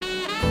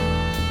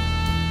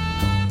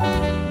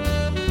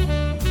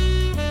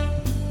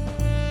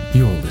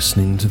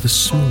listening to the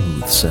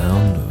smooth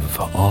sound of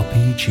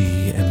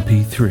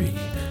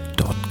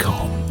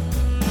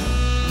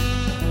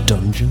RPGMP3.com.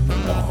 Dungeon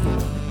On.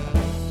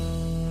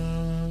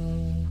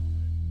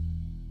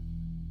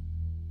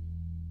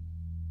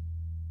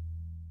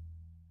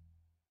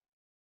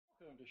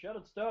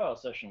 Shattered Star,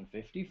 session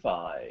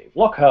 55.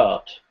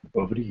 Lockhart,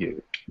 over to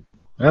you.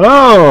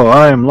 Hello,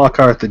 I'm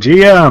Lockhart the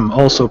GM,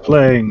 also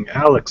playing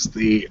Alex,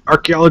 the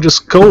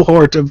archaeologist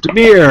cohort of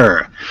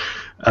Demir.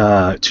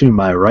 To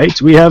my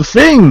right, we have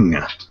Thing.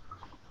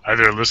 Hi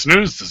there,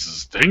 listeners. This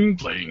is Thing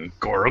playing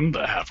Gorham,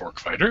 the half-orc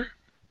fighter.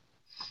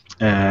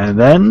 And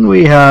then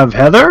we have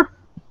Heather.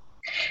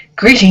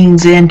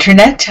 Greetings,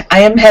 Internet.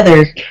 I am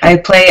Heather. I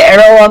play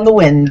Arrow on the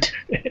Wind.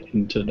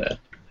 Internet.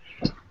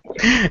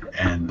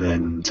 And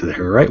then to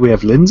her right, we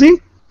have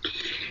Lindsay.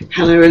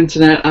 Hello,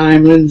 Internet.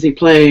 I'm Lindsay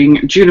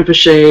playing Juniper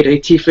Shade, a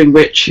tiefling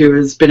witch who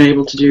has been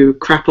able to do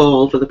crap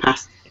all for the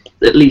past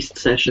at least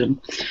session.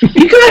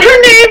 You got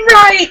her name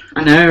right!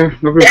 I know,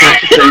 I've been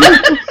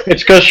practicing.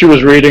 It's because she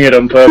was reading it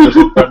on purpose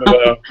in front of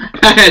her.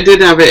 I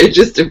did have it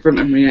just in front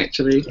of me,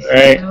 actually.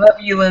 Right. I love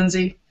you,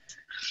 Lindsay.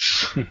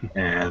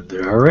 And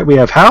all right, we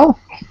have Hal.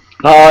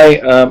 Hi,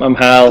 I'm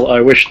Hal.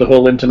 I wish the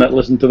whole internet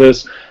listened to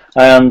this.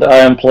 And I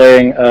am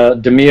playing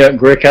Demir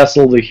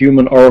Greycastle, the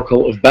human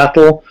oracle of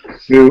battle,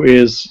 who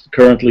is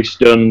currently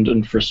stunned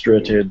and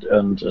frustrated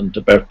and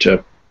about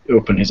to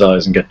open his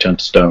eyes and get turned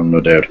to stone, no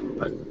doubt.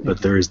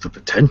 But there is the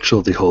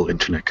potential the whole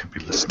internet could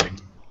be listening.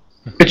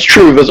 It's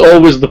true, there's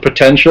always the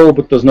potential,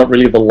 but there's not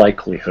really the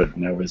likelihood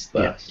now, is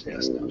there?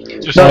 Yes.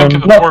 Just think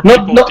of the poor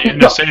people at the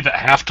NSA that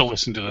have to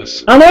listen to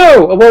this. I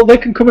know! Well, they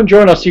can come and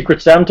join our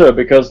Secret Santa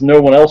because no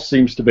one else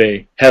seems to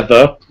be.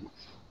 Heather.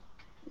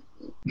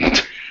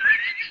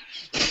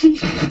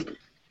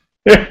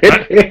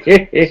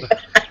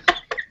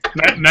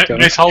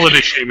 Nice holiday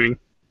shaming.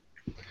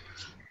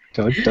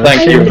 Thank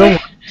you.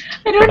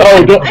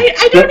 I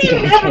don't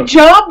even have a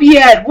job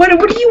yet. What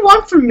do you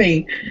want from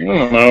me? I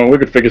don't know. We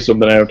could figure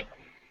something out.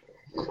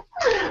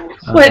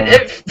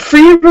 What?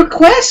 Free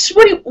requests?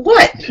 What?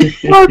 What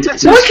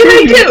can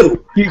I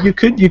do? You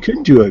could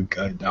do an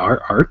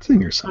art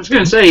thing or I was something.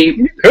 going to say,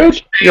 You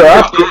could. Your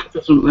art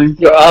or something.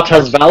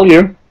 has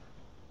value.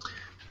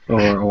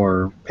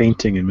 Or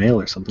painting in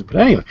mail or something. But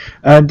anyway,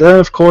 and then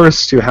of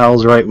course to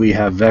Hal's right we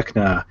have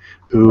Vecna,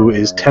 who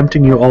is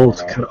tempting you all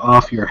to cut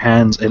off your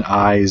hands and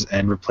eyes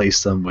and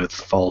replace them with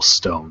false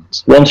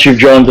stones. Once you've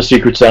joined the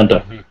Secret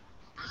Santa.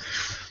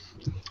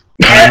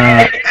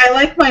 I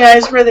like my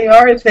eyes where they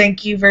are,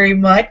 thank you very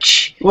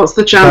much. What's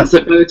the chance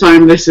that by the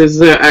time this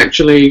is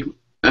actually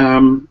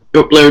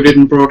uploaded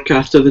and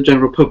broadcast to the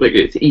general public,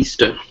 it's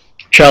Easter?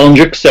 Challenge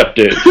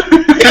accepted.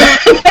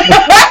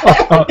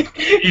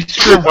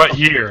 Easter what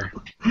year?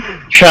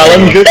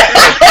 Challenge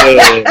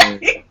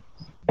accepted.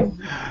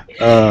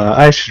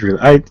 I should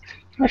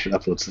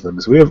upload some of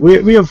this.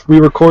 We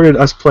recorded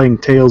us playing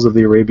Tales of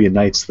the Arabian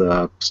Nights,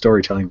 the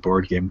storytelling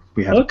board game.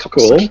 We have a That's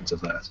couple cool. sessions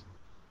of that.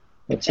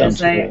 That sounds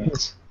good.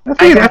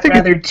 I got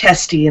rather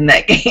testy in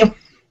that game.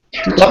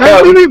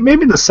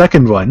 Maybe the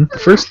second one. The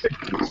first.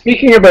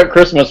 Speaking about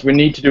Christmas, we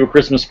need to do a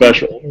Christmas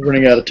special. We're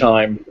running out of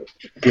time.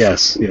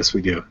 Yes,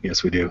 we do.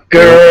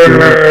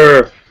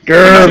 Grrr!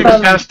 Grrr!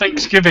 Past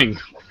Thanksgiving.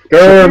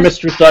 Grrr!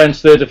 Mystery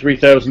Science Theater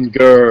 3000.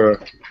 Grrr!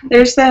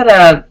 There's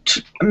that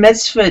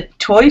Misfit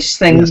Toys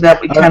thing that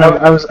we kind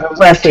of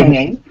left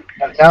hanging.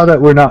 Now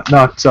that we're not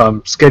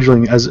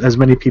scheduling as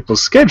many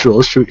people's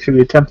schedules, should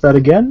we attempt that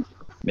again?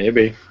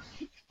 Maybe.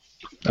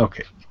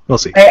 Okay, we'll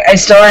see. I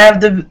still have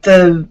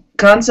the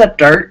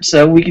concept art,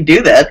 so we can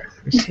do that.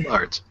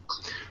 Art.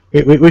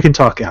 We can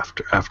talk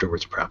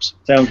afterwards, perhaps.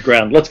 Sounds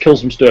grand. Let's kill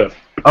some stuff.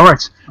 All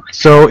right.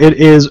 So it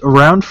is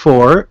round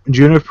 4.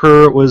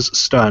 Juniper was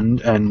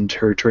stunned, and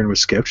her turn was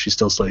skipped. She's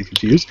still slightly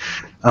confused.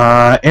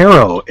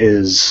 Arrow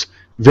is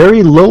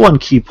very low on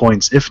key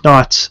points, if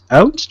not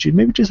out. Do you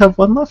maybe just have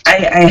one left?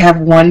 I have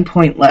 1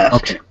 point left.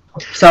 Okay.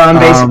 So I'm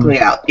basically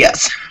out,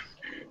 yes.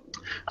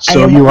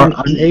 So you are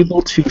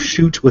unable to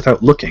shoot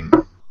without looking.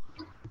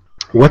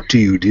 What do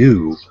you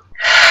do?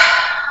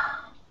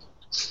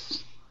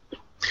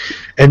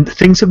 And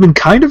things have been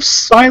kind of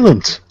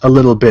silent a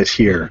little bit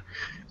here,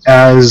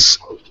 as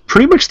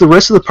pretty much the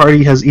rest of the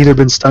party has either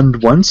been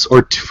stunned once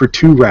or for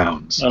 2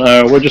 rounds. I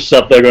know, we're just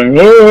sat there going,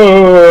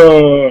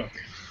 "Whoa!"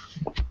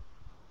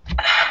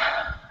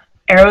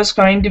 Arrow's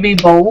going to be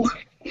bold.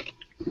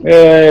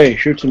 Hey,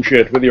 shoot some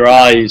shit with your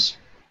eyes.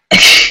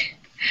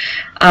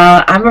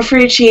 I'm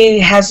afraid she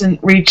hasn't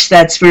reached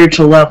that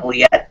spiritual level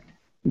yet.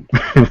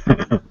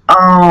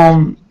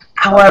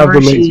 However,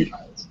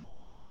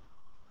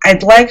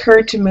 I'd like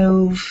her to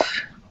move.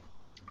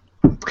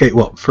 Okay,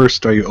 well,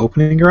 first, are you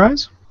opening your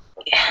eyes?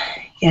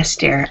 Yes,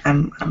 dear.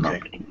 I'm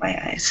opening my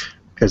eyes.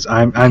 Because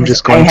I'm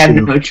just going to. I had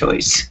no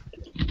choice.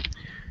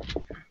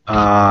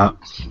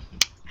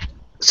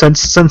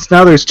 Since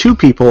now there's 2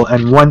 people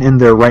and 1 in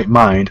their right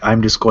mind,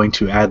 I'm just going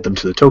to add them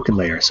to the token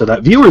layer so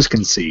that viewers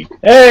can see.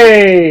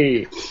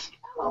 Hey!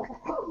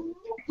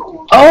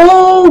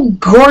 Oh,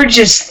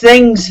 gorgeous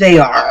things they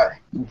are.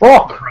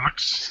 Rock!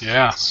 orcs.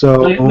 Yeah.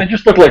 So They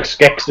just look like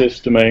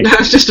Skeksis to me. I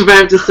was just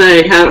about to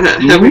say,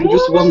 having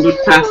just wandered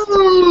past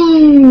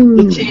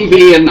the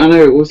TV, and I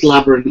know it was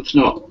Labyrinth,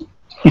 not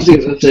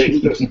the other thing,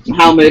 but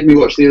Hal made me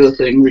watch the other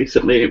thing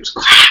recently. It was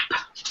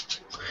crap.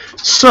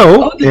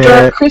 So, Oh, the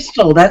Dark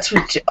Crystal. That's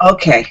what.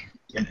 Okay.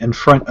 in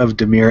front of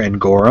Demir and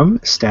Gorham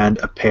stand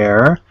a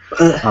pair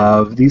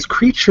of these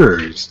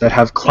creatures that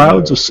have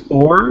clouds of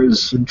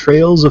spores and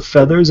trails of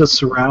feathers that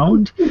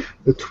surround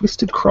the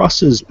twisted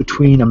crosses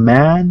between a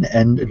man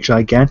and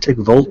gigantic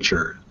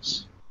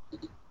vultures.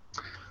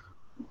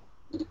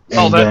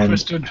 All And that then,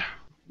 twisted.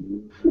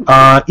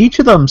 each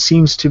of them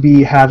seems to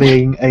be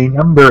having a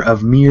number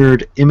of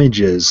mirrored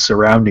images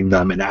surrounding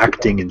them and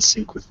acting in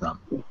sync with them.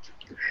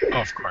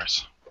 Oh, of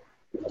course.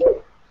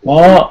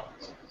 What?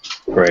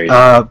 Great.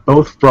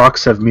 Both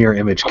Brocks have mirror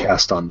image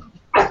cast on them.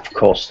 Of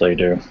course they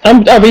do.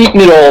 I've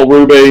eaten it all,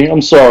 Ruby.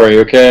 I'm sorry,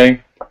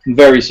 okay? I'm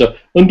very sorry.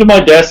 Under my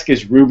desk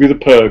is Ruby the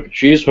Pug.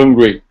 She's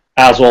hungry,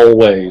 as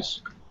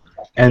always.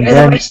 And You're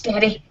then the best,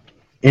 Daddy.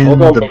 in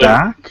Hold on, the buddy.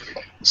 back,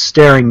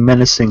 staring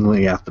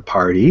menacingly at the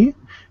party,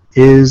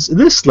 is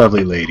this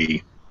lovely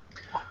lady.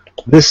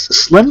 This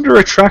slender,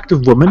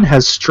 attractive woman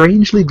has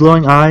strangely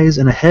glowing eyes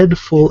and a head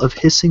full of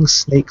hissing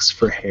snakes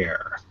for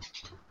hair.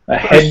 A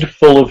head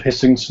full of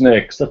hissing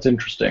snakes. That's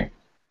interesting.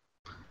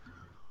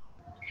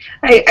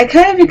 I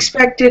kind of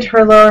expected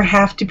her lower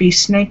half to be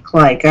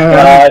snake-like.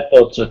 I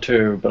thought so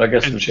too, but I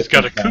guess And it's she's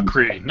got a different.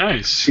 kukri.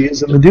 Nice. She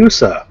is a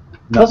Medusa,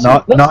 That's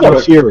not not a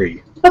a-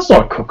 Fury. That's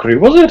not a kukri,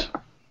 was it?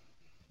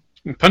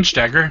 Punch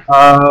dagger.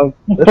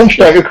 Punch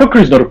dagger.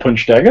 Kukri's not a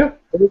punch dagger.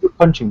 What is a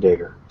punching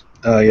dagger?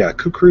 Yeah,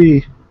 Kukri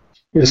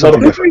It's is not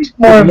something a, different.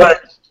 more of a...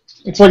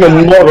 it's like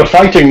more of a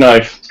fighting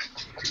knife.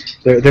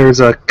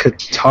 There's a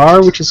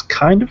Qatar, which is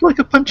kind of like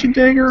a punching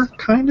dagger,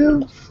 kind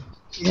of.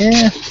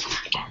 Yeah.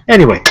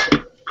 Anyway,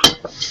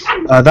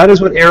 that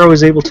is what Arrow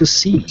is able to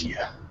see.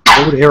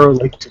 What would Arrow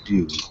like to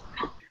do?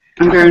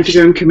 I'm going to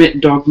go and commit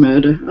dog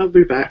murder. I'll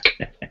be back.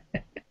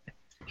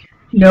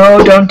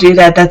 No, don't do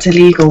that. That's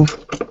illegal.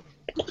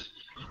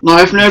 No,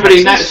 if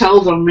nobody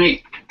tells on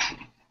me.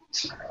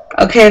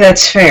 Okay,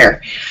 that's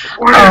fair.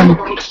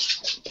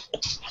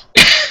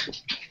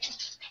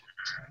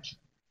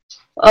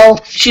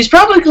 Well, she's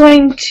probably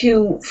going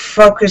to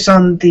focus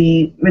on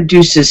the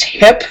Medusa's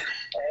hip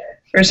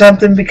or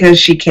something because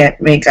she can't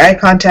make eye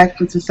contact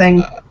with the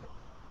thing.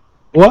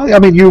 Well, I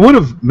mean, you would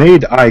have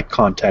made eye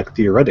contact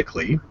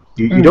theoretically.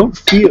 You don't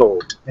feel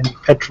any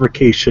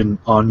petrification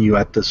on you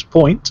at this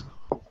point.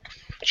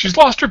 She's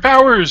lost her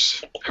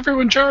powers.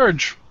 Everyone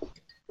charge.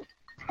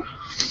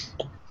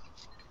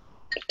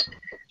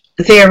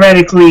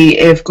 Theoretically,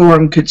 if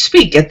Gorham could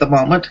speak at the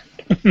moment.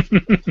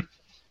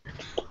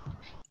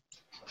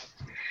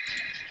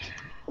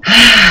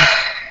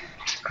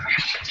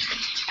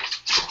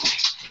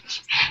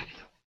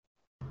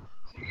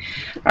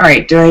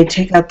 Alright, do I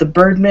take out the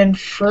Birdman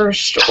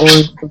first or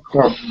the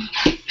Gorham?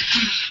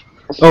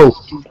 Oh,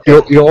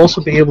 you'll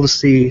also be able to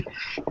see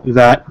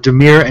that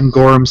Demir and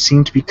Gorham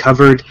seem to be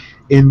covered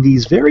in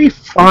these very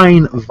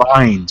fine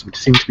vines, which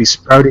seem to be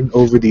sprouting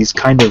over these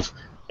kind of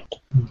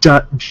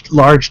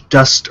large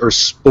dust or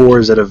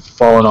spores that have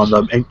fallen on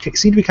them, and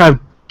seem to be kind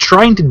of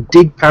trying to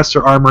dig past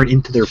their armor and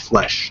into their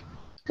flesh.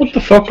 What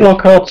the fuck,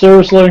 Lockhart?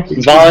 Seriously?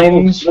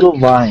 Vines? Little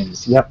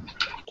vines, yep.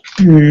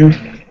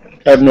 I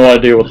have no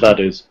idea what that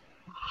is.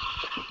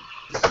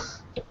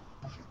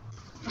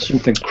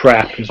 Something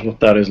crap is what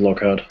that is,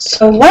 Lockhart.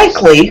 So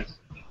likely,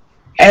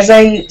 as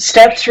I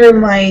step through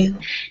my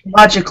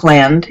logic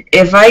land,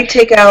 if I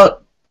take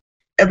out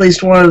at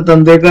least one of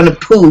them, they're going to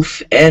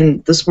poof,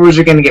 and the spores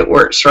are going to get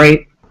worse,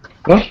 right?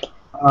 What?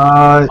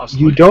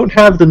 You don't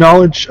have the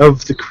knowledge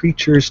of the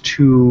creatures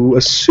to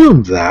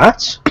assume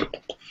that.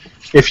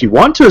 If you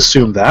want to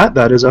assume that,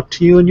 that is up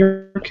to you and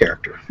your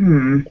character.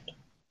 And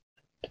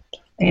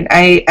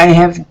I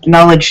have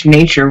knowledge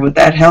nature. Would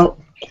that help?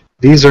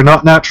 These are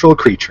not natural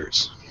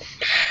creatures.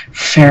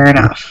 Fair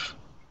enough.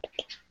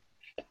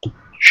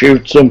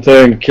 Shoot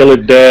something, kill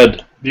it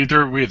dead.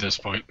 Neither are we at this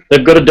point.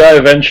 They've got to die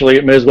eventually,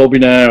 it may as well be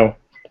now.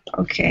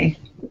 Okay.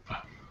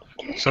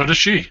 So does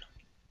she.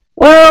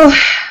 Well,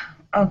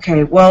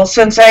 okay. Well,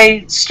 since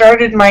I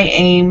started my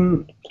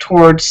aim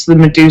towards the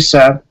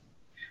Medusa,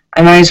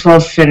 I might as well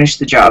finish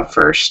the job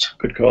first.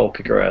 Good call,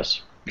 kick her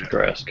ass. Kick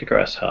her ass, kick her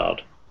ass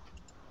hard.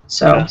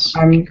 So Yes,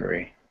 I'm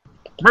agree.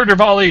 Murder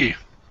volley.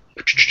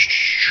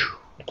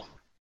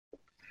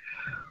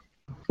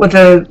 with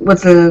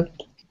a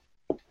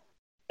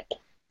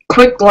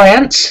quick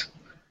glance,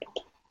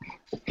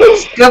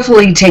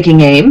 skillfully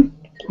taking aim.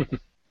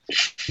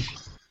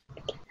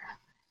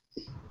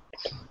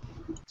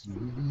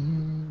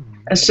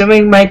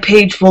 Assuming my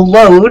page will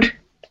load.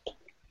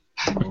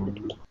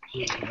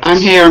 I'm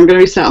here. I'm going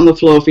to be sat on the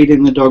floor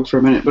feeding the dog for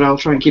a minute, but I'll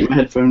try and keep my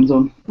headphones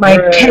on. My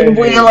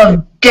pinwheel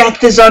of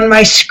death is on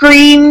my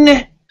screen.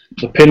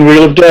 The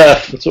pinwheel of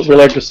death, that's what we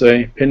like to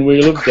say.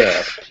 Pinwheel of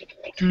death.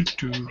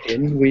 Doo-doo.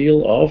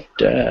 Pinwheel of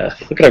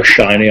death. Look at how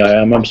shiny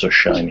I am, I'm so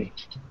shiny.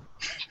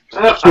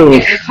 I'm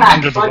getting attacked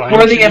Under the by vine.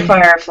 Worthy of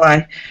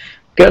Firefly.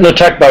 Getting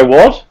attacked by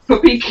what?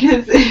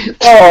 because it's,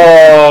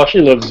 Oh, she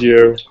loves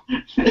you.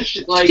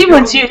 she's like, She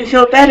wants you to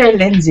feel better,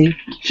 Lindsay.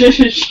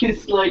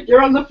 she's like,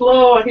 you're on the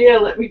floor. Here,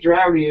 let me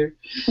drown you.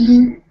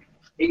 Mhm.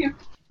 Here.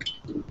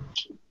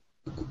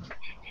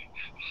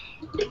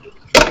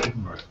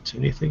 Alright,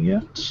 anything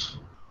yet?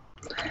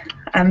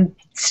 I'm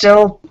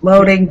still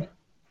loading.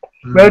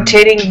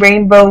 Rotating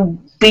rainbow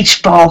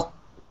beach ball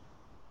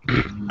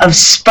of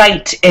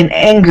spite and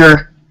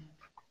anger.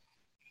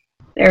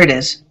 There it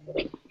is.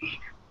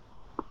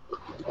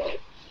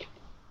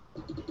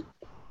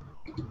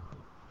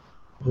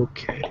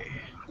 Okay.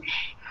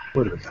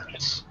 What are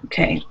that?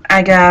 Okay,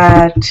 I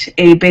got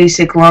a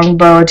basic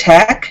longbow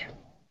attack.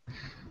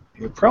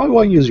 You probably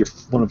want to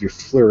use one of your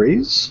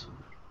flurries.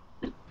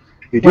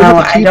 You do Well,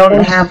 have a I key don't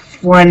point.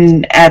 have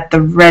one at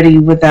the ready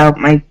without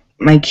my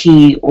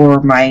key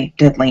or my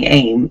deadly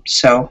aim,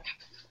 so...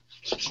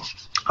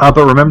 But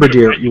remember,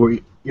 dear,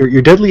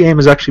 your deadly aim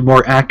is actually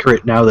more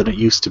accurate now than it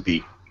used to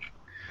be.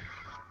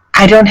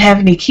 I don't have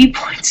any key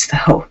points,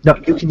 though. No,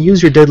 you can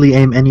use your deadly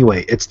aim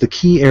anyway. It's the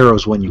key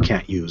arrows one you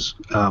can't use.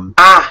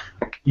 Ah!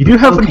 You do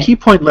have one Okay. key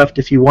point left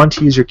if you want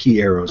to use your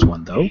key arrows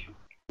one, though.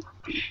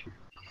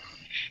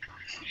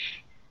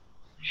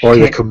 Or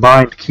the Okay.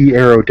 combined key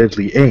arrow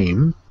deadly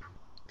aim,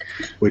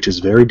 which is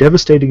very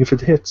devastating if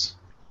it hits.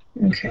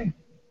 Okay.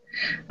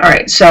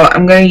 Alright, so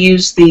I'm going to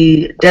use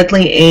the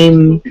deadly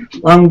aim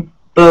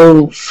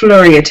longbow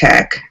flurry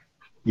attack.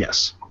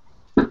 Yes.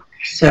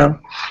 So,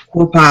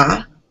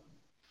 whoopah.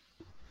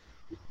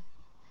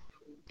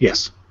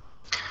 Yes.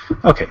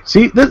 Okay.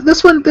 See,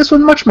 this one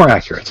much more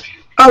accurate.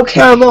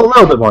 Okay. A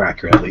little bit more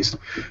accurate, at least.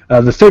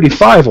 The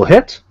 35 will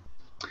hit.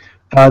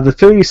 The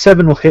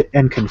 37 will hit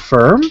and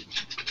confirm.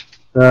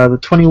 The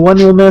 21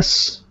 will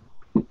miss.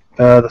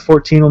 The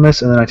 14 will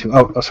miss, and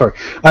then sorry.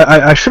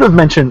 I should have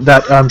mentioned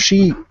that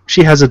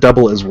she has a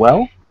double as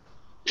well.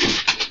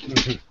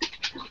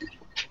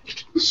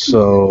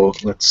 So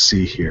let's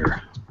see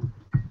here.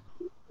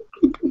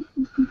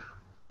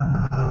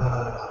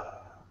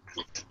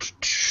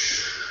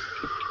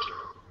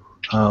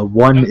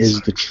 One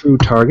is the true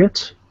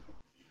target.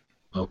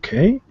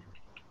 Okay.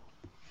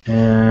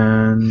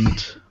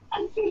 And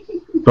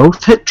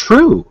both hit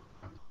true.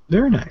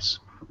 Very nice.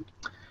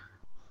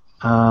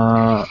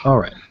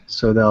 Alright.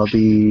 So that'll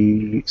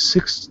be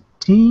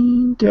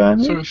 16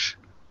 damage.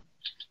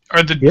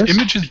 Are the Yes?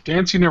 images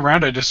dancing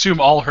around? I'd assume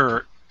all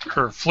her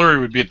flurry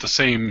would be at the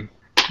same.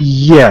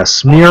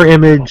 Yes, mirror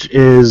image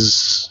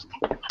is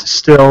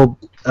still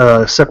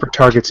separate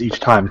targets each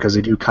time because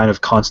they do kind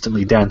of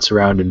constantly dance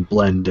around and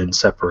blend and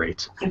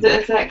separate. Is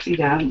it a sexy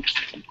dance?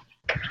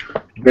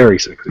 Very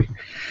sexy.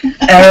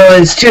 Oh,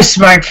 it's too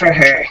smart for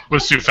her.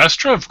 With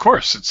Sufestra, of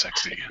course, it's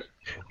sexy.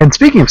 And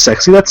speaking of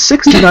sexy, that's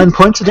 69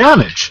 points of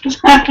damage.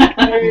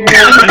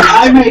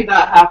 I made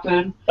that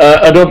happen.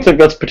 I don't think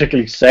that's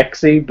particularly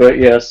sexy, but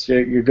yes,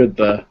 you're good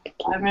there.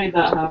 I made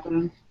that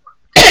happen.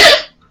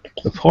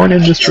 The porn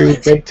industry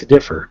would beg to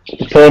differ.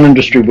 The porn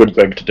industry would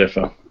beg to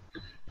differ.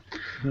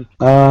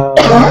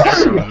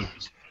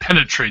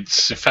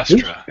 Penetrates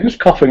Sufestra. Who's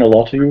coughing a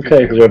lot? Are you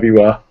okay, whoever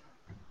you are?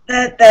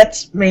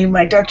 That's me.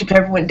 My Dr.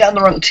 Pepper went down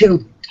the wrong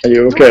tube. Are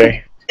you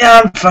okay?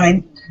 Yeah, I'm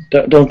fine.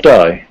 Don't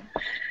die.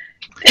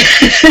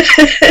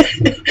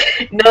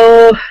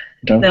 No.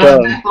 Don't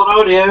No. die. On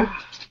audio.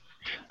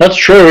 That's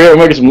true, yeah, we're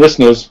making some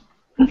listeners.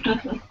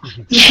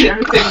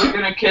 Everything we're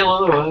gonna kill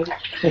otherwise.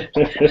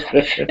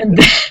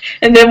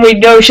 And then we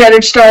know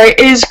Shattered Star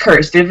is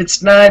cursed. If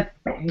it's not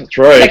That's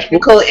right.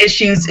 technical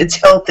issues, it's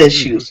health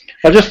issues.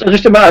 I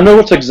know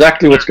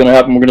exactly what's going to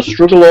happen. We're going to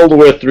struggle all the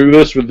way through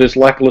this with this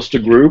lackluster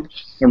group,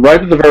 and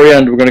right at the very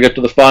end, we're going to get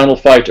to the final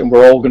fight, and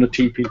we're all going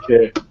to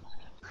TPK.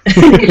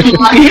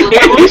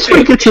 At least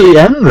we get to the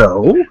end,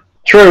 though.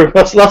 True.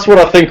 That's what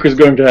I think is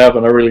going to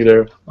happen. I really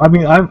do. I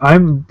mean,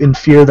 I'm in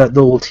fear that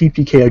they'll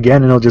TPK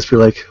again, and it'll just be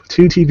like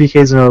 2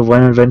 TPKs in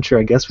one adventure.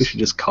 I guess we should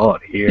just call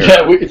it here.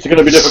 Yeah, it's going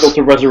to be difficult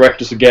to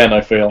resurrect us again,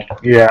 I feel.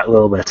 Yeah, a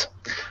little bit.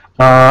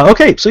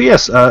 Okay, so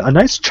yes, a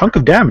nice chunk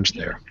of damage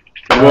there.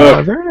 Good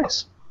work. Very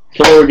nice.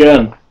 Kill her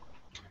again.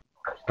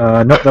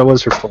 No, that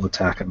was her full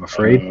attack, I'm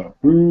afraid.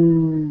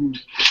 Ooh.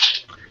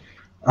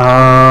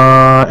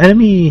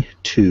 Enemy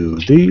 2.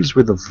 These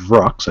were the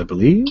Vrox, I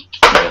believe.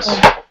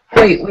 Yes.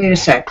 Wait a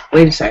sec.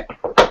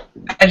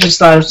 I just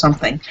thought of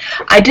something.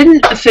 I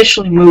didn't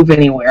officially move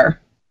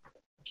anywhere.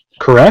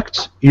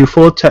 Correct. You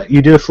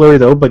did a flurry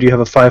though, but you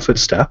have a 5-foot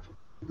step.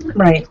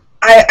 Right.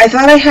 I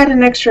thought I had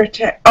an extra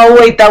attack. Oh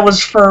wait, that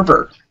was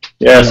fervor.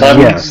 Yes,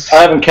 Yes. I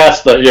haven't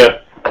cast that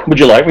yet. Would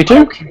you like me to?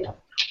 Okay.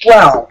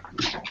 Well,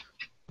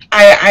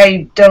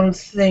 I don't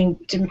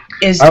think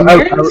is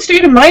Demir in the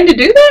state of mind to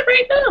do that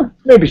right now.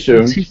 Maybe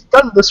soon. He's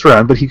done it this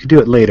round, but he could do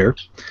it later.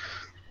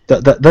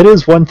 That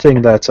is one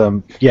thing that,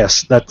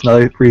 yes, that's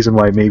another reason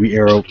why maybe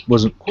Arrow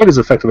wasn't quite as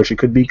effective as she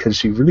could be, because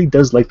she really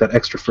does like that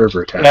extra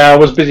fervor attack. Yeah, I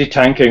was busy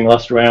tanking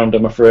last round,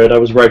 I'm afraid. I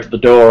was right at the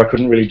door. I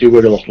couldn't really do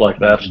it up like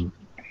that.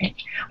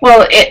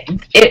 Well,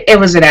 it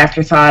was an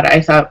afterthought.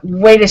 I thought,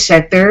 wait a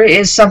sec, there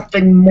is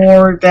something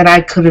more that I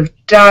could have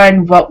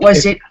darn, what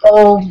was it?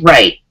 Oh,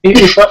 right.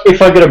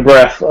 If I get a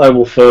breath, I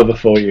will fervor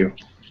for you.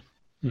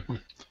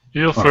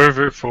 He'll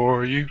fervor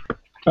for you.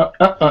 Carry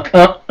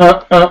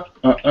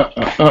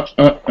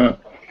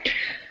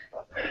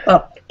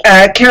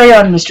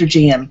on, Mr.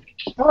 GM.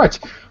 All right.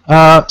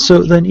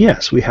 So then,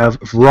 yes, we have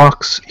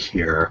Vrox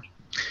here.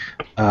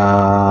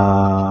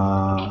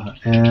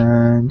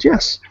 And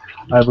yes,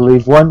 I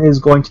believe one is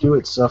going to do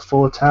its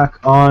full attack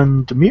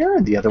on Demir,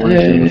 and the other one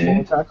is doing a full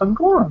attack on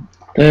Gorum.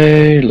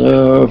 They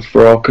love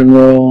rock and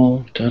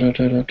roll.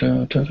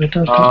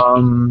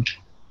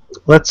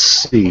 Let's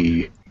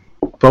see.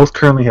 Both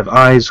currently have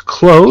eyes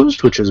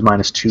closed, which is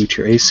 -2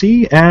 to your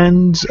AC,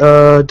 and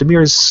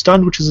Demir is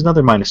stunned, which is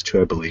another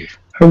 -2, I believe.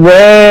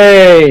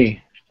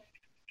 Hooray!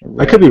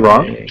 I could be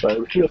wrong,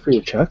 but feel free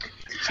to check.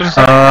 So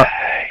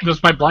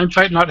does my blind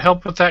fight not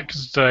help with that?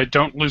 Because I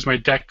don't lose my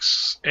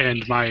dex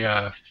and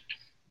my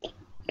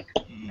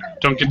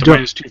don't get the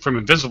 -2 from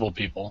invisible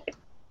people.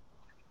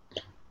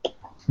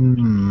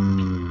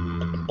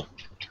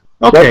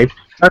 Okay,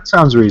 that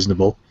sounds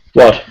reasonable.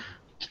 What?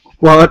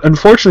 Well,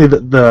 unfortunately,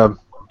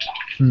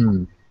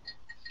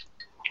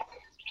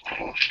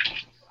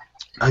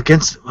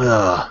 against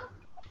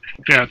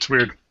Yeah, it's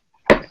weird.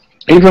 Are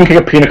you drinking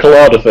a pina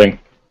colada thing?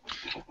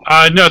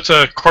 No, it's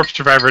a Corpse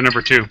Survivor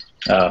number 2.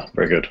 Ah,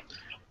 very good.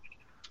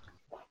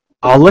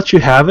 I'll let you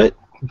have it,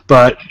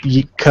 but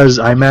because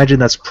I imagine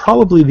that's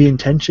probably the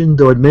intention,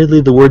 though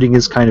admittedly the wording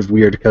is kind of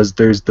weird because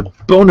there's the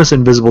bonus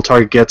invisible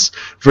target gets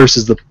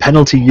versus the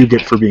penalty you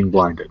get for being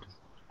blinded.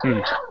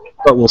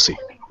 But we'll see.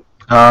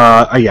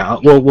 Yeah,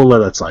 we'll let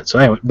that slide. So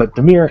anyway, but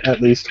Demir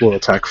at least will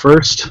attack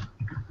first.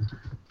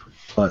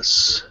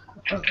 Plus,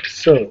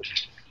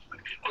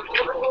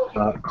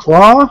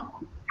 Claw,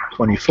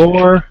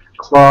 24,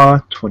 Claw,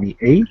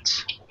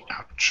 28,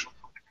 Ouch.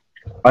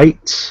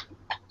 Bite,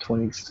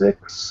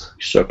 26.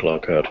 You suck,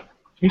 Lockhart.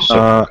 You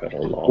suck, Lockhart, a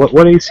lot.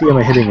 What AC am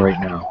I hitting right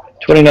now?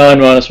 29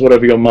 minus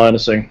whatever you're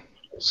minusing.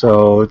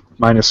 So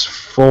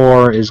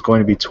 -4 is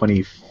going to be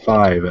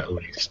 25 at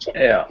least.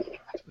 Yeah.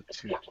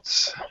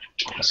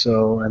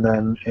 So, and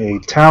then a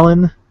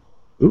Talon.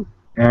 Ooh,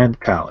 and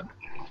Talon.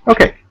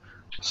 Okay.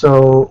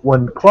 So,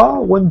 1 Claw,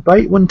 1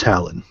 Bite, 1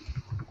 Talon.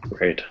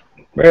 Great.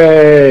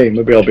 Hooray!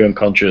 Maybe I'll be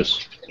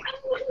unconscious.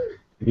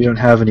 You don't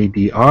have any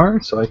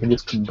DR, so I can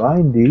just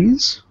combine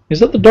these. Is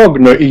that the dog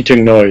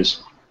eating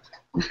noise?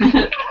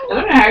 I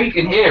don't know how you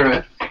can hear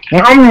it.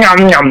 Nom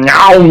nom nom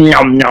nom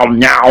nom nom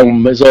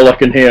nom is all I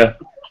can hear.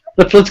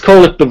 Let's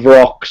call it the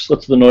Vrox.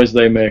 That's the noise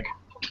they make.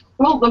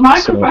 Well, the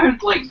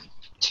microphone's like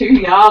 2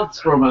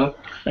 yards from her.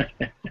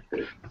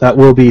 That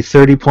will be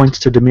 30 points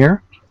to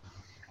Demir.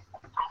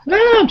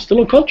 Ah, I'm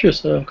still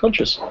unconscious.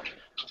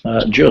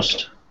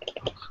 Just.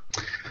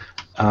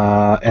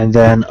 And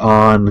then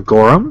on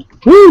Gorum.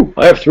 Woo!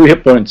 I have 3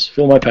 hit points.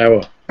 Feel my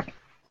power.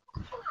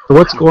 So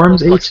what's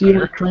Gorum's Looks AC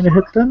better. trying to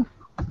hit then?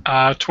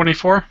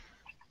 24.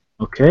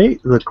 Okay,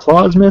 the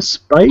Claws miss,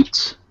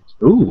 Bite.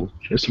 Ooh,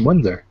 there's some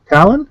ones there.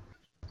 Talon?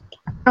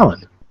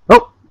 Talon.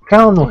 Oh,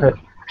 Talon will hit.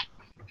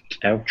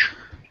 Ouch.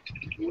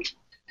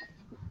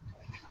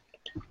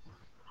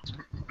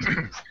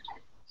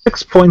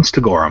 6 points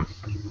to Gorum.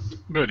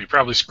 Good, he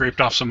probably scraped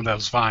off some of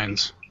those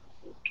vines.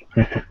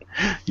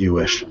 You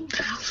wish.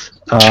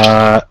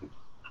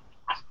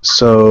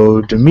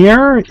 So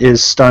Demir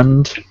is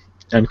stunned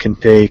and can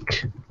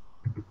take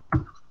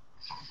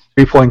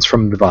 3 points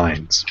from the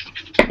vines.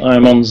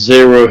 I'm on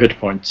 0 hit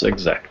points,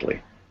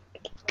 exactly.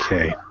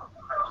 Okay.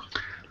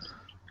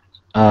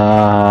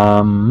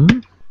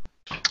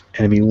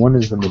 Enemy 1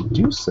 is the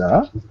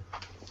Medusa.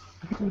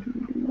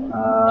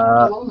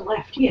 On the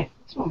left, here.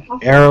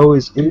 Arrow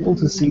is able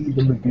to see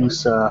the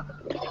Medusa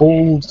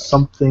hold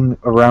something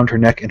around her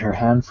neck and her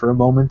hand for a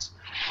moment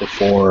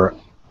before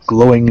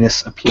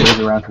glowingness appears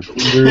around her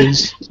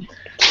fingers.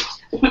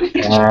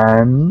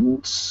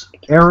 And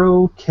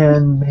Arrow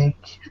can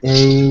make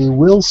a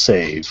will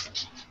save.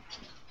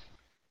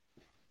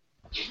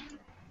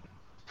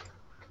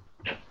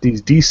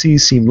 These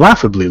DCs seem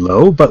laughably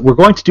low, but we're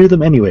going to do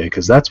them anyway,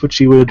 because that's what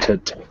she would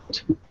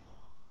attempt.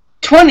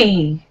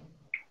 20.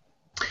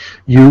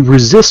 You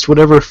resist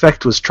whatever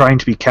effect was trying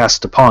to be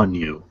cast upon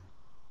you.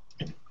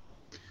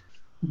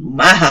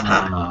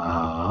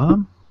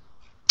 Mahaha.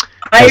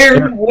 Has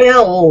Iron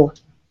Will.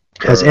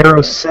 Has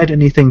Arrow said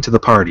anything to the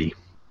party?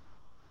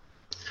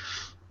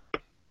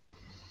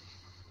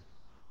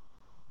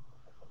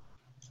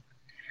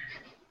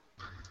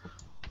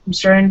 I'm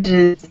starting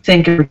to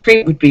think a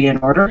retreat would be in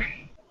order.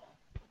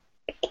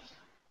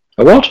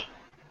 A what?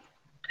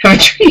 A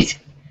retreat.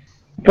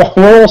 Well,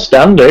 we're all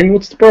standing.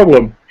 What's the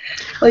problem?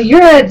 Well,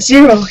 you're at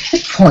 0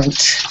 hit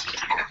points.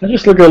 I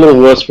just look a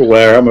little worse for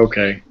wear. I'm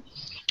okay.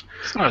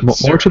 It's not More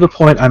zero. to the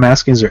point, I'm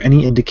asking, is there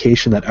any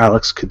indication that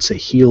Alex could say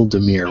heal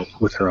Demir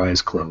with her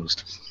eyes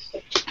closed?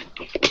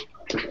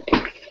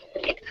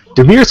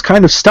 Demir's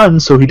kind of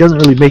stunned, so he doesn't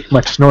really make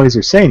much noise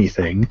or say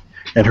anything,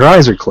 and her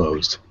eyes are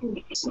closed.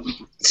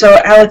 So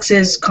Alex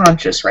is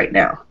conscious right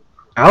now.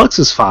 Alex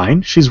is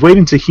fine. She's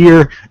waiting to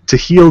heal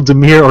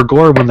Demir or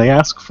Gore when they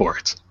ask for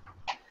it.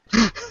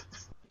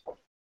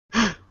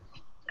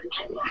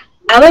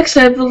 Alex,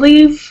 I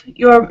believe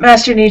your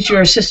master needs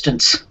your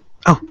assistance.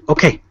 Oh,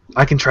 okay.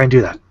 I can try and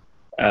do that.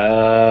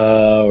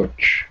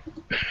 Ouch.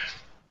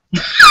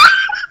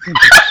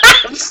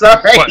 I'm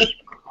sorry. What?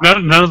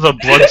 None of the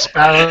blood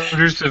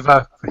spatters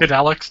have hit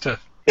Alex to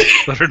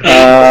let her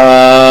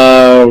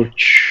know.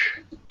 Ouch.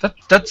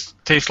 That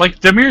tastes like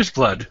Demir's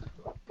blood.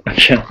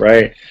 Yeah,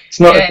 right. It's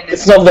not. Yeah,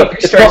 it's not the.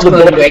 It's not starts the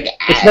glowing blood. like,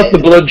 It's not the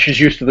blood she's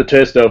used to the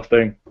taste of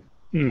thing.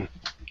 Hmm.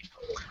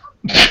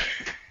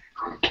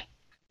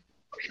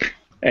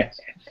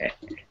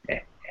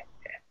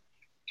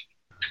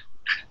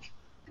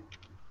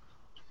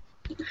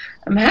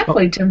 I'm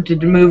happily tempted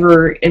to move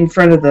her in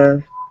front of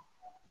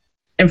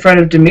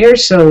Demir,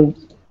 so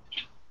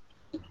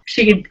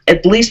she could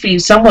at least be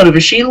somewhat of a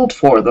shield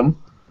for them.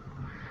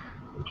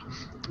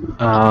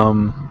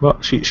 Well,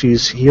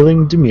 she's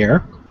healing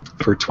Demir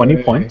for 20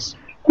 Okay. points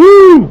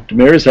Woo!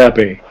 Demir is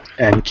happy.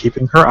 and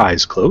keeping her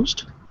eyes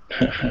closed.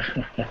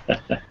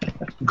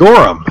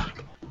 Gorham.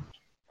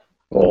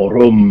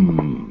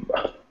 Gorum.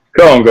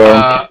 Go on, Gorum.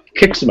 Uh,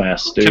 Kick some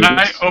ass, dude. Can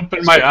I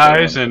open my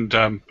eyes and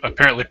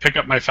apparently pick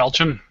up my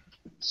falchion?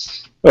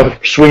 Oh,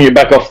 swing it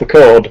back off the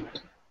cord.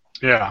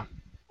 Yeah.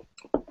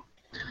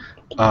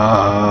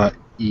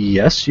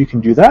 Yes, you can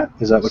do that.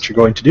 Is that what you're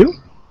going to do?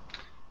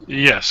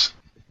 Yes.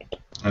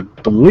 I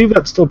believe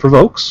that still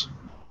provokes.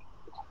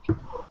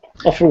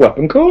 Off a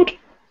weapon cord?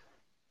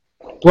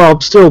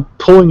 Well, still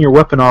pulling your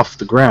weapon off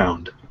the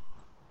ground.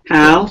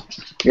 Hal,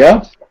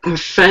 Yeah? I've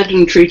fed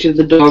and treated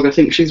the dog. I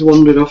think she's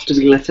wandered off to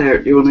be let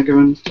out. Do you want to go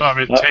and... So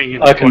I'm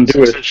hanging I can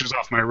do 6 it. inches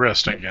off my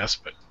wrist, I guess.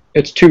 But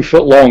It's 2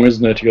 foot long,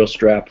 isn't it, your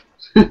strap?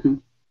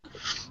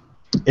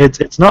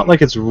 It's not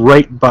like it's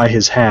right by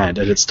his hand,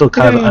 and it's still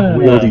kind of Yeah.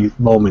 unwieldy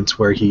moments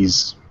where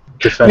he's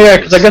defenseless. Yeah,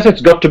 because I guess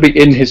it's got to be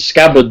in his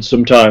scabbard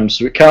sometimes,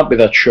 so it can't be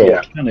that short,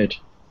 Yeah. can it?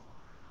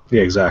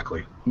 Yeah,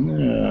 exactly.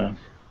 Yeah.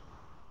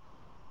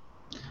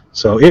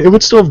 So it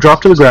would still have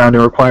dropped to the ground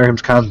and require him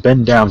to kind of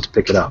bend down to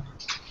pick it up.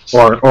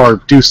 Or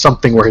do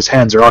something where his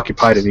hands are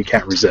occupied and he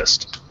can't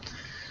resist.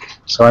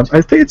 So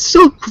I think it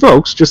still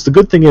provokes, just the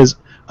good thing is,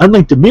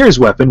 unlike Demir's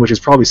weapon, which is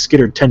probably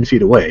skittered 10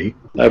 feet away,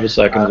 I have a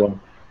second one.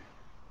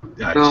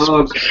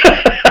 Dog.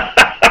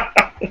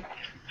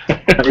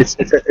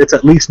 it's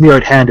at least near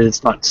at hand and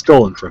it's not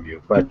stolen from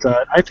you. But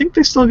I think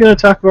they still get an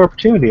attack of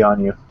opportunity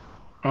on you.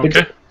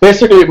 okay.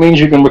 Basically, it means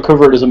you can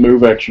recover it as a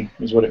move action,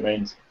 is what it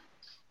means.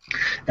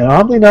 And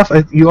oddly enough,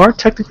 you are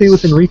technically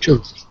within reach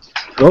of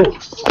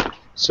both.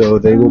 So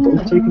they will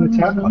both take an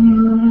attack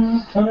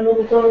on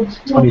you.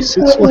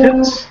 26 will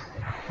hit.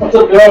 What's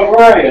up, dog?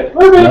 Where are you?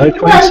 Another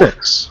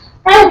 26.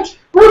 Out!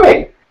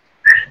 Ruby!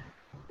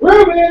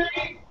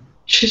 Ruby!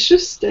 She's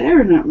just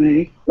staring at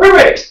me.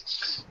 Ruby!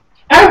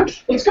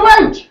 Out! Let's go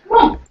out! Come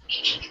on!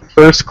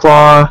 First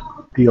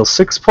claw deals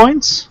 6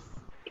 points,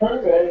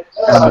 Okay.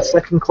 and the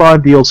second claw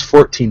deals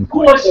 14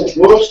 points. What's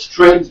the most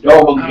trained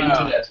dog on the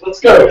internet? Let's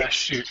go! Yeah,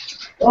 shoot.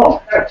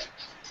 Oh, heck.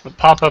 The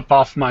pop-up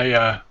off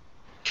my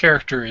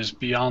character is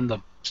beyond the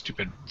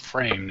stupid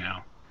frame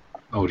now.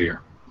 Oh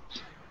dear.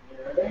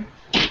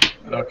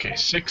 Okay,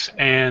 6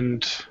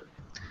 and...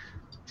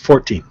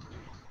 14.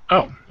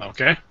 Oh,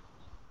 okay.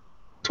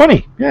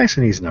 20. Yeah, it's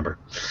an easy number.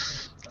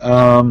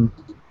 And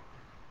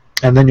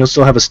then you'll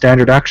still have a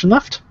standard action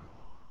left.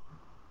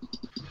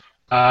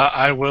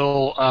 I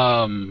will...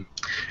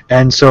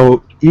 And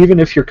so even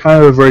if you're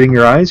kind of averting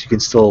your eyes, you can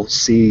still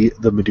see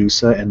the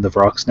Medusa and the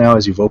Vrox now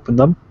as you've opened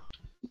them.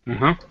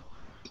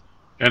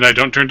 And I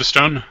don't turn to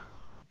stone?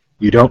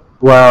 You don't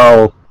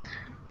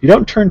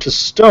turn to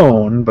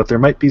stone, but there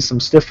might be some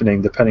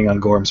stiffening depending on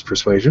Gorham's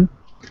persuasion.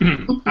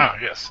 Oh,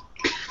 yes.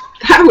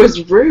 That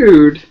was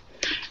rude.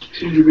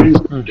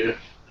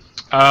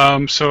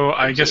 So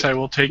I guess I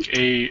will take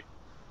a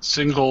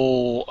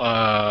single,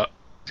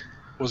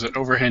 was it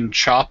overhand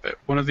chop at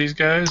one of these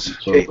guys?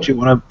 Okay, do you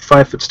want to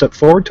 5-foot step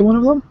forward to one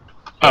of them?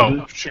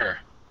 Oh, sure.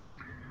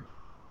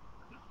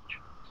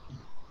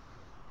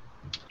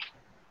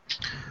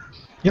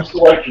 Just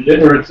like your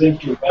dinner, it seems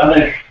to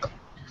vanish.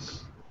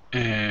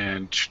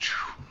 And...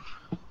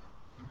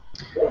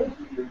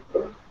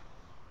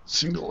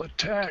 Single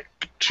attack.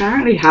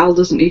 Apparently Hal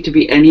doesn't need to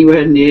be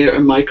anywhere near a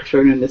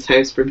microphone in this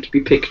house for him to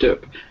be picked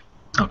up.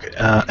 Okay.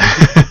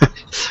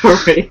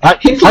 Sorry. I-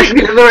 He's like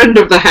the other end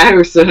of the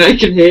house and I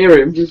can hear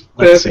him just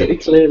Let's perfectly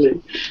see.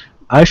 clearly.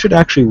 I should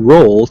actually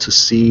roll to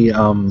see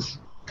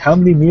how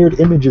many mirrored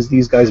images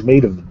these guys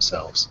made of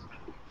themselves.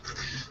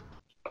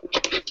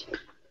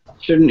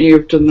 Shouldn't you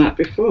have done that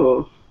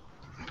before?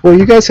 Well,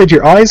 you guys had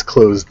your eyes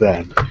closed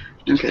then.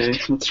 Okay,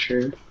 that's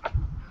true.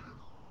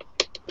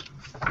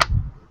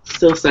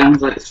 Still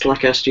sounds like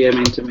slack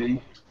SGMing to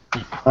me.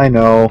 I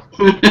know.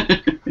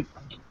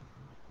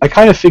 I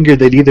kind of figured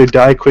they'd either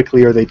die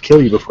quickly or they'd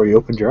kill you before you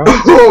opened your eyes.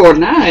 Oh,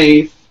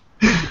 nice!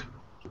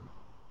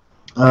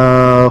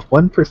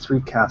 1 per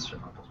 3 caster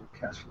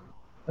levels.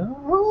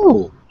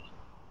 Oh!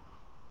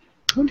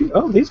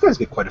 Oh, these guys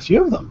get quite a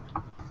few of them.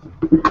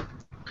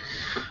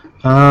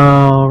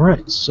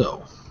 Alright,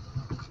 so.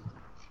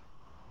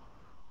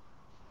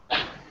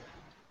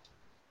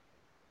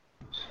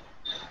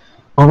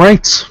 Well,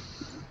 right.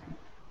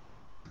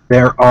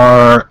 There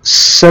are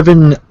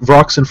 7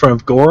 rocks in front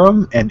of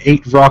Gorham and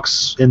 8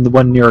 rocks in the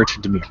one nearer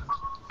to Demir.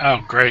 Oh,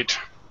 great.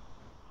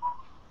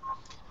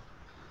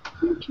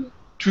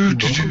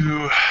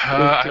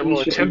 I will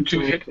attempt to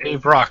hit a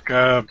rock.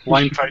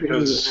 Blind fight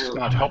does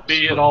not help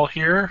me at all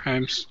here,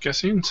 I'm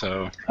guessing,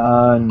 so...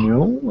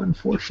 No,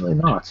 unfortunately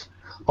not.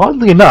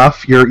 Oddly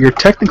enough, you're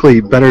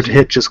technically better to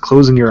hit just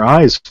closing your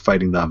eyes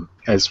fighting them,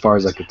 as far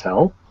as I could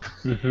tell.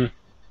 Mm-hmm.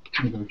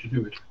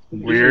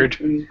 Weird.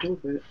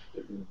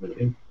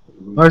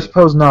 I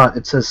suppose not.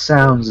 It says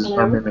sounds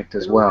are mimicked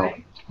as well.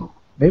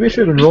 Maybe I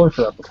should have been rolling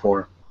for that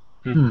before.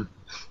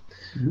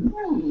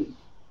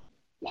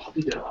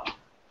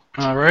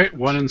 Alright,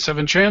 1 in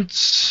 7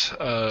 chance.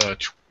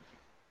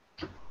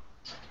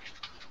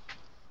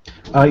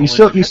 You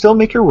still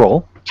make your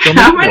roll.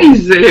 How many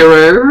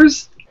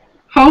zeros?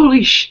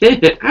 Holy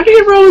shit! How do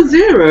you roll a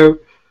 0?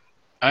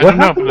 I What don't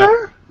know, happened but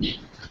there?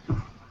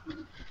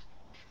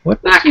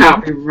 What? That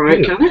can't be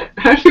right, can it?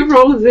 How do you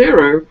roll a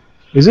 0?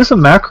 Is this a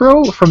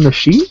macro from the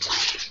sheet?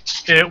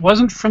 it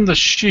wasn't from the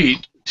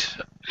sheet.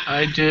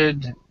 I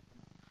did...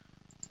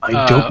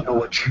 I don't know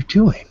what you're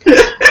doing.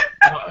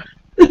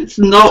 It's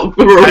not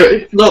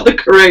the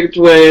correct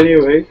way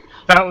anyway.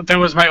 That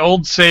was my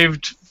old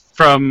saved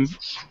from...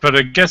 But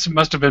I guess it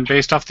must have been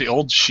based off the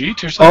old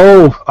sheet or something?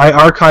 Oh, I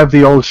archived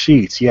the old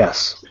sheets,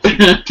 yes.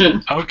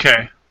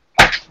 Okay.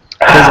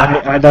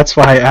 That's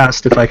why I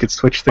asked if I could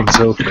switch things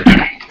over.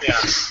 Yeah.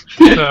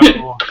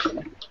 So...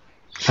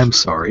 I'm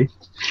sorry.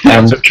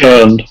 And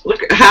turned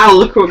Look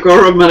what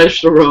Goro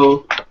managed to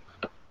roll.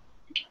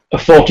 a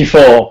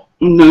 44.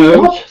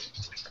 No. What?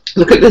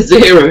 Look at the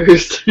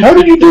zeros. How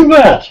did you do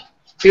that?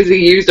 Because he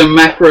used a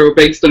macro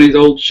based on his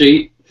old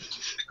sheet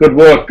Good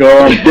work,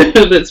 Gorham.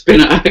 that's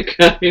been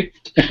archived.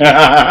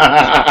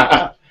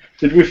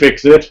 Did we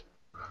fix it?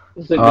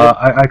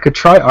 I could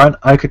try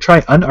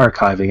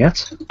unarchiving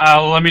it.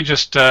 let me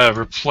just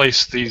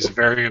replace these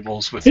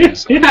variables with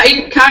these.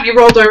 Can't you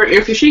roll directly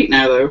off your sheet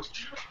now, though?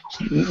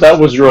 That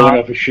was rolling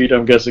off a sheet,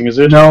 I'm guessing, is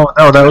it? No,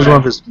 that was one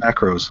of his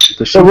macros.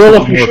 The sheet roll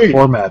was off your more sheet.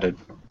 formatted.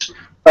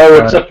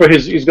 Oh, except for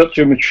he's got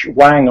too much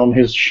wang on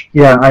his...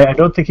 Yeah, I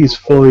don't think he's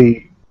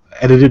fully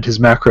edited his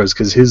macros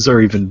because his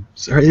are even...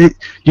 You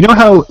know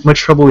how much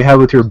trouble we had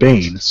with your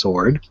Bane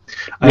sword?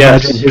 I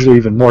Yes. imagine his are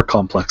even more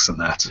complex than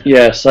that.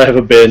 Yes, I have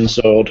a Bane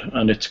sword,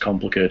 and it's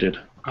complicated.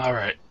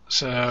 Alright,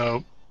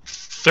 so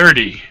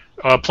 30.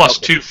 Plus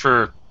 2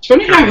 for... It's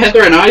funny how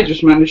Heather and I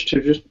just managed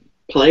to just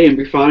play and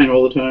be fine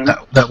all the time.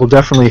 That will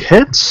definitely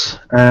hit,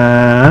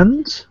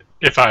 and...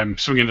 If I'm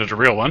swinging at a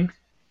real one.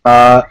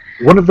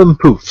 One of them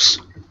poofs.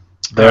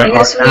 I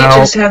guess we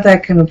just have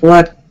that kind of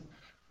luck.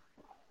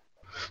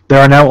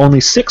 There are now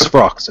only 6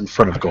 rocks in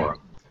front of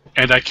Gorham.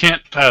 And I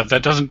can't...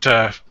 that doesn't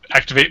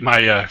activate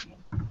my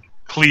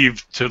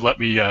cleave to let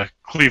me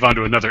cleave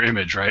onto another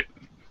image, right?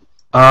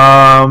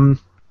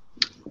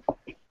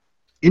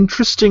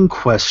 Interesting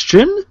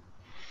question.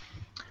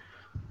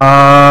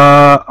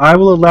 I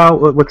will allow...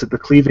 What's it? The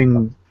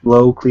cleaving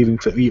low, cleaving...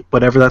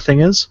 Whatever that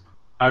thing is?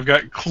 I've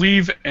got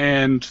cleave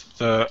and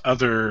the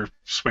other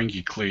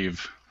swingy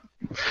cleave.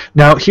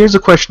 Now, here's a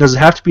question. Does it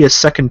have to be a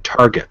second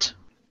target?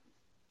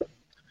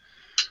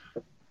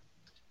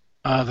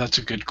 That's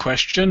a good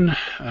question.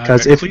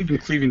 Because cleave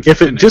and cleaving if it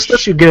finish. just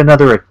lets you get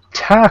another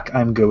attack,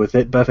 I'm good with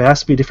it. But if it has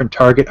to be a different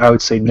target, I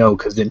would say no,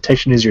 because the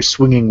intention is you're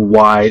swinging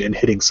wide and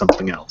hitting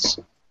something else.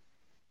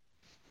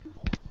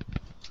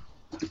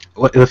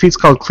 The feat's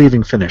called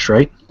cleaving finish,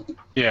 right?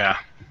 Yeah.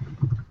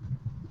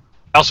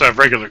 I also have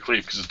regular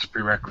cleave because it's a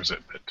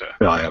prerequisite.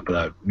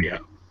 But, Yeah.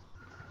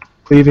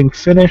 Cleaving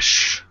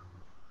finish.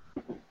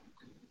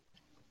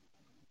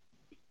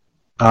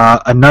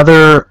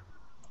 Another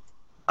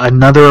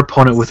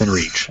opponent within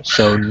reach.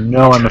 So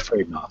no, I'm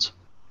afraid not.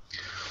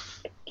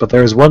 But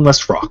there is one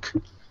less rock.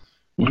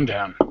 one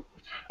down.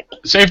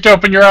 Safe to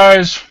open your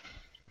eyes.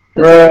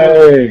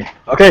 Hooray!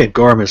 Okay,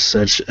 Gorham is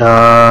said.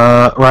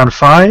 Round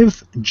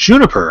 5.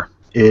 Juniper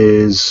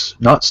is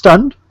not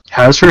stunned,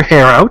 has her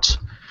hair out,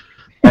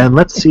 and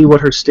let's see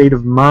what her state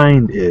of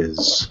mind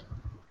is.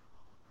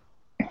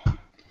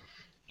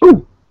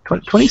 Ooh,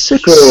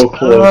 26. So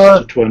close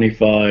to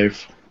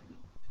 25.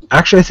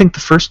 Actually, I think the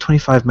first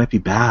 25 might be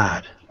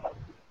bad.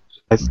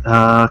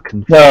 No,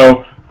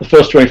 the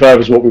first 25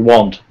 is what we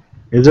want.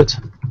 Is it?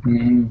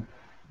 Mm.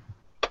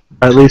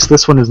 At least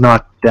this one is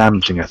not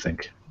damaging, I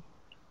think.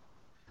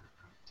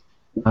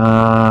 So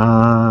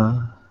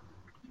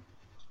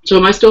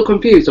am I still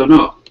confused or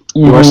not?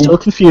 You are still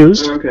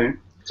confused. Okay.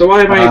 So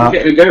why am I even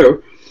getting a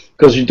go?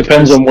 Because it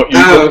depends on what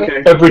you do.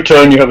 Okay. Every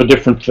turn you have a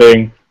different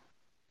thing.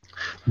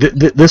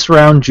 This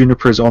round,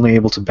 Juniper is only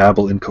able to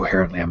babble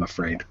incoherently, I'm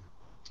afraid.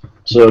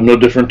 So no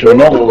different to a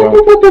normal round.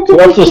 So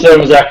that's the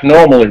same as act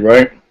normally,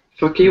 right?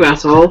 Fuck you,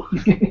 asshole.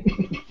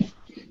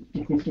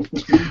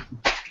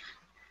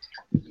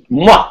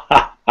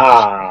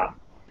 Mwahaha!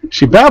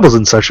 She babbles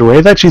in such a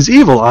way that she's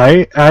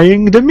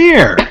evil-eyeing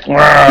Demir.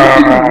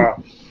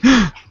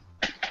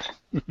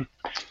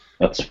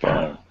 That's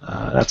fine.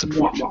 That's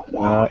unfortunate.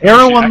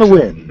 Arrow on the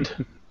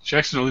wind. She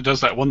accidentally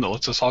does that one that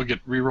lets us all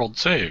get rerolled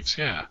saves.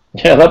 Yeah.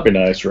 Yeah, that'd be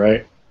nice,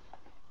 right?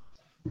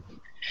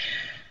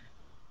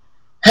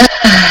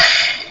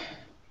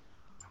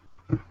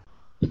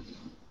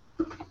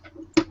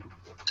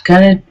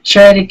 Gonna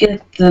try to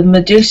get the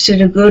Medusa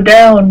to go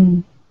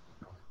down.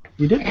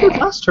 You did good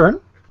last turn.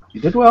 You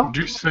did well.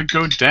 Reduce the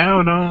go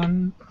down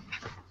on.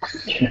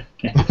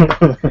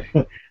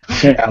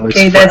 Alex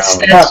Okay,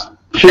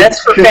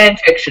 that's for fan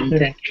fiction.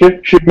 Thing.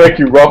 Should make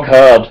you rock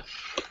hard.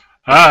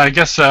 I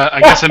guess I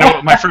know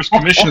what my first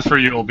commission for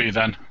you will be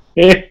then.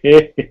 You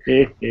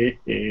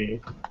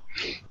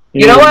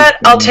know what?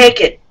 I'll take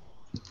it.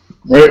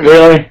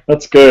 Really?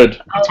 That's good.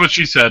 That's what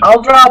she said.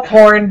 I'll draw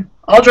porn.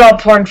 I'll draw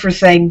porn for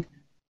Thing.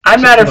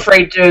 I'm not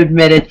afraid to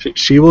admit it.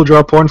 She will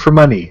draw porn for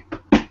money.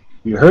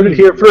 You heard it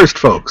here first,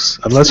 folks.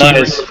 Unless you read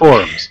Nice. the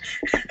forums.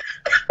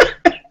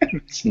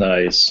 It's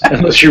nice.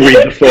 Unless you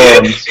read the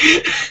forums.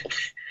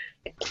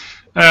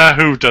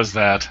 Who does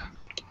that?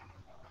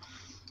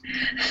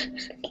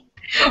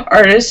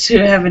 Artists who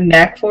have a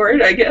knack for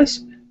it, I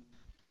guess.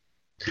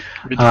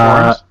 Read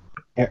the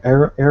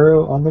forums?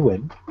 Arrow on the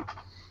win.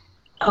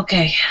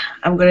 Okay,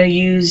 I'm gonna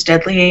use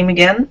Deadly Aim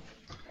again.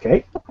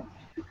 Okay.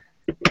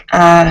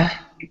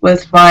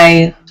 With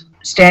my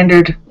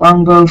standard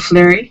longbow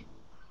flurry.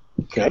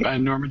 Okay. By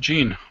Norma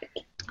Jean.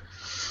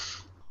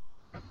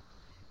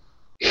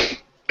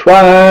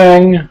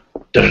 Twang!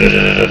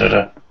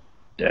 Da-da-da-da-da-da.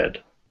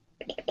 Dead.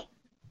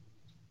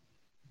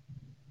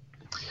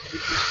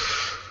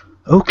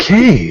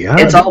 Okay.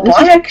 It's all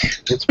black.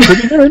 It's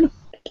pretty good.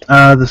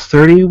 The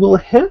 30 will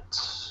hit,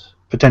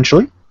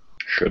 potentially.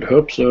 Should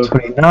hope so.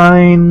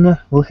 29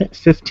 will hit,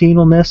 15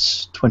 will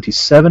miss,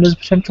 27 is a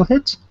potential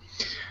hit,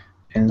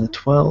 and the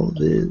 12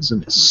 is a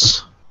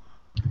miss.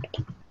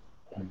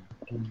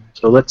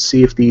 So let's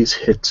see if these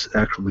hit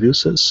actual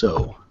Medusas.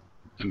 So,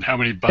 And how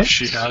many buffs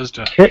she has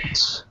to.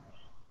 hit.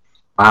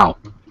 Wow.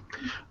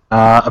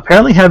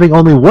 Apparently having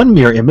only one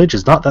mirror image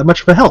is not that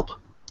much of a help.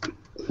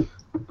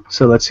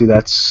 So let's see,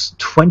 that's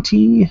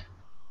 20,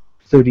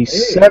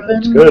 37.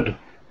 That's good.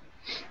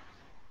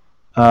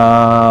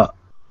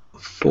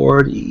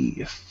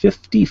 40,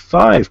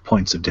 55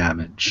 points of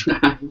damage.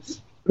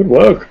 Good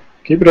work.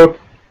 Keep it up.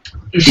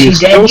 Is She she is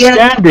still dead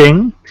yet?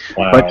 standing,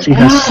 Wow. but she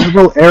has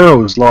several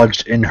arrows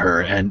lodged in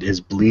her and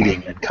is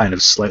bleeding and kind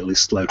of slightly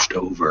slouched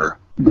over.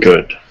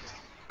 Good.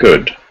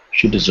 Good.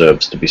 She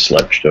deserves to be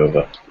slouched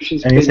over.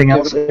 She's Anything been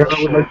else Arrow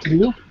would like to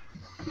do?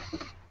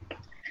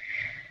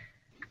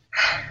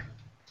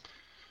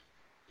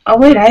 Oh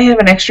wait, I have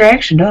an extra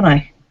action, don't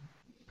I?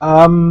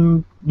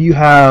 You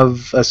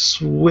have a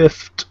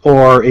swift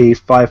or a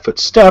 5-foot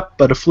step,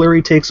 but a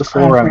flurry takes a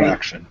full round right.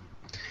 action.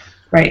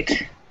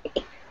 Right.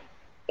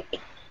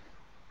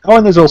 Oh,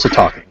 and there's also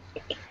talking.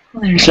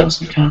 Well, there's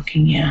also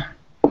talking, yeah.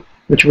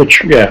 Which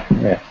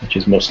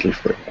is mostly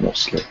free,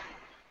 mostly.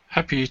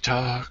 Happy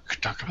talk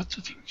about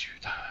the things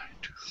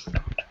you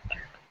like.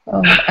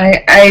 Oh,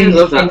 I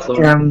love that think,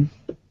 song.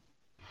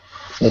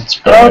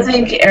 That's I don't fine.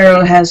 think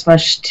Arrow has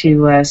much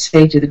to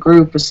say to the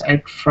group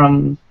aside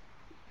from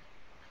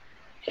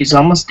she's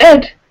almost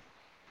dead.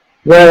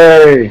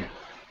 Yay!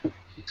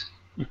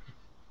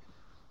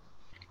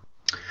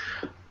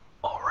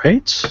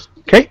 Alright.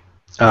 Okay.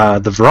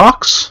 The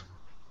Vrox.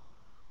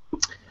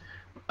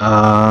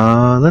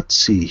 Let's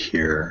see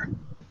here.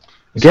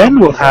 Again,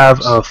 we'll have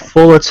a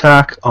full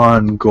attack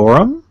on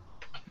Gorham.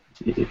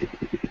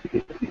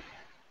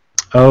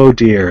 Oh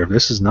dear,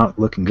 this is not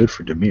looking good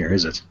for Demir,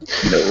 is it?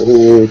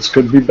 No, this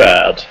could be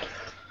bad.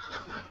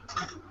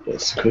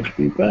 This could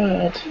be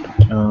bad.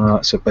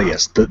 But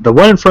yes, the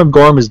one in front of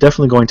Gorham is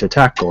definitely going to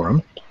attack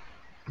Gorham.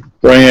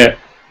 Bring it.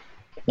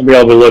 Maybe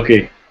I'll be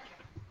lucky.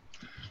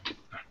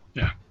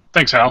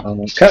 Thanks, Hal.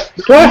 Do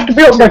I have to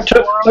be on my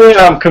turn? Oh,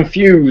 yeah, I'm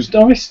confused. Do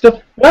I have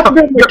to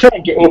be on my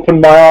turn to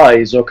open my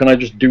eyes, or can I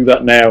just do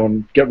that now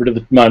and get rid of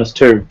the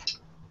 -2?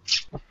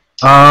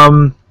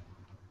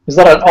 Is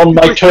that an on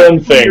my turn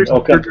thing?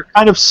 Okay. You're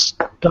kind of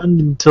stunned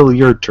until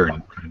your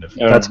turn. Kind of.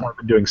 Yeah. That's how I've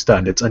been doing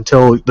stunned. It's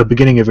until the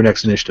beginning of your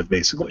next initiative, What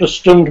basically. does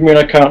stunned mean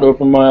I can't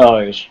open my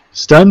eyes?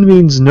 Stunned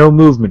means no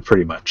movement,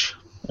 pretty much.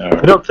 I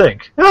Alright. don't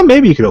think. Oh,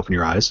 maybe you could open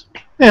your eyes.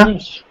 Yeah.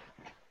 Yes.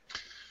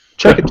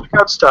 Check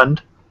out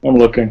stunned. I'm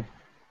looking.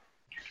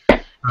 Uh,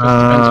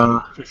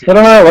 I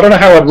don't know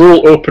how I'd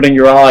rule opening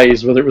your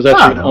eyes, whether it was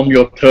actually an no. on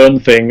your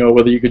turn thing or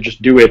whether you could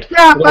just do it.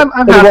 yeah, I'm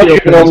Otherwise, happy. you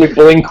can only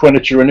blink when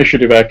it's your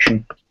initiative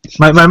action.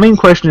 My main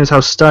question is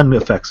how stun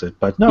affects it,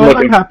 but no, I'm I'm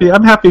looking. happy.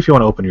 I'm happy if you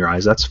want to open your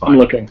eyes. That's I'm fine.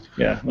 looking.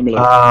 Yeah, let me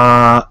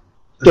look.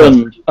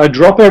 The- I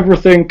drop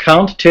everything,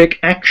 can't take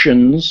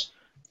actions,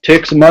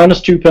 takes a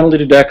 -2 penalty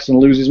to Dex, and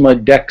loses my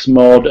Dex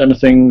mod.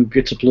 Anything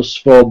gets a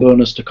 +4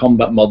 bonus to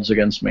combat mods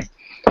against me.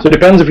 So it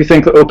depends if you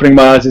think that opening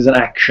my eyes is an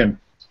action.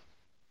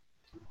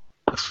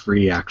 a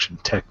free action,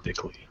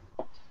 technically,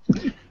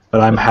 but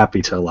I'm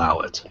happy to allow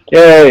it.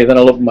 Yay! Then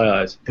I'll open my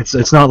eyes.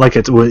 It's not like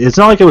it's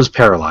not like it was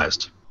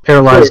paralyzed.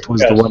 Paralyzed Sure,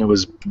 was yes. the one it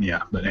was.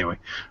 Yeah, but anyway.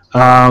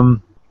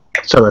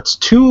 So that's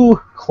 2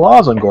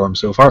 claws on Gorham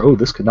so far. Oh,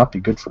 this could not be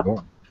good for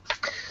Gorham.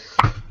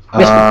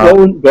 Yes,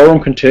 but Gorham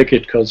can take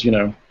it because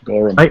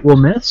Gorham. Bite will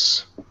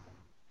miss.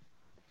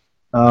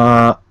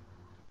 Talon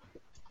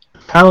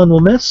will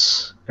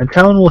miss, and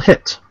Talon will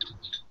hit.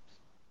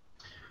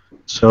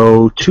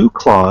 So 2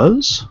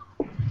 claws.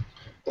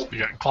 You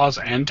got claws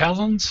and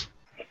talons?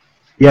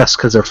 Yes,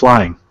 because they're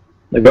flying.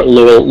 They've got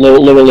lower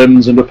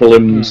limbs and upper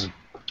limbs.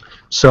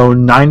 So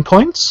 9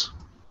 points.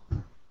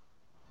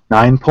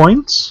 9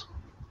 points.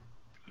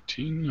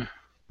 18.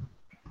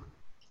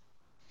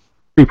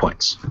 3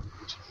 points.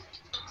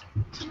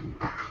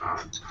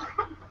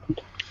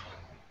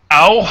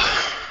 Ow!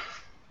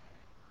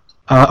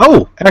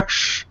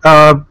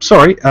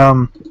 Sorry.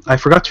 I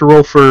forgot to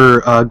roll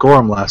for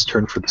Gorham last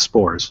turn for the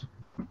spores.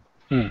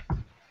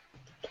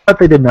 But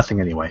they did nothing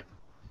anyway.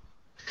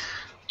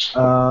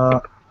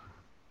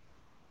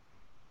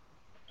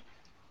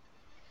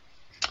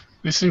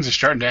 These things are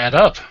starting to add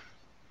up.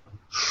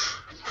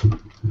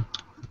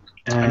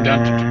 I'm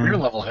down to career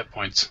level hit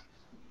points.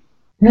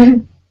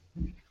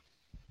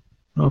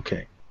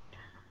 Okay.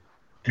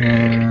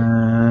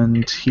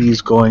 And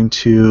he's going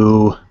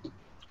to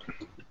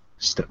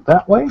step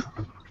that way.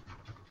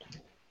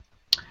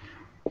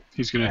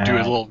 He's going to do a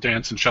little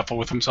dance and shuffle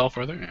with himself,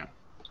 are there? Yeah.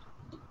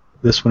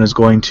 This one is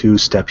going to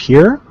step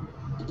here.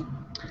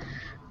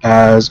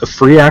 As a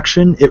free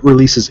action, it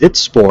releases its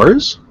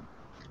spores.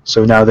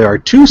 So now there are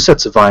 2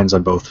 sets of vines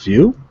on both of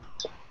you.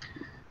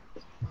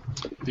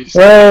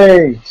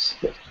 Hey!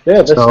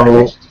 Yeah,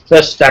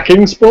 they're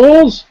stacking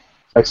spores?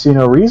 I see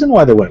no reason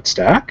why they wouldn't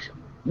stack.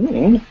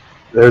 Mm.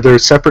 They're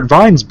separate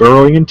vines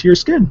burrowing into your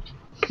skin.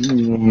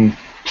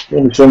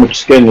 Only so much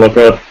skin, look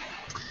at.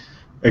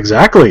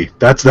 Exactly.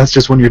 That's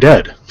just when you're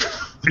dead.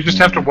 You just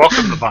have to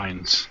welcome the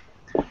vines.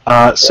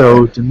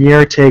 So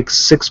Demir takes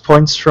 6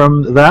 points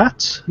from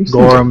that.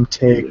 Gorham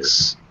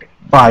takes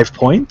 5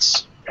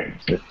 points.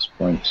 6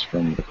 points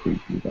from the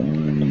creepy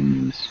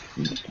vines.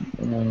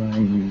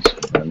 And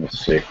a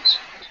 6.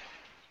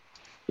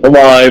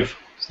 Alive.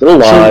 Still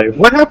alive. So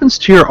what happens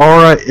to your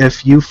aura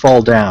if you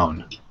fall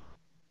down?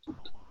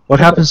 What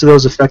happens to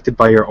those affected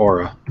by your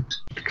aura?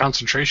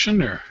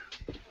 Concentration, or?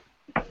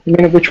 You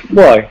mean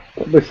why?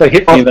 If they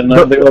hit me, then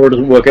the aura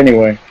doesn't work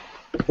anyway.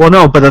 Well,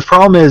 no, but the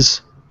problem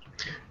is,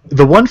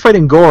 the one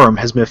fighting Gorham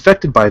has been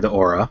affected by the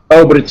aura.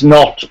 Oh, but it's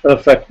not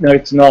No,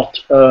 it's not.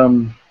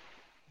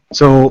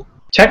 So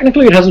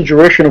technically, it has a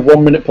duration of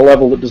 1 minute per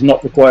level that does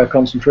not require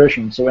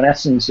concentration. So in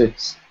essence,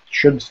 it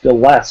should still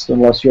last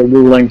unless you're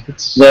ruling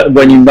that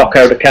when you knock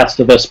out a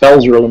caster, their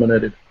spells are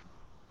eliminated.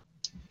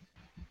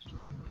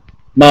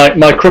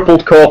 My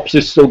crippled corpse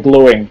is still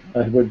glowing,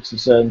 I would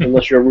say,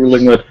 unless you're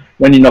ruling that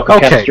when you knock a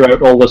caster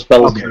out, all the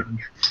spells. Okay.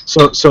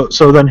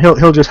 So then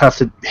he'll just have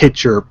to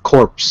hit your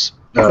corpse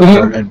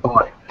and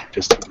body.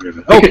 Just to get rid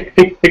of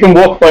it. He can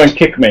walk by and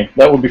kick me.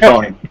 That would be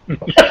fine.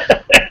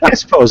 I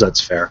suppose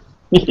that's fair.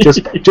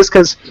 Just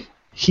because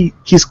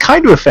he's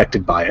kind of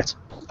affected by it.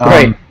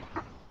 Right.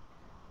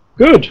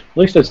 Good. At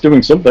least it's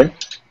doing something.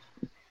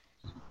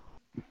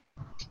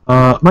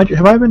 Have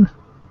I been?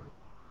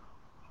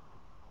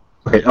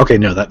 Okay,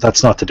 no,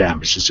 that's not the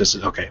damage. It's just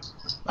okay.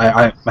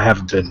 I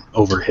haven't been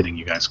over hitting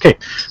you guys. Okay,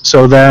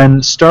 so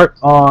then start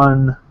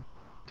on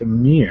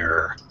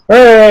Demir.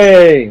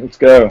 Hey, let's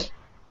go.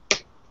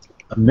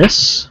 A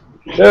miss.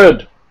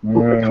 Good.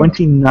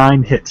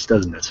 29 hits,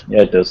 doesn't it?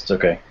 Yeah, it does. It's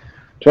okay.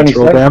 Let's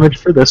roll damage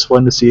for this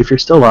one to see if you're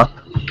still up.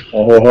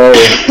 Oh,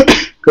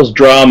 because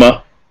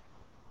drama.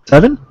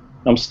 7.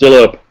 I'm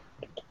still up.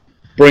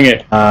 Bring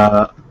it.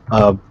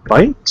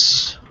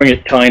 Bites. Bring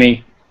it,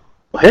 Tiny.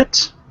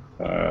 Hit.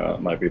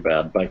 Might be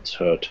bad. Bites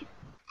hurt.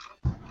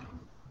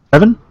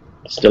 7.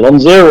 Still on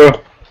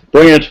 0.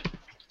 Bring it.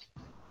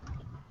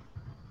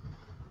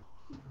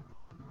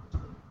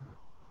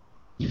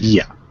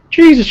 Yeah.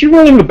 Jesus, you're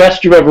rolling the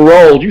best you've ever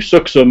rolled. You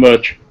suck so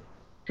much.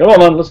 Come on,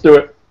 man. Let's do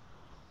it.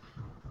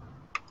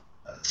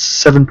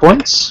 7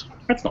 points.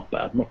 That's not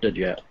bad. I'm not dead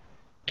yet.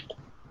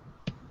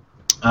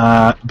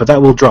 But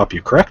that will drop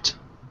you, correct?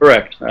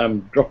 Correct.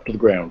 Drop to the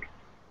ground.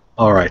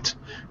 All right.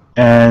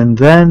 And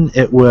then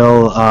it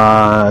will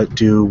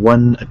do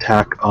 1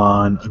 attack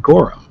on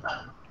Gorham.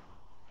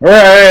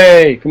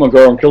 Hooray! Come on,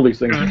 Gorham, kill these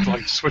things. I'm gonna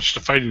have to switch to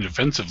fighting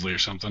defensively or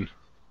something.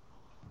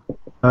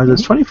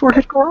 Does 24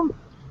 hit Gorham?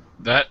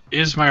 That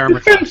is my armor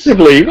class.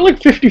 Defensively, you've got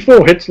like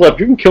 54 hits left.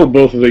 You can kill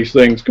both of these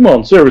things. Come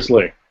on,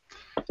 seriously.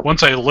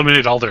 Once I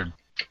eliminate all their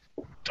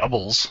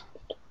doubles.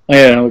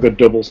 Yeah, I've got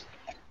doubles.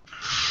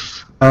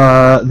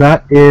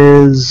 That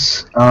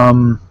is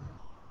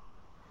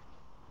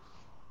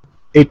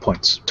 8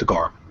 points to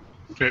Gorham.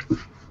 Okay.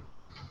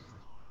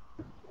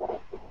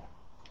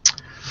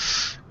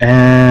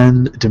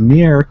 And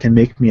Demir can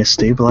make me a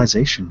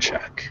stabilization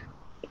check.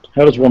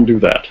 How does one do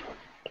that?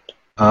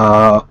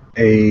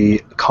 A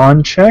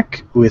con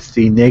check with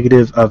the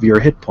negative of your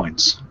hit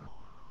points.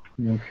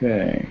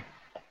 Okay.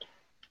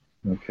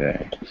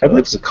 Okay. I believe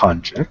it's a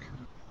con check.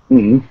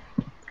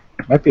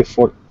 Might be a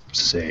fort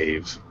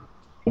save.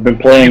 I've been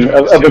playing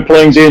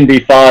D&D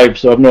 5,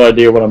 so I have no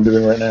idea what I'm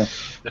doing right now.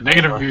 The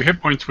negative of your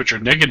hit points, which are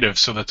negative,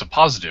 so that's a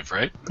positive,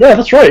 right? Yeah,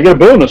 that's right. You get a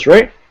bonus,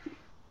 right?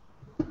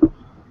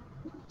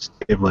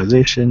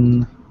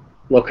 Stabilization.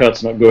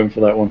 Lockhart's not going for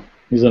that one.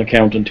 He's an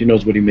accountant. He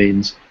knows what he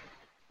means.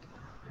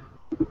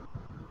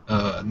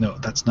 No,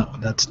 that's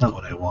not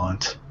what I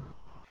want.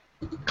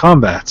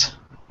 Combat.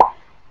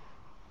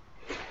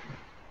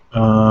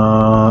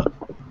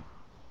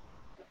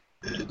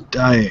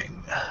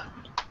 Dying.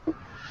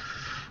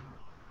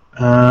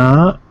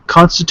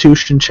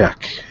 Constitution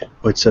check.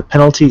 It's a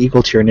penalty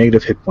equal to your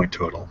negative hit point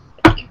total.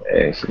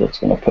 Okay, so that's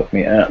going to put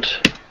me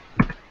at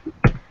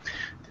The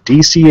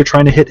DC you're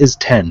trying to hit is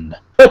 10.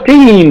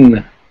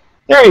 13!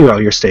 There you go,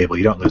 you're stable.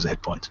 You don't lose a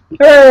hit point.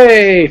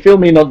 Hey! Feel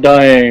me not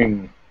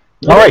dying.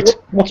 Alright.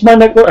 What's my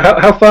next...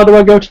 How far do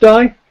I go to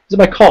die? Is it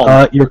my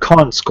con? Your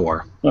con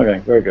score. Okay,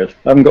 very good.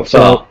 I haven't got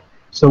far.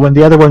 So when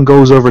the other one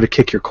goes over to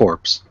kick your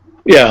corpse.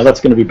 Yeah,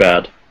 that's going to be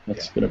bad.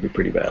 That's going to be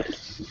pretty bad.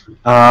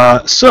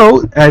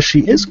 So, as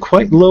she is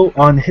quite low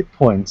on hit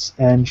points,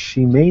 and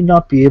she may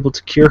not be able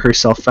to cure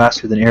herself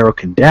faster than Arrow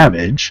can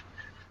damage,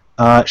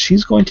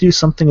 she's going to do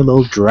something a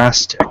little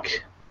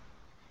drastic.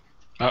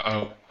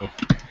 Uh-oh.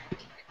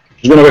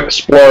 She's going to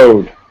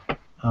explode.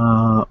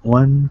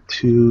 1,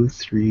 2,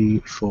 3,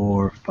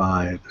 4,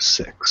 5,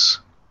 6.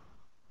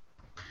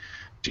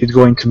 She's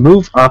going to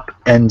move up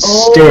and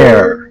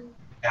stare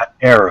at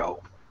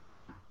Arrow.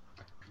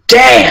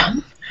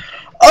 Damn!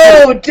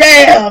 Oh,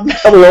 damn!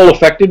 Are we all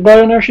affected by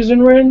her now she's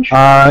in range?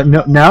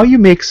 No, now you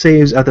make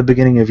saves at the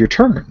beginning of your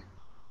turn.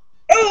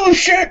 Oh,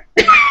 shit!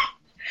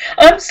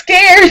 I'm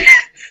scared!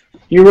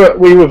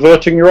 Were you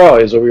averting your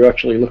eyes, or were you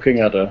actually looking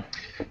at her?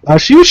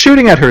 She was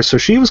shooting at her, so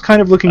she was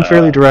kind of looking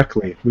fairly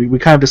directly. We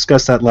kind of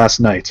discussed that last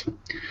night.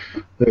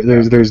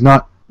 There's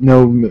not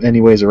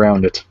any ways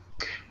around it.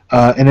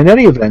 And in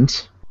any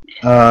event,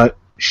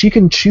 she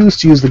can choose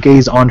to use the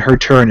gaze on her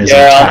turn as an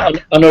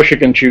attack. I know she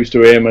can choose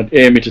to aim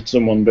it at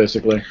someone,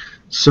 basically.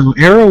 So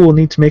Arrow will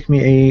need to make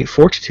me a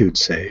Fortitude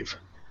save.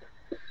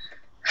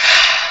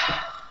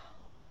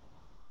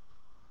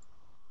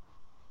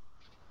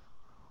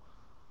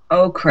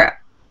 Oh,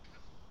 crap.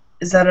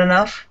 Is that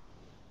enough?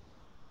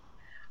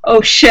 Oh,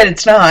 shit,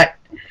 it's not.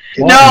 It's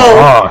No!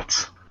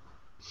 not.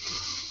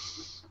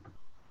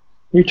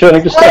 You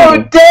turning to Oh,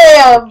 stone.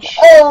 damn!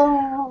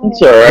 Oh!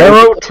 It's alright.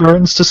 Arrow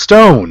turns to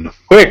stone.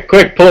 Quick,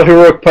 pull a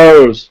heroic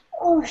pose.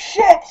 Oh,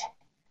 shit!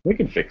 We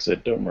can fix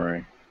it, don't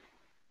worry.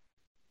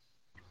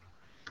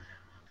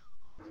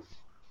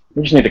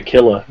 We just need to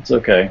kill her. It's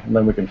okay, and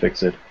then we can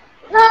fix it.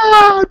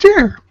 Oh,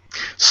 dear.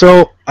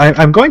 So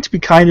I'm going to be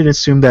kind and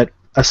assume that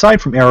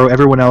aside from Arrow,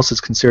 everyone else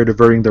is considered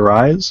averting their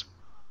eyes.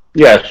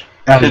 Yes.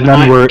 And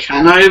none were.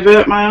 Can I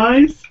avert my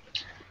eyes?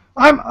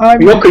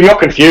 You're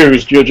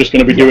confused. You're just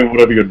going to be doing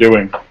whatever you're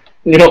doing.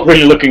 You're not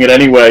really looking at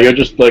anywhere. You're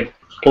just like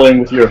playing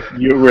with your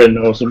urine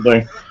or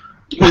something.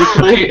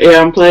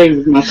 I'm playing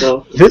with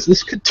myself.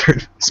 This could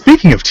turn.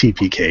 Speaking of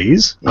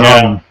TPKs,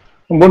 Yeah.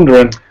 I'm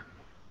wondering.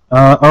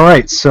 all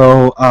right.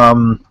 So,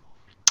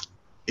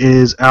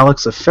 is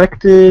Alex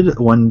affected?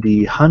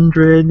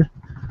 1d100,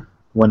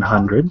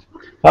 100.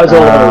 How's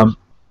all those?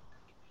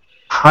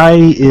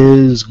 High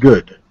is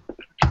good.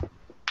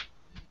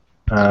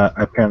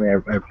 Apparently,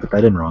 I put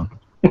that in wrong.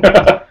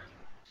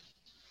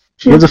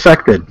 She is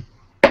affected.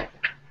 Hey,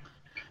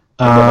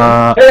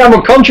 I'm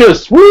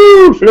unconscious!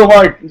 Woo! Feel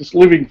like just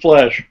living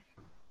flesh.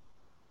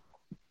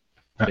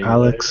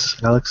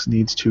 Alex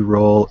needs to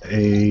roll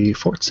a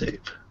fort save.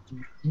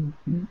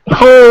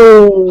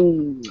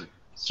 Oh!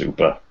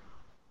 Super.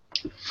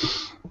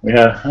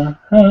 Yeah.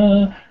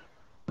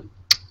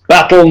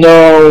 Battle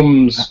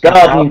gnomes!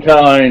 Garden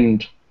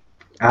kind!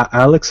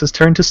 Alex has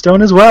turned to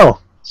stone as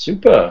well.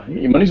 Super. You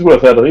get your money's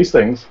worth out of these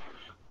things.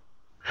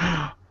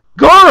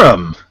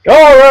 Gorham!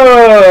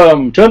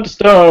 Gorham! Turn to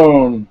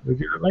stone! Would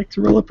you like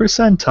to roll a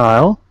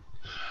percentile?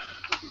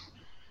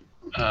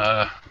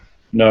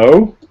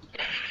 No.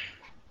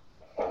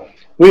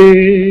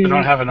 I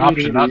don't have an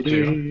option not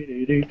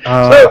to.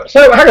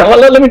 So hang on.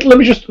 Let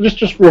me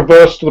just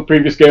reverse to the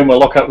previous game where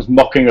Lockhart was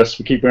mocking us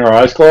for keeping our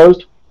eyes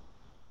closed.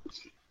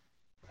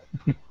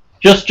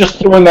 just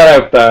throwing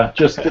that out there.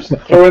 Just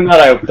throwing that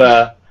out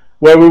there.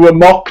 Where we were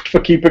mocked for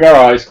keeping our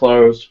eyes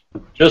closed.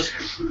 Just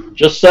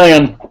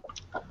saying.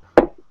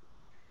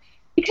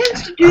 He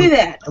tends to do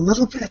that. A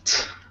little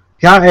bit.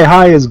 Yeah, a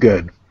high is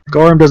good.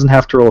 Gorham doesn't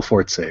have to roll a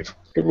fort save.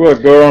 Good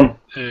work, Gorham.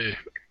 Hey.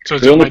 So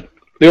it's The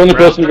only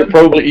person who could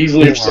probably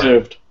easily have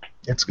saved.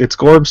 It's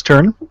Gorham's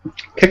turn.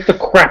 Kick the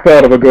crap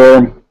out of a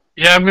Gorham.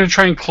 Yeah, I'm going to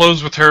try and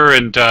close with her,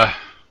 and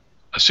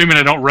assuming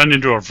I don't run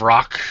into a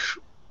rock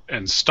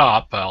and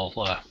stop, I'll...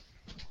 What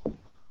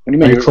do you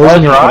mean? Are you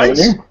closing your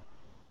eyes?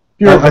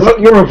 You're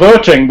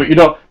reverting, but you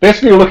don't.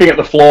 Basically, you're looking at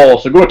the floor.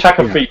 So go attack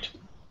her feet.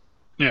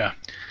 Yeah.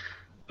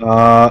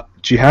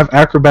 Do you have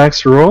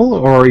acrobatics to roll,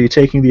 or are you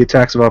taking the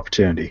attacks of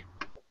opportunity?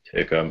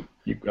 Take them.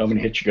 How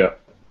many hits you got?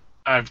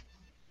 I've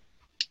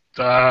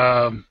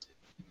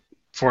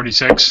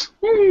 46.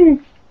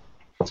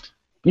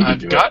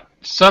 I've got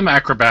some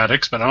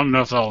acrobatics, but I don't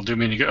know if that'll do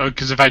me any good.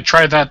 Because if I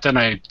try that, then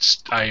I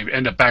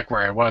end up back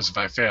where I was if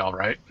I fail,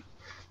 right?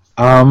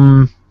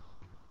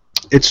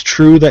 It's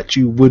true that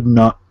you would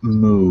not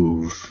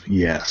move.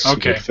 Yes. You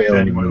Okay, would fail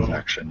then any move we'll-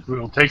 action. We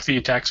will take the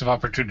attacks of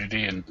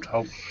opportunity and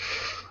hope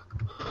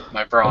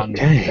my brawn.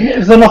 Okay.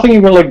 Is there nothing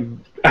you will like?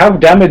 How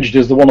damaged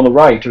is the one on the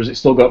right, or has it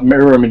still got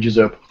mirror images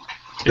up?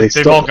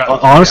 They've all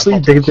got honestly,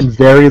 they've been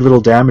very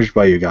little damaged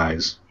by you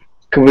guys.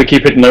 Can we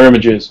keep hitting their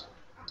images?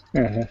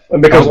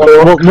 Because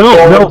Well,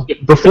 no.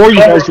 Before you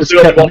guys just the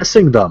only kept one-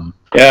 missing them.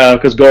 Yeah,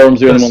 because Gorham's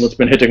the only Yes. one that's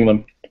been hitting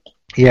them.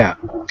 Yeah,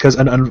 because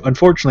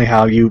unfortunately,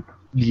 Hal,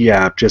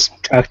 just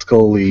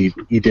tactically,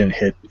 you didn't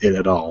hit it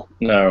at all.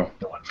 No.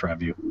 No one in front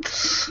of you.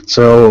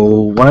 So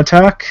one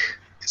attack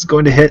is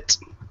going to hit.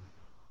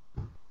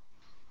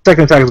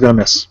 Second attack is going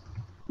to miss.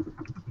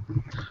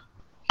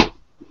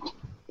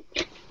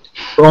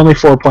 For only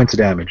 4 points of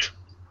damage.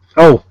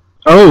 Oh!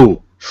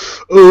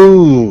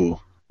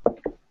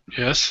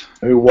 Yes.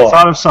 Who I what?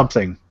 thought of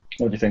something.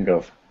 What do you think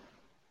of?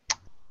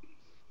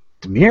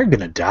 Demir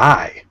gonna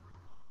die.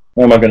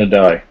 Why am I going to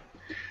die?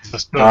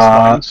 Those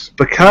lines.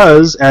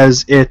 Because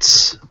as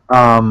it's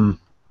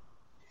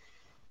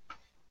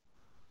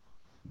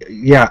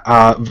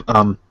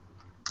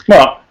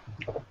What?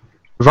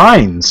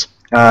 vines.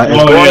 As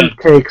Oh, one yeah.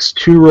 takes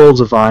 2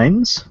 rolls of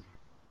vines,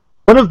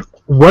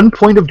 1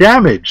 point of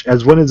damage,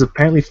 as one has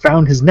apparently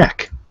found his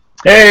neck.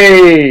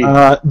 Hey!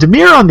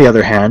 Demir, on the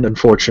other hand,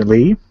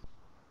 unfortunately,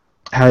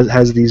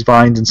 has these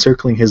vines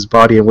encircling his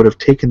body and would have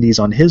taken these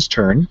on his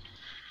turn.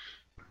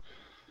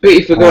 But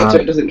you forgot, so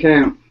it doesn't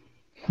count.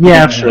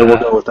 Yeah, sure, we'll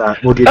go with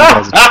that. We'll give you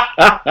guys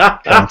a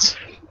chance.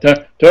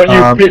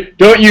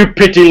 Don't you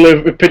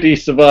pity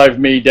survive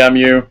me, damn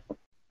you!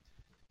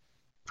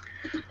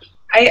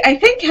 I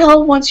think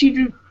Hell wants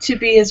you to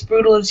be as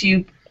brutal as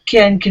you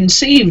can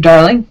conceive,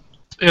 darling.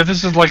 Yeah,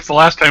 this is like the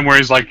last time where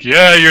he's like,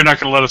 "Yeah, you're not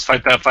going to let us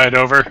fight that fight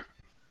over.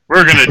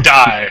 We're going to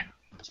die."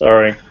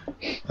 Sorry.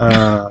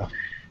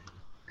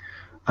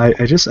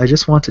 I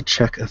just want to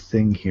check a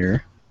thing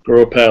here.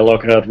 Grow a pair,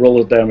 Lockhart.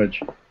 Roll the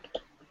damage.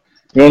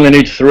 We only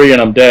need 3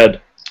 and I'm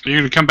dead. You're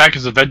going to come back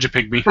as a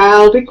Vegapygmy.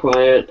 Hal, be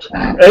quiet.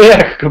 Yeah,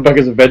 I could come back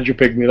as a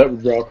Vegapygmy, that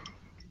would rock.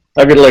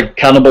 I could, like,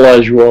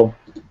 cannibalize you all.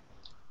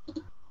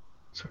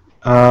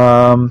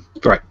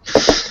 Right.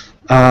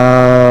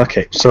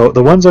 Okay, so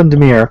the ones on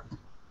Demir,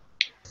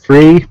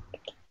 3,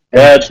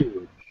 Dead.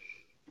 2.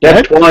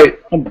 Dead twice.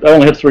 I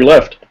only had 3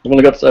 left. I've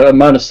only got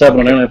 -7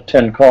 and I only have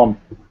 10 con.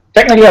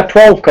 Technically I have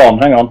 12 con,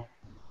 hang on.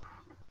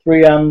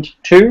 3 and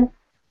 2?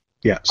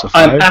 Yeah, so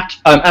 5.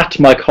 I'm at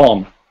my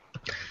con.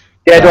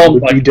 Dead That on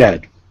would my be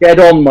dead. Dead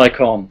on my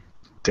con.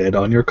 Dead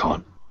on your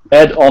con.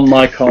 Dead on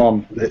my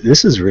con.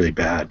 This is really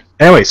bad.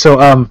 Anyway, so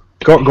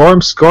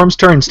Gorm's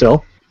turn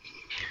still.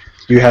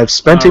 You have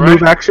spent a All right.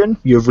 move action.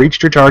 You have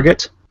reached your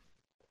target.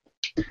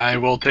 I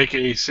will take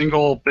a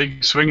single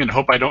big swing and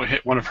hope I don't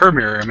hit one of her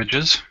mirror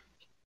images.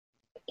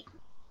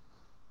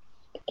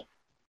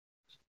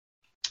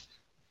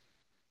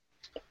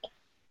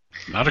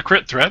 Not a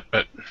crit threat,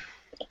 but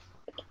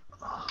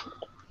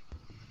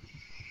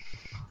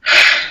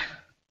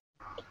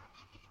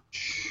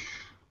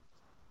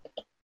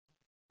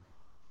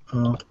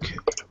Okay.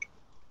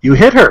 You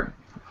hit her.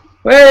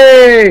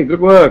 Hey!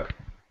 Good work.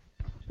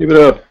 Keep it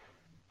up.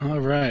 all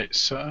right.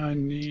 So I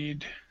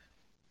need.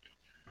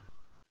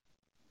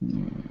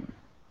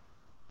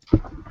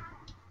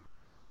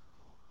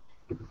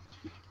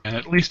 And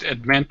at least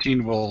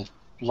Admantine will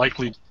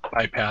likely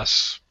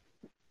bypass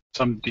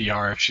some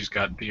DR if she's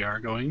got DR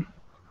going.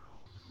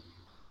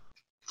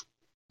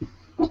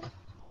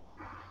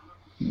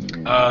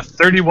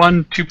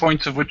 31, 2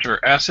 points of which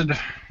are acid.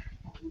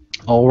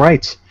 All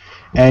right.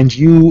 And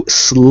you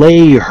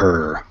slay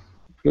her.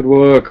 Good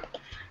work.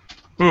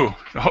 Ooh,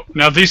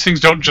 now these things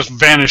don't just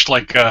vanish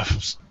like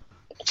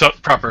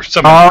proper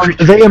summon.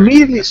 They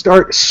immediately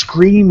start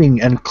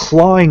screaming and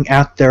clawing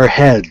at their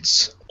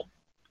heads.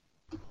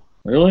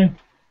 Really?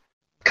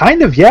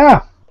 Kind of,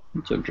 yeah.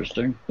 That's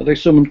interesting. Are they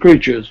summoned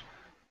creatures?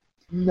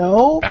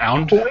 No.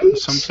 Bound of quite.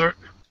 some sort.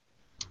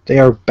 They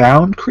are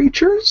bound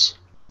creatures?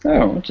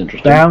 Oh, that's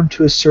interesting. Bound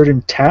to a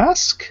certain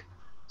task?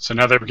 So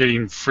now they're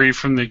getting free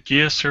from the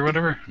Geas or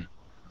whatever.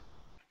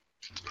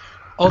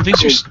 Oh,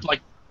 these are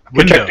like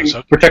windows.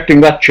 Okay.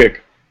 Protecting that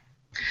chick.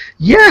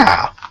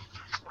 Yeah.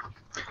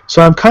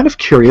 So I'm kind of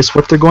curious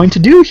what they're going to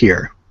do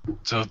here.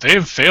 So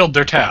they've failed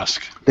their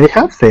task. They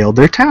have failed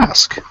their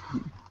task.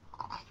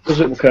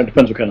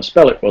 Depends what kind of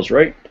spell it was,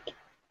 right?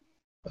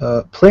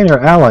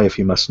 Planar ally, if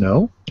you must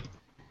know.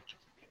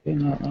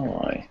 Not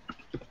ally.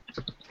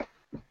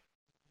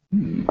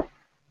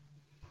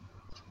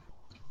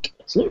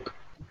 Let's look.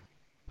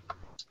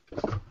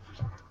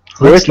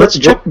 Let's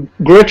check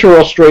Greater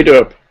or straight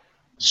up?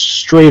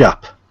 straight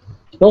up.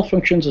 Spell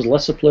functions as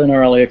lesser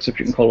planar ally, except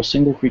you can call a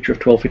single creature of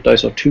 12 hit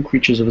dice or 2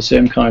 creatures of the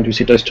same kind whose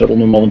hit dice total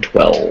no more than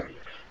 12.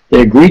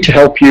 They agree to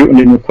help you and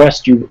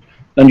request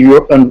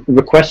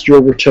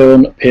your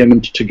return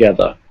payment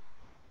together.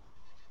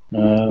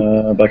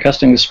 By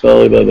casting the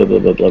spell, blah blah blah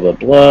blah blah blah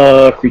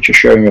blah. Creature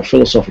sharing your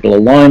philosophical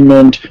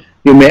alignment.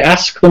 You may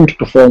ask them to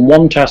perform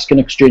one task in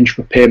exchange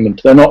for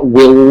payment. They're not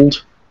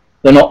willed.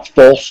 They're not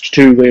forced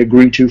to. They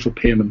agree to for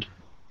payment.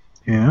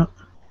 Yeah.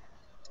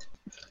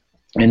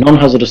 In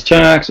non-hazardous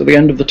tasks, at the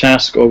end of the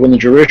task or when the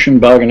duration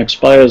bargain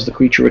expires, the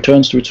creature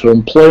returns to its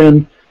home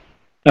plane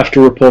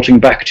after reporting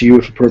back to you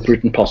if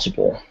appropriate and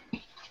possible.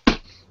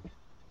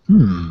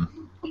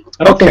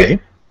 Okay.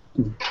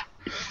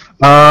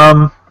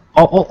 All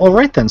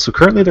right then. So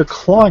currently they're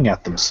clawing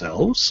at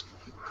themselves.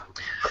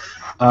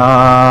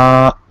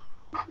 Round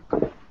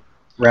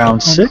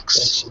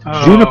 6.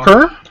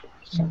 Juniper.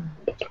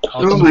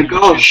 Oh my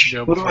gosh,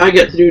 what do I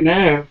get to do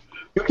now?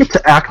 You get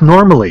to act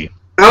normally.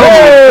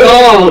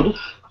 Oh my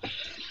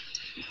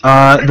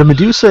god! The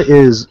Medusa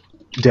is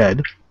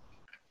dead.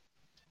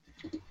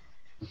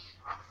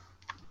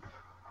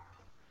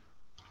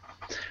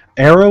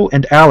 Arrow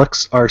and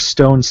Alex are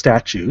stone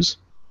statues.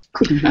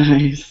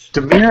 Nice.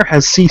 Demir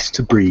has ceased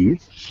to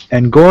breathe,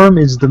 and Gorham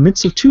is the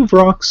midst of 2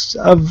 rocks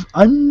of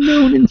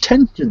unknown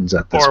intentions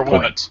at this Or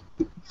point.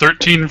 what?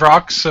 13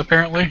 rocks,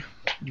 apparently?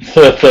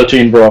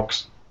 13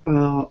 rocks.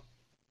 Well,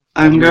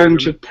 I'm going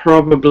to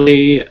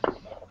probably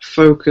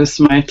focus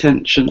my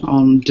attention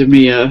on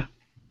Demir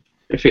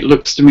if it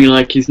looks to me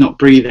like he's not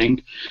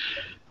breathing.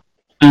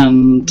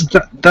 And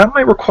That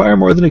might require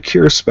more than a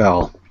cure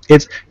spell.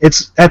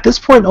 It's at this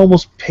point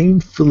almost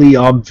painfully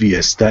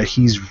obvious that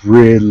he's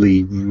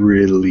really,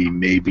 really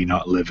maybe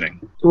not living.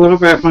 what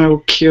about my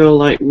cure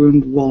light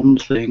wound 1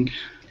 thing?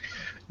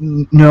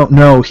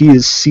 No, he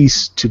has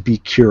ceased to be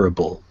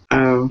curable.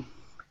 Oh.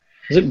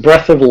 Is it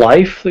Breath of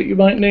Life that you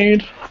might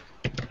need?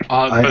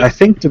 I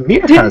think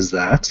Demir has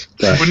that.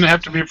 But Wouldn't it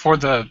have to be before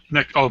the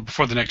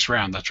next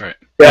round? That's right.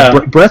 Yeah.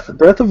 Breath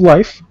of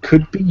Life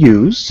could be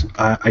used.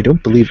 I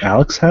don't believe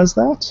Alex has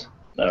that.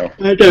 No.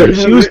 I don't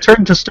She know. was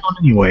turned to stone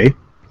anyway.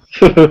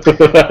 All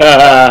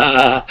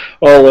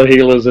the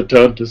healers are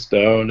turned to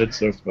stone. It's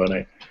so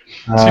funny.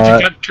 So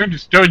if you got turned to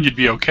stone, you'd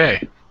be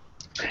okay.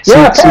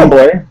 Yeah, so-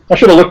 probably. I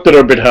should have looked at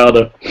her a bit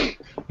harder.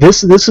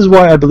 This is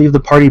why I believe the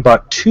party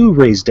bought 2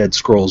 Raised Dead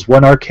scrolls,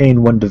 1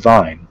 arcane, 1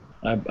 divine.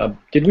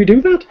 Did we do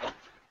that?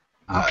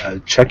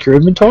 Check your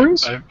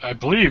inventories. I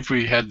believe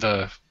we had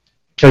the.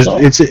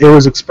 Because it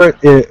was express.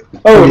 Oh,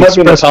 it might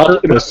be in the express party.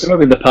 It purpose. might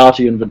be in the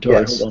party inventory.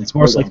 Yes, Hold on. it's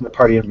most likely in the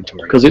party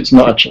inventory. Because it's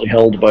not actually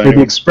held by For the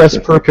anyone express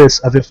specific. purpose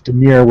of if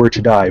Demir were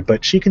to die,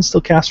 but she can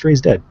still cast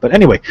Raise Dead. But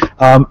anyway,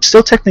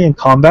 still technically in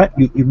combat,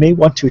 you may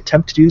want to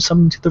attempt to do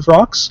something to the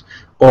rocks,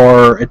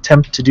 or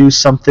attempt to do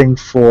something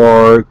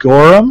for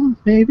Gorham,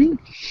 maybe?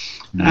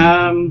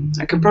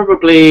 I could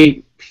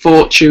probably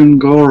fortune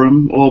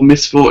Gorham or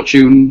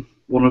misfortune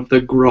one of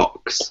the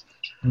Groks,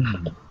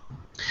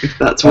 if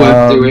that's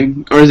worth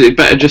doing. Or is it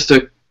better just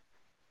to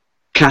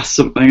cast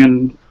something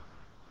and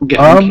get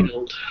them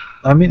killed?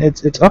 I mean,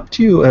 it's up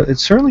to you. It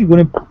certainly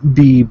wouldn't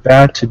be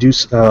bad to do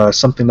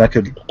something that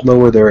could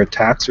lower their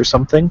attacks or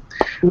something.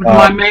 Would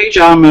my mage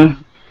armor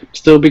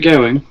still be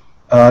going?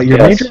 Your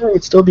Yes. major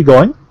would still be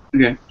going.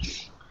 Okay.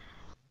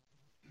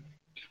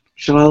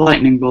 Shall I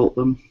lightning bolt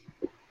them?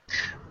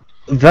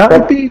 That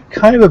would be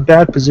kind of a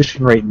bad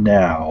position right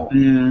now.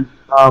 Yeah.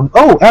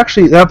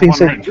 Actually, that being One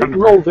said, right in you front of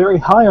roll very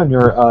high on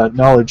your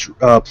knowledge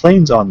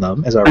planes on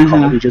them, as I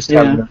recall. Uh-huh, You just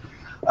yeah.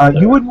 have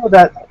you would know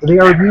that they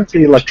are immune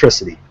to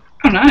electricity.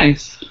 Oh,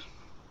 nice.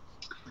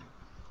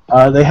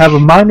 They have a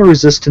minor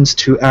resistance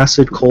to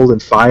acid, cold,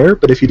 and fire,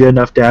 but if you did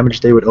enough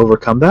damage, they would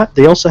overcome that.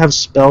 They also have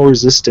spell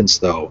resistance,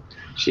 though.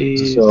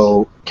 Jeez.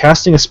 So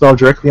casting a spell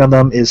directly on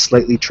them is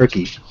slightly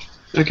tricky.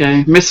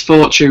 Okay,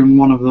 misfortune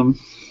one of them.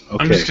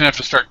 Okay. I'm just gonna have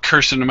to start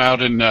cursing them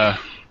out in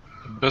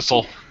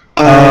Abyssal.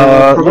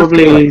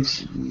 Probably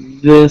let's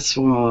this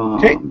one.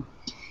 Okay.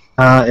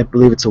 I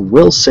believe it's a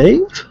will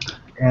save.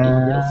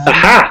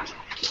 Aha!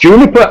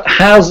 Juniper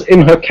has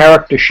in her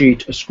character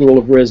sheet a scroll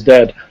of Raised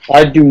Dead.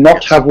 I do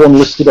not have one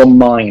listed on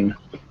mine.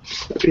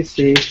 Let me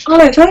see. Oh,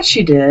 I thought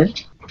she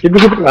did. Did we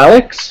give it to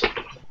Alex?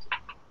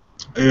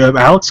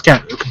 Alex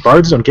can't.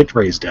 Bards don't get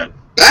raised dead.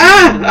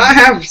 I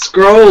have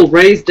scroll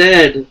raised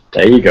dead.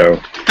 There you go.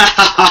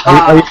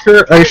 Are you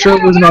sure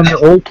it wasn't on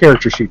your old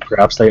character sheet?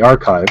 Perhaps they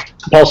archived.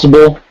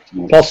 Possible.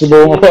 I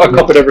thought I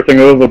copied everything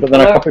over, but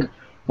then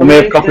I may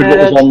have copied what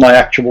was on my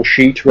actual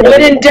sheet. rather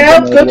When than in what was on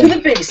doubt, the go other to one.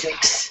 the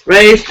basics.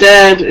 Raised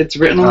dead. It's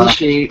written on the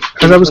sheet.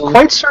 Because I was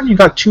quite certain you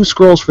got 2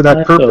 scrolls for that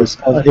I purpose.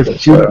 thought If so.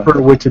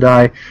 Juniper were to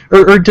die,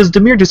 or does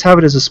Demir just have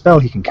it as a spell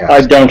he can cast?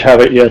 I don't have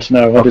it yet.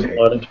 No, I didn't Okay.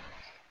 learn it.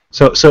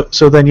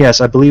 So then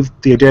yes, I believe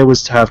the idea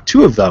was to have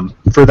 2 of them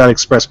for that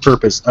express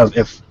purpose of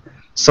if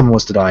someone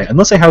was to die.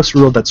 Unless a house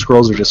ruled that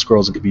scrolls are just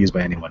scrolls and could be used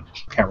by anyone.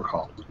 Can't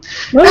recall.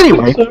 No,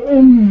 Anyway. I think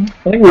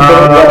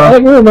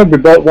we remember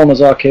we bought one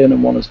as arcane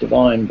and one as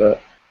divine, but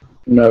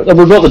no, we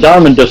bought the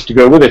diamond dust to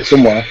go with it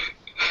somewhere.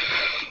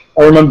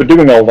 I remember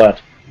doing all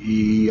that.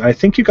 I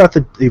think you brought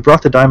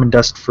the diamond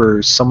dust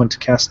for someone to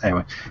cast.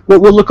 Anyway,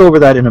 we'll look over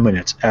that in a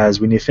minute as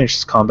we need to finish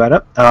this combat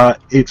up.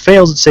 It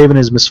fails at save and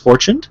is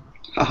misfortuned.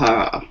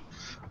 Haha.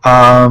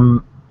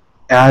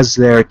 As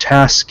their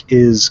task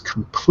is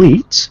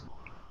complete,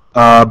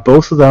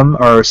 both of them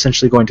are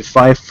essentially going to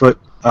 5 foot.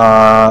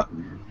 One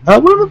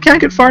of them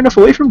can't get far enough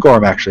away from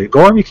Gorham, actually.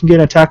 Gorham, you can get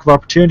an attack of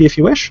opportunity if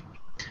you wish,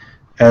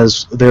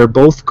 as they're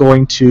both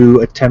going to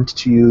attempt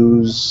to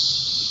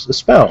use a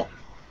spell.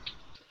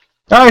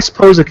 I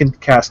suppose it can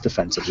cast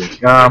defensively.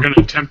 You're going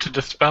to attempt to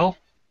dispel?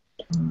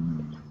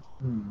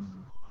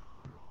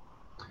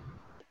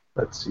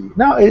 Let's see.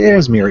 No, it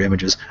is mirror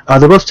images.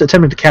 They're both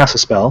attempting to cast a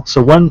spell.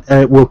 So one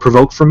will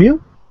provoke from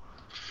you.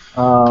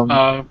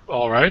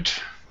 All right.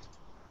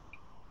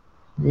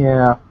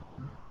 Yeah.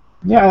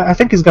 Yeah, I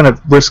think he's going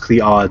to risk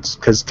the odds,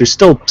 because there's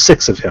still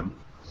 6 of him.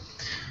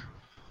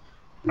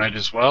 Might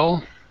as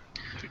well.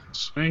 Take a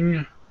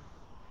swing.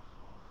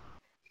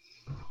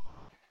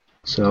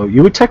 So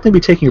you would technically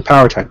be taking your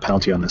power attack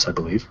penalty on this, I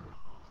believe.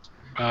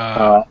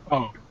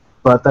 Oh.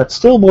 But that's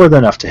still more than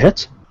enough to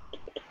hit.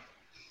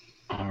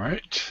 All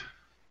right.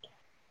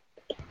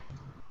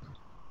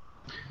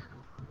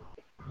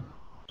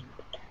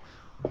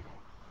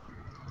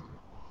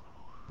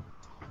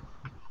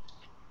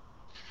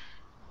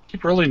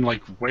 Keep rolling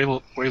like way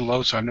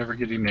low, so I'm never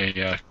getting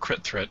a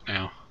crit threat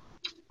now.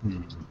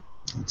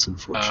 That's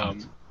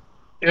unfortunate.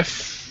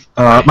 If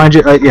Mind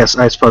you, yes,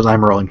 I suppose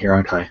I'm rolling here,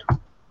 aren't I?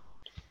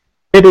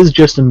 It is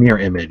just a mirror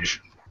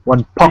image.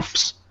 One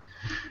pops,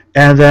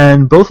 and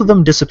then both of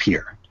them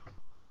disappear.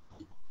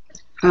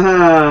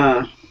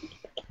 Ah.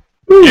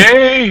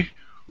 yay,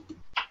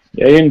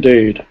 Yay,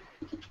 indeed.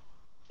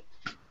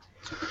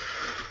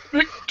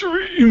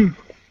 victory!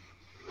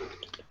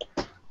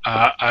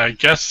 I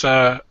guess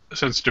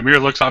since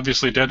Demir looks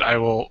obviously dead, I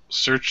will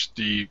search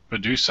the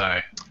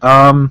Medusae.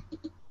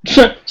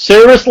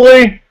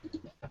 Seriously?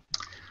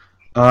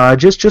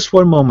 Just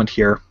one moment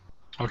here.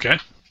 Okay.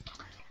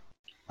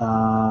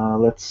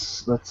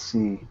 Let's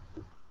see.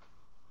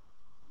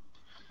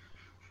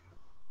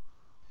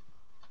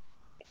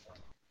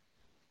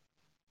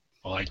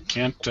 Well, I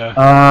can't.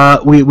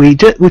 We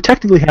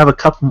technically have a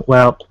couple.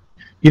 Well,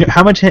 you know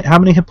how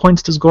many hit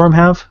points does Gorham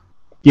have?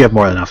 You have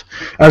more than enough.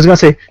 I was gonna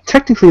say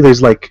technically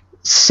there's like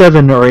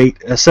 7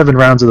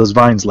 rounds of those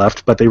vines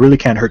left, but they really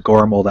can't hurt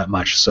Gorham all that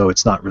much, so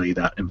it's not really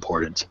that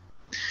important.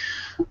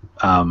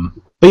 But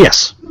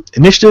yes,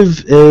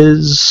 initiative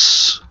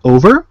is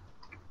over.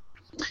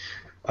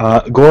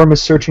 Gorham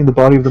is searching the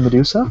body of the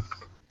Medusa.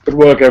 Good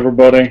work,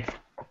 everybody.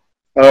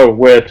 Oh,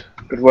 wait.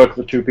 Good work,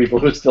 the 2 people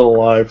who are still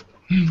alive.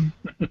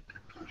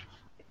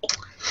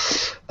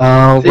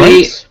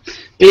 Right.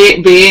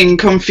 Being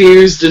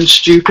confused and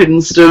stupid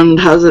and stunned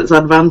has its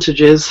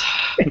advantages.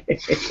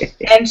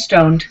 And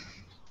stoned.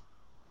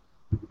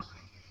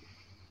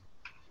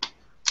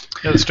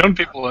 Yeah, the stone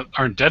people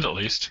aren't dead at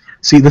least.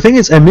 See, the thing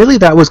is, Amelie,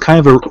 that was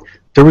kind of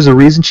there was a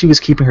reason she was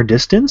keeping her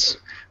distance,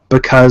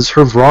 because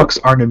her Vrox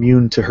aren't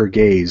immune to her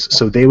gaze,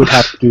 so they would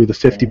have to do the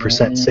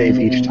 50% save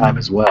each time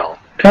as well.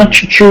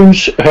 Can't you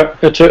choose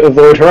to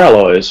avoid her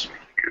alloys?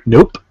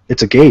 Nope,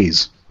 it's a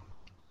gaze.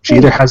 She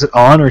either has it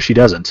on or she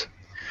doesn't.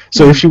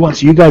 So if she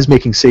wants you guys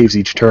making saves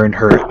each turn,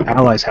 her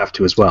allies have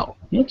to as well.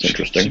 That's She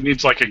interesting.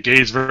 needs like a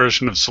gaze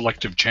version of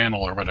selective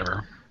channel or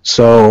whatever.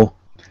 So,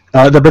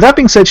 but that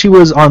being said, she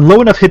was on low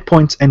enough hit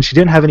points and she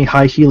didn't have any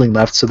high healing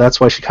left, so that's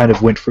why she kind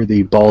of went for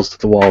the balls to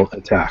the wall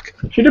attack.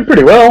 She did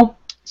pretty well.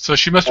 So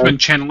she must have been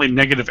channeling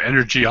negative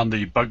energy on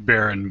the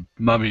bugbear and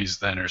mummies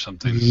then or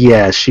something.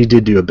 Yes, she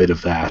did do a bit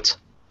of that.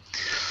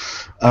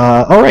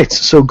 Alright,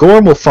 so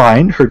Gorham will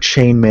find her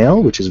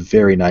chainmail, which is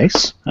very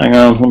nice. Hang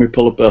on, let me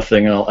pull up that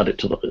thing and I'll add it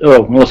to the...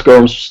 Oh, unless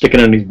Gorham's sticking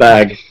it in his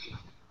bag.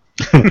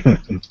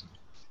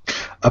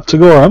 Up to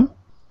Gorham.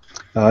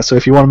 So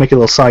if you want to make a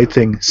little side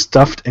thing,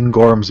 stuffed in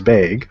Gorham's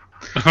bag.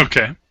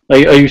 Okay. Are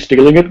you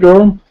stealing it,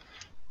 Gorham?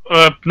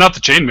 Not the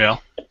chainmail.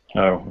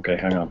 Oh, okay,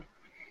 hang on.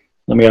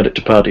 Let me add it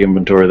to party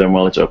inventory then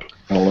while it's up.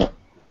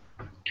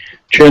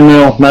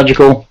 Chainmail,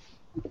 magical.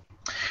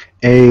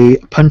 A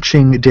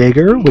punching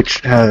dagger, which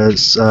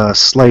has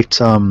slight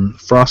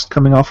frost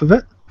coming off of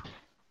it.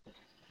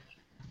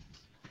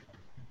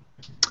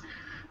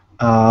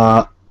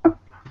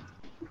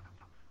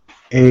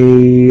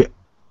 A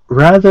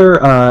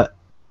rather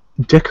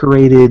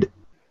decorated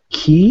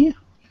key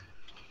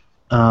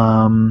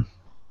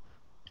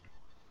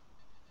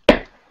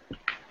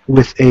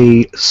with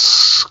a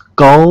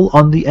skull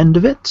on the end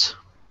of it.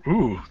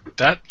 Ooh,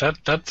 that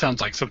sounds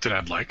like something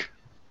I'd like.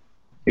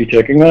 Are you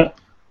checking that?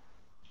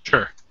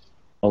 Sure.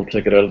 I'll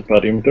take it out of the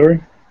party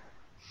inventory.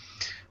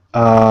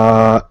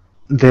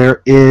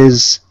 There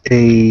is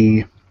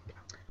a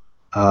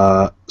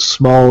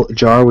small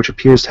jar which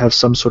appears to have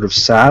some sort of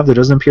salve. There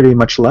doesn't appear to be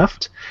much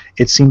left.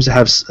 It seems to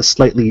have a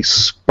slightly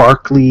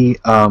sparkly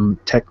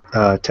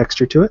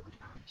texture to it.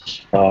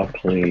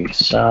 Sparkly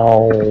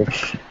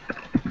salve.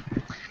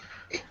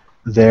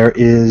 There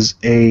is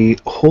a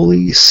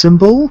holy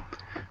symbol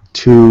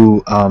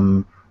to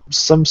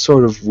some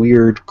sort of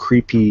weird,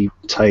 creepy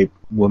type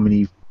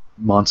womany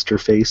monster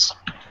face.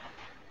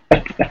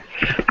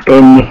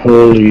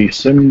 Unholy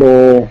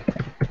symbol.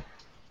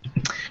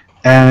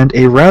 And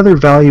a rather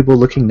valuable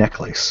looking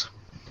necklace.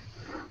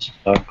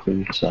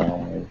 Sparkly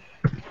salve.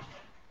 Are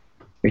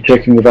you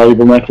taking the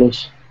valuable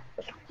necklace?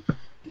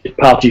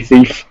 Party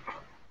thief.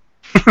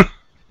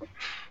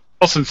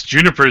 Well, since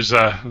Juniper's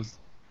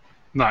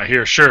not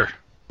here, sure.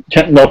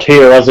 Not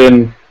here, as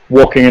in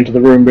walking into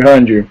the room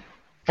behind you.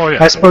 Oh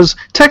yeah. I suppose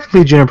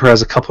technically Juniper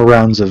has a couple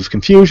rounds of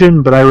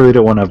confusion, but I really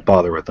don't want to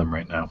bother with them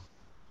right now.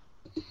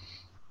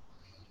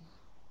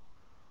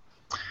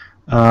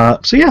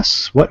 So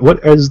yes,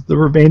 what is the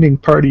remaining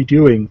party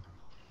doing?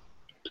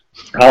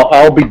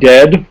 I'll be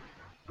dead.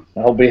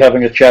 I'll be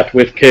having a chat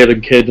with Cade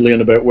and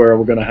Cadelian about where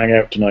we're going to hang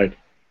out tonight.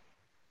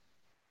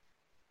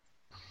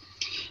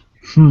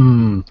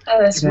 Oh,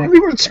 that's We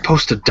weren't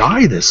supposed to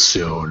die this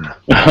soon.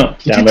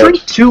 Did you Damn drink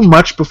it. too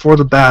much before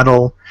the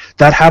battle?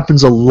 That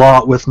happens a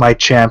lot with my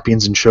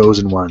champions and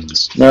chosen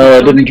ones. No,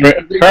 I didn't drink.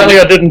 Apparently,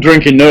 I didn't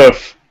drink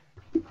enough.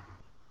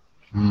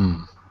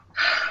 Hmm.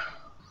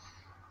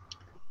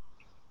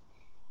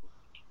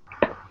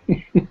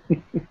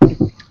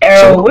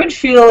 Arrow would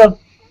feel a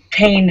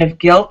pain of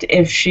guilt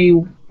if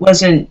she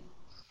wasn't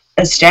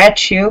a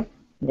statue.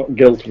 What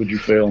guilt would you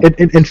feel?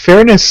 In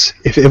fairness,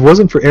 if it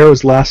wasn't for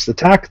Arrow's last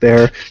attack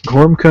there,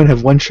 Gorm couldn't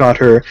have one-shot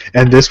her,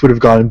 and this would have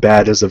gone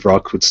bad as the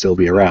Vrock would still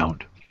be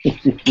around.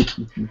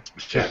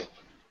 Yeah.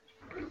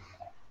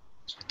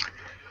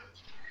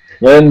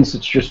 Lens,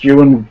 it's just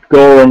you and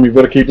Gorham. You've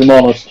got to keep him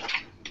honest,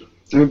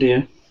 Oh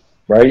dear.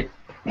 right?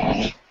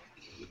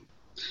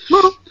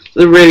 Well, it's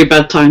a really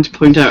bad time to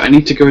point out I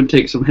need to go and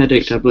take some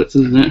headache tablets,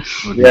 isn't it?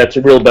 Yeah, it's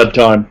a real bad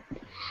time.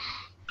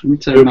 Let me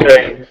turn that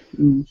Okay. off.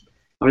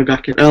 I'll be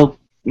back. I'll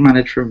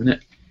manage for a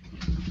minute.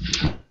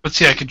 Let's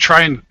see. I could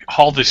try and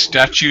haul the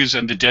statues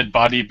and the dead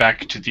body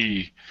back to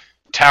the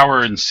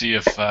tower and see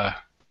if. I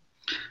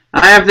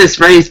have this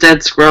raise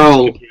dead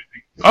scroll.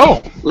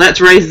 Oh,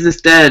 Let's raise this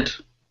dead.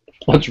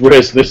 Let's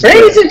raise this.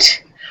 Raise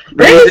it!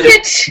 Raise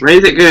it!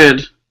 Raise it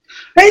good.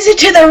 Raise it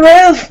to the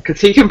roof! Because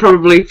he can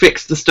probably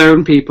fix the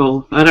stone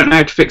people. I don't know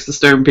how to fix the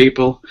stone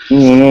people.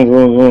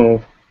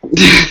 Oh,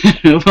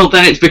 Well,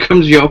 then it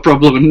becomes your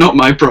problem and not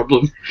my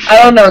problem.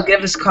 I don't know,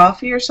 give us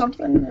coffee or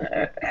something?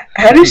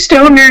 How do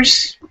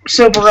stoners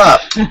sober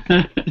up?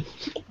 I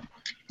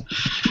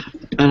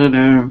don't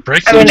know.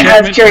 break I the mean,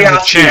 out of enchantment and the curiosity,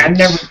 I've chance.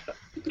 never...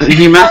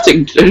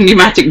 A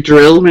pneumatic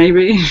drill,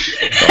 maybe.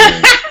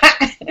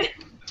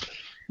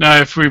 Now,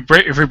 if we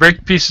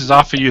break pieces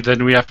off of you,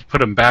 then we have to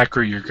put them back,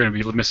 or you're going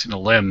to be missing a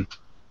limb.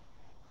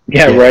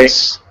 yeah,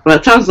 Yes. Well,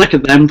 that sounds like a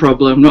them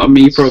problem, not a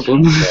me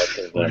problem.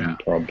 right.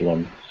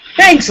 Problem.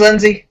 Thanks,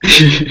 Lindsay.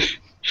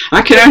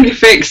 I can only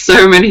fix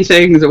so many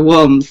things at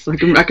once. I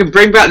can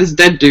bring back this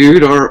dead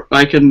dude, or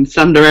I can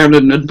stand around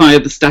and admire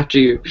the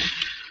statue.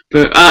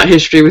 But art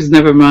history was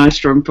never my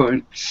strong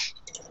point.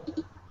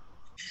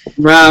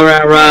 Rah,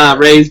 rah, rah,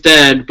 raised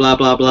dead, blah,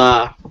 blah,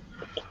 blah.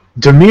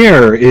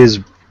 Demir is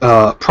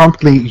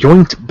promptly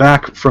yoinked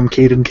back from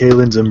Caden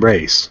Kalen's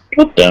embrace.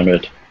 God damn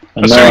it!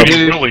 And That's now,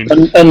 already ruined.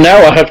 and now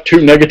I have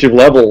 2 negative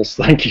levels.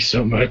 Thank you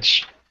so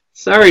much.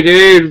 Sorry,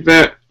 dude,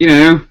 but, you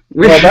know...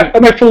 Well,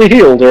 am I fully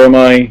healed, or am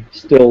I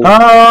still?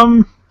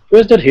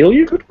 Does that heal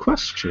you? Good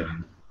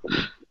question.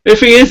 if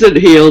he isn't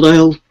healed,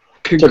 I'll...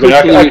 It's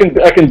okay,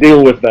 I can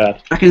deal with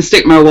that. I can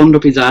stick my wand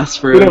up his ass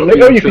for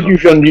You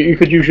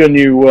could use your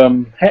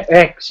new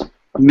Hex.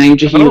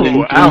 major healing.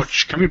 Oh,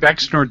 ouch. Coming back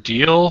to an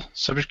ordeal.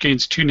 Subject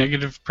gains 2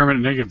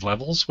 permanent negative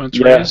levels when it's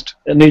Yeah, raised.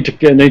 I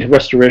need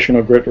restoration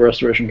or great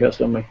restoration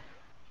cast on me.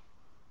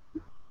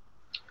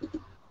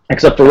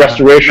 Except for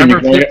restoration, Number you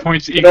of can only, hit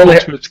points you can equal only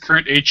to its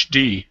current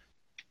HD.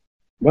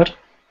 what?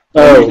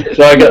 Oh,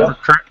 so I get Or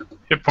current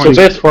hit so points.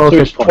 it's 12 hit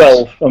points.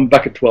 12. I'm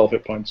back at 12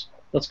 hit points.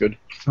 That's good.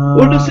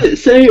 What does it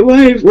say?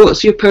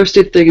 What's your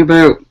posted thing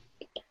about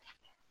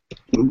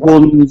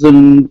wands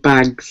and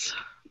bags?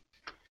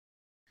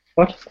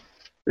 What?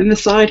 In the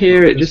side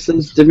here, it just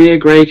says Demir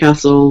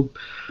Greycastle,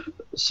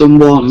 some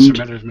wand,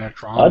 Submitted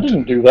Macron. I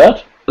didn't do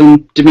that.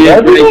 and Yeah, Demir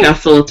I did it.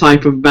 Greycastle, a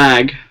type of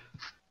bag.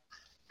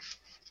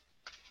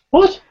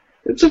 What?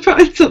 It's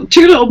 2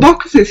 little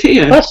boxes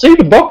here. I see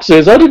the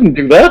boxes. I didn't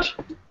do that.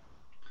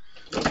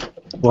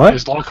 What?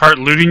 Is Lockhart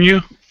looting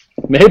you?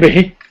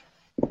 Maybe.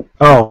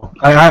 Oh,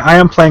 I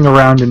am playing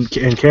around in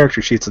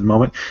character sheets at the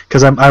moment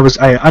because I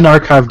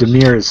unarchived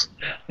Demir's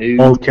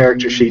old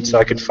character sheet so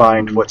I could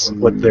find what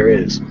there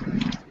is.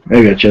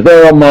 I got you.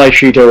 They're on my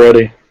sheet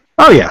already.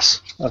 Oh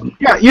yes,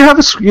 yeah. You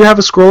have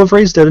a scroll of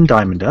raised dead and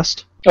diamond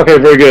dust. Okay,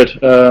 very good.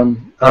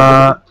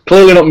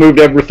 Clearly not moved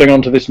everything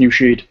onto this new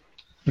sheet.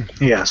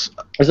 Yes.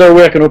 Is there a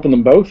way I can open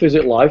them both? Is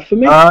it live for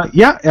me?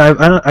 Yeah.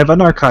 I've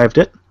unarchived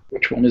it.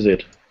 Which one is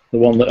it? The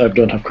one that I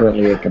don't have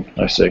currently open.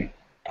 I see.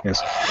 Yes.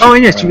 Oh,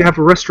 and yes, you have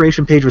a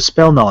restoration page with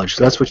spell knowledge,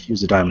 so that's what you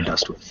use the diamond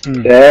dust with.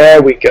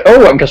 There we go.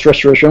 Oh, I can cast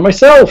restoration on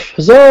myself.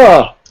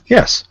 Huzzah!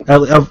 Yes,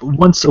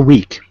 once a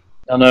week.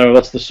 I know,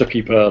 that's the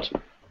sucky part.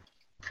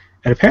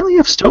 And apparently you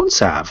have stone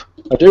salve.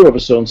 I do have a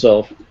stone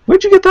self.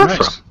 Where'd you get that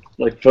Nice. from?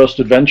 Like first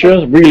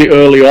adventure, really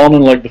early on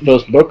in like the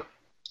first book.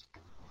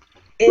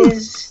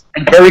 Is...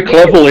 And very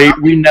cleverly,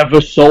 we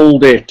never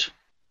sold it.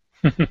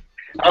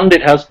 And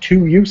it has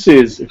 2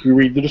 uses if you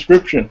read the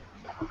description.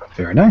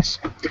 Very nice.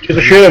 Which is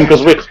a shame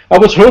because I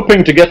was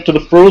hoping to get to the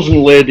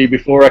frozen lady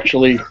before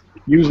actually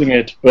using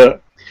it,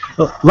 but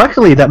Well,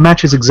 luckily, that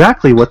matches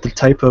exactly what the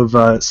type of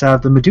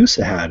salve the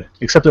Medusa had,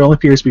 except there only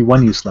appears to be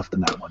 1 use left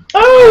in that one.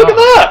 oh, look at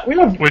that! We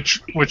have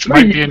Which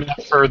might be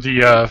enough for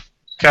the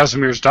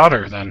Casimir's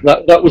daughter, then.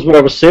 That was what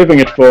I was saving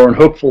it for, and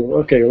hopeful.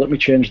 Okay, let me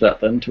change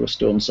that then to a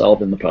stone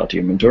salve in the party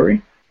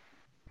inventory.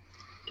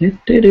 Stone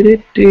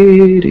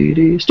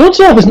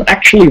salve isn't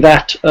actually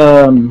that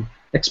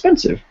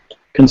expensive,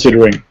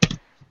 considering.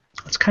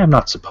 It's kind of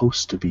not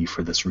supposed to be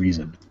for this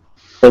reason.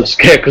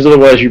 Because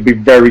otherwise you'd be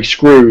very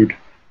screwed.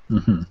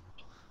 Mm-hmm.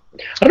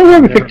 I don't know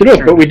where we picked it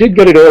up, but we did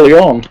get it early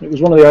on. It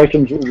was one of the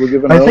items that we were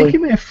given early. I think you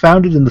may have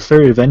found it in the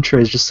third adventure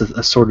as just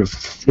a sort of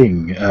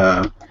thing.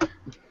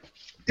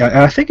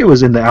 I think it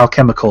was in the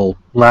alchemical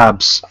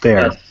labs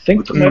there. I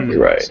think that might be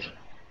right.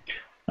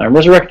 I'm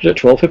resurrected at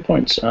 12 hit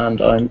points,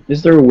 and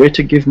is there a way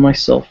to give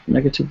myself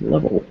negative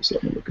levels?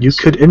 Let me look at You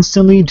could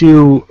instantly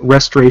do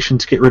restoration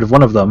to get rid of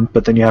one of them,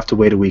 but then you have to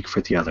wait a week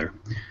for the other.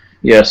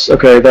 Yes,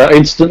 okay, that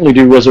instantly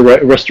do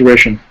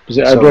restoration.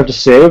 Do I have to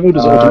save it?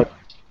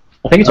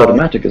 I think it's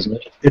automatic, isn't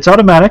it? It's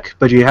automatic,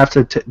 but you have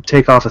to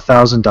take off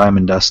 1,000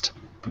 diamond dust.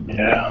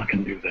 Yeah, I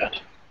can do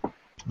that.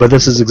 But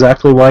this is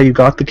exactly why you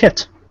got the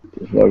kit.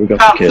 That's why we got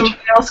Can't the kit.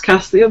 somebody else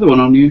cast the other one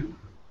on you?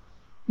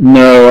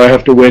 No, I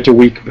have to wait a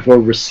week before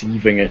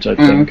receiving it, I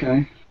think.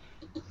 Okay.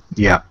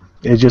 Yeah.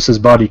 It's just his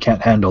body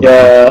can't handle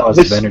Yeah, the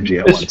positive energy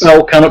at this once.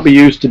 spell cannot be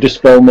used to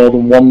dispel more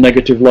than one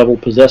negative level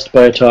possessed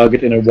by a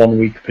target in a 1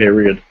 week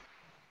period.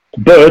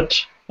 But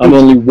I'm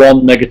only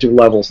 1 negative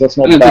level, so that's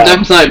not It's a bad.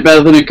 damn sight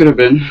better than it could have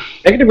been.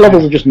 Negative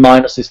levels are just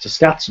minuses to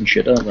stats and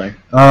shit, aren't they?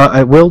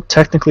 It will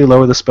technically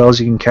lower the spells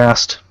you can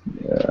cast.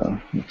 Yeah,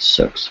 it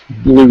sucks.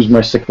 Lose my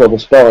 6th level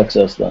spell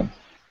access then.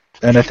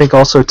 And I think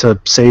also to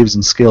saves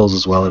and skills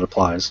as well it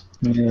applies.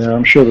 Yeah,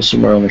 I'm sure there's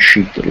somewhere on the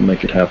sheet that'll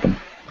make it happen.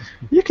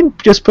 You can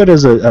just put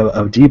as a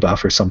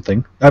debuff or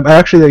something.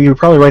 Actually, you're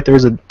probably right.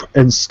 There's in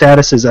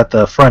statuses at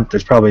the front.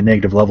 There's probably a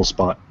negative level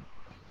spot.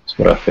 That's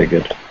what I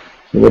figured.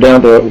 So we're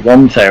down to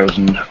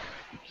 1,000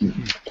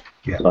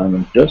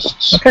 diamond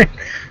dusts. Okay.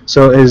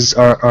 So is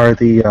Alex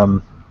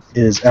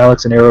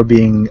and Arrow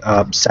being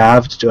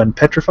salved to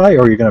unpetrify,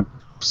 or are you going to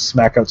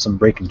smack out some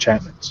break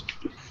enchantments?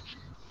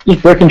 Does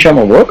break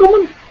enchantment work on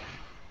them?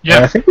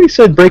 Yeah. I think we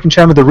said break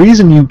enchantment. The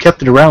reason you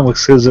kept it around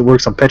was because it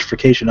works on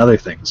petrification and other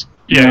things.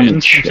 Yeah, Mm,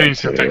 instantaneous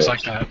shit, effects yeah.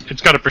 like that.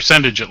 It's got a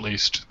percentage at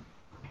least.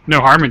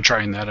 No harm in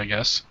trying that, I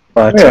guess.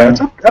 But Yeah.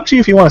 it's up to you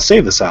if you want to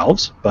save the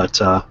salves. But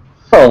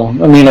Well,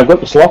 I mean, I've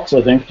got the slots,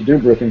 I think, to do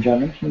break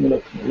enchantment. Let me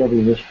look. What level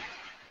is it?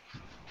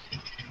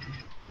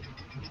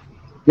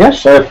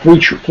 Yes, I have I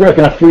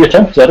can have 3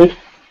 attempts at it.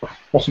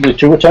 Possibly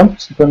 2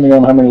 attempts, depending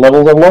on how many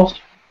levels I've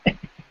lost.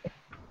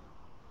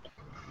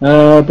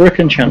 Break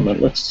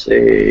enchantment, let's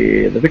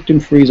see. The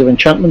victim frees of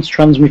enchantments,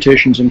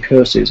 transmutations, and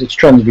curses. It's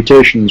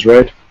transmutations,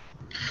 right?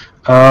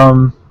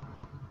 It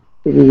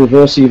will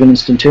reverse even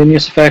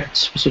instantaneous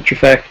effects. For such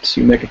effects,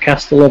 you make a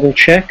caster level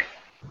check.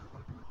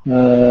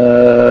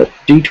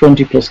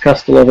 D20 plus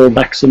caster level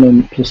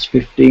maximum plus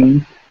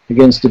 15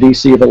 against a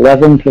DC of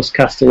 11 plus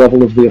caster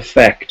level of the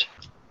effect.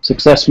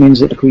 Success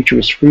means that the creature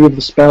is free of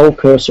the spell,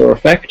 curse, or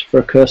effect for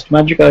a cursed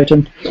magic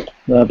item.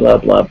 Blah blah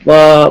blah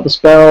blah. The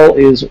spell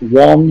is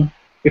 1.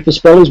 If the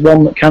spell is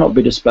one that cannot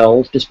be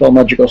dispelled, dispel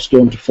magic or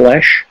stone to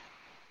flesh.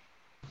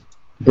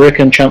 Break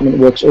enchantment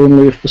works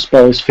only if the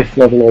spell is 5th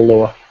level or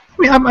lower. I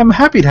mean, I'm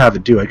happy to have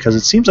it do it because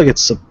it seems like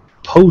it's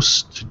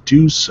supposed to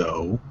do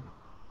so.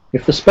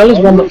 If the spell is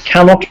one that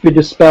cannot be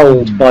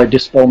dispelled by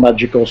dispel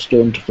magic or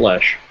stone to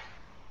flesh.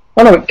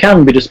 Oh no, it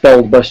can be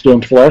dispelled by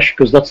stone to flesh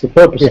because that's the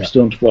purpose of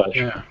stone to flesh.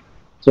 Yeah.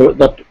 So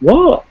that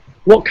what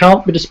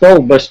can't be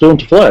dispelled by stone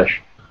to flesh?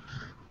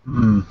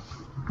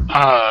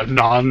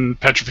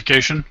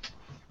 Non-petrification,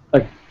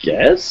 I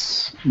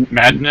guess.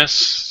 madness,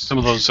 some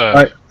of those.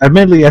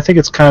 Admittedly, I think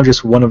it's kind of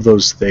just one of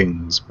those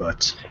things,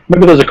 but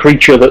Maybe there's a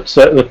creature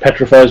that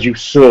petrifies you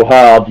so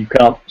hard you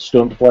can't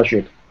stone to flesh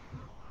it.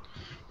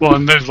 Well,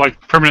 and there's like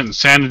permanent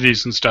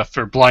insanities and stuff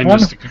for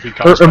blindness that could be or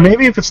caused. by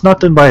maybe if it's not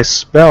done by a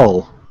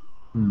spell.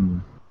 I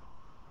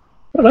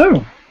don't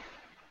know.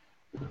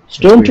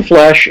 Stone to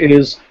flesh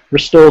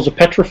restores a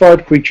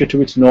petrified creature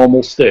to its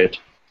normal state.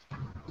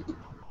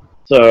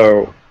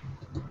 So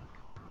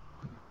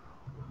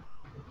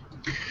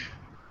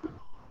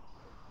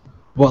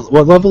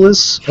What level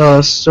is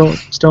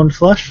stone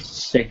flesh?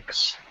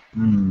 6.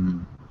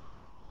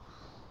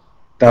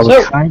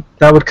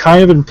 That would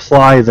kind of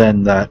imply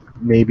then that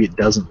maybe it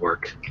doesn't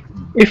work.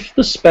 If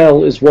the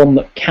spell is one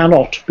that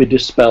cannot be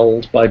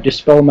dispelled by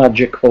dispel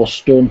magic or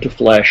stone to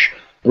flesh,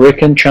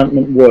 break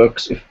enchantment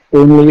works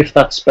only if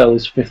that spell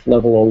is 5th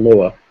level or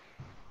lower.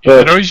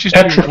 It always used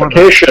to be one of the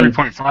petrification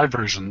 3.5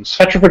 versions.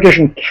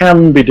 Petrification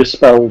can be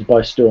dispelled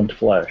by stone to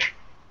flesh.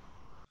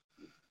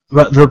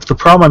 But the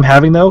problem I'm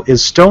having though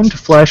is stone to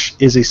flesh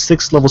is a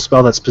 6th level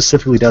spell that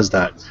specifically does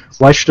that.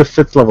 Why should a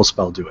 5th level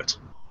spell do it?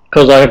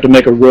 Because I have to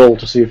make a roll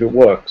to see if it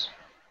works.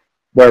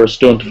 Whereas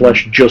stone to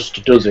flesh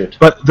just does it.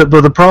 But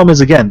the problem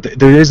is again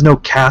there is no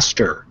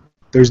caster.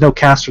 There's no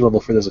caster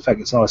level for this effect.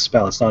 It's not a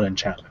spell. It's not an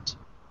enchantment.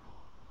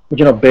 Would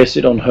you not base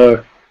it on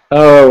her?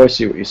 Oh, I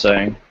see what you're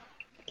saying.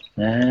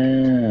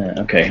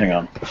 Okay, hang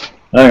on.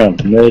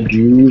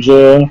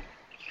 Medusa.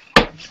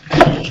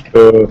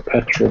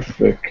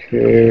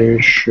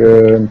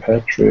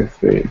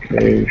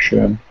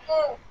 Petrification.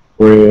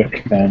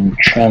 Break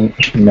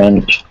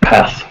Enchantment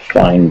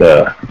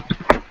Pathfinder.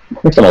 I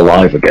think I'm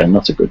alive again,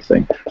 that's a good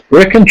thing.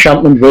 Break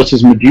Enchantment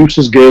versus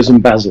Medusa's Gaze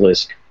and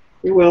Basilisk.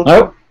 You're welcome.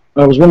 Now,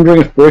 I was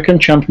wondering if Break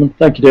Enchantment,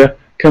 thank you dear,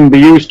 can be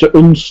used to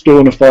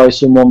unstonify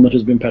someone that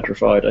has been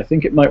petrified. I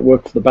think it might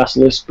work for the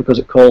Basilisk because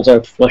it calls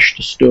out flesh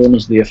to stone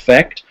as the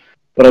effect,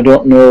 but I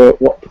don't know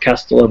what the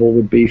caster level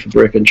would be for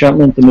Break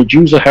Enchantment. The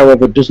Medusa,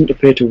 however, doesn't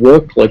appear to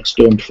work like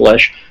stoned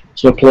flesh,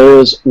 so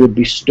players would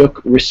be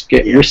stuck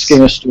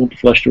risking a stoned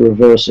flesh to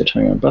reverse it.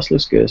 Hang on,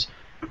 Basilisk is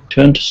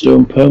turn to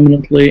stone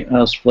permanently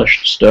as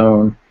flesh to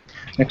stone.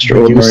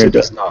 Extraordinary.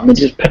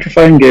 Medusa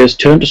petrifying gaze,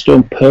 turn to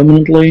stone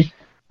permanently.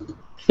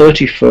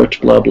 30 foot,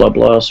 blah blah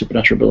blah.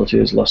 Supernatural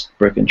abilities, last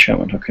break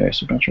enchantment. Okay,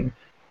 supernatural.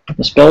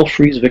 The spell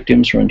frees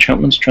victims from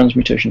enchantments,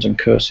 transmutations, and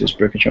curses.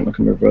 Break enchantment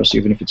can reverse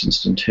even if it's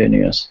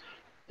instantaneous.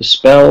 The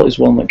spell is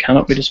one that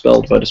cannot be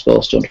dispelled by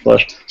Dispel Stone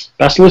Flesh.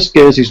 Basilisk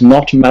Gaze is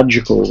not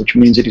magical, which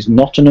means it is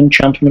not an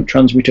enchantment,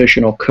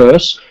 transmutation, or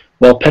curse,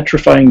 while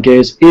Petrifying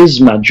Gaze is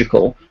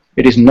magical.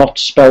 It is not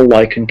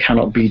spell-like and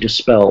cannot be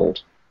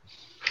dispelled.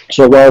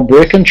 So while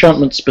Break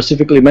Enchantment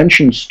specifically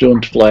mentions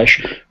Stoned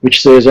Flesh,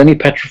 which says any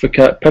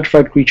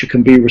petrified creature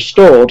can be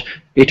restored,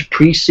 it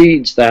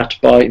precedes that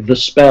by the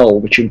spell,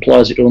 which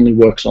implies it only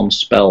works on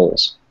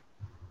spells.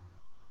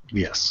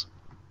 Yes.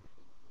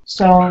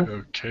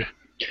 So, Okay.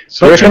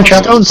 So Break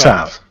Enchantment Stone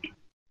Salve.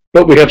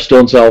 But we have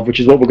Stone Salve, which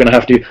is what we're going to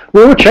have to.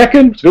 We're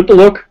checking. It's good to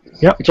look.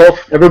 Yep. It's all.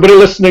 Everybody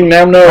listening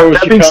now knows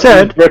That you being can't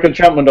said- use Break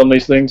Enchantment on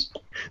these things.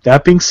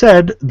 That being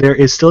said, there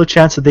is still a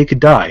chance that they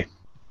could die.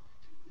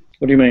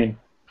 What do you mean?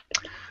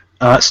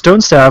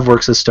 Stone Staff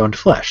works as stoned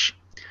flesh.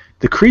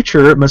 The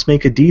creature must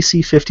make a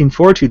DC 15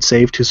 Fortitude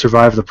save to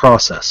survive the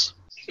process.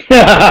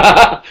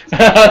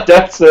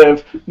 Death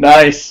save.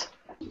 Nice.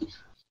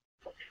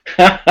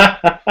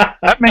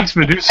 That makes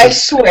Medusa. I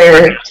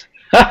swear.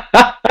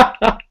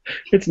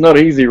 It's not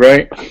easy,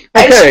 right?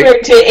 I Okay. swear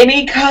to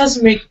any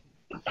cosmic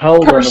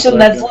Hold on a person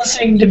that's second.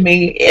 listening to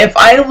me, if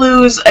I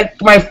lose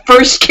my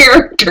first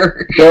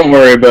character Don't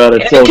worry about it.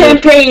 in It's the all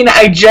good. campaign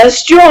I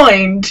just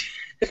joined,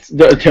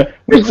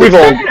 We've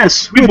all.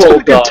 Yes, we've it's all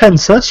been a good died. 10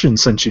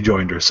 sessions since you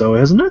joined her, so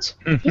isn't it?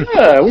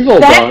 Yeah, we've all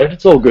That- died.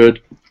 It's all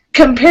good.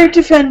 compared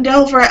to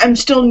Fendelver, I'm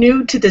still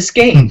new to this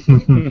game.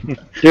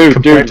 Compared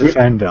to Dude,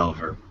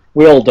 Fandelver.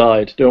 we all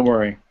died. Don't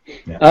worry.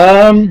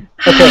 Yeah.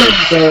 Okay,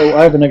 so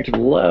I have a negative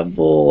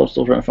level. I'm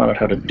still trying to find out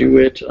how to do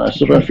it. I'm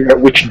still trying to figure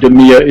out which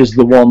Demia is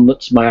the one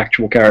that's my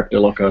actual character.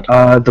 Lockhart.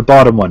 The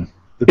bottom one.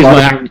 The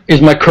bottom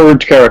Is my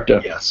current character.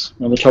 Yes.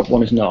 And the top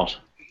one is not.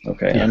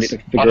 Okay, I Yes. need to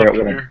figure out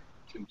what I'm...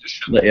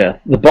 Condition. Yeah,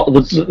 the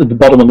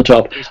bottom and the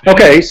top.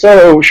 Okay,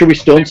 so should we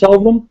stone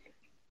salve them?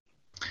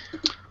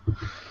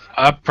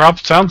 Prop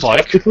sounds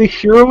like. Technically,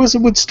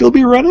 heroism would still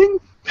be running?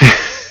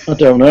 I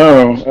don't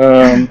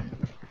know.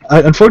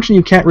 Unfortunately,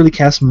 you can't really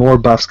cast more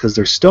buffs because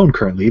they're stone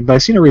currently, but I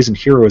see no reason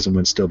heroism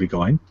would still be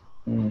going.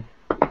 Is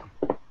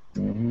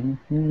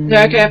it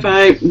okay if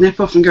I nip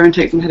off and go and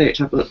take some headache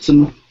tablets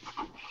and...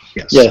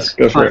 Yes. Yes,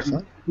 go for it.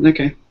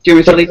 Okay. Do you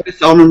want me to leave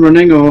this on and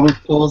running, or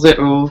pause it,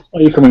 or...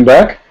 Are you coming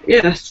back?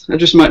 Yes, I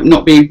just might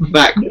not be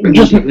back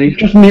Just immediately.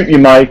 mute your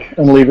mic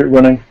and leave it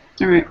running.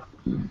 Alright.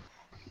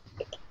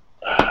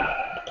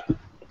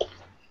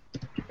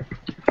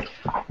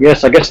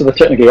 Yes, I guess they're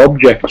technically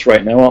objects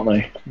right now, aren't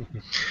they?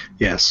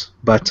 Yes,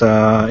 but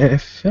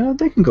if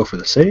they can go for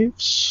the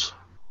saves.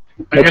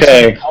 I guess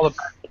Okay. we could haul it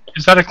back.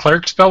 Is that a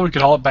cleric spell? We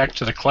could haul it back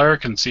to the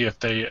cleric and see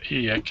if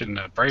he can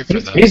brave for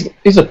that.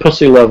 He's a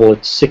pussy level.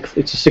 It's a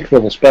 6th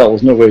level spell.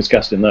 There's no way he's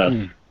casting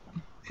that.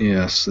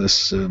 Yes,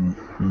 this.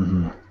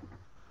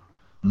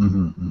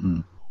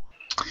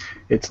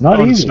 It's not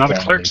easy. It's not a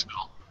apparently. cleric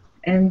spell.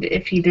 And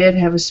if he did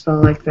have a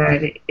spell like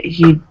that,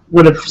 he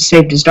would have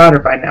saved his daughter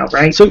by now,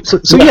 right? So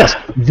yes,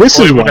 this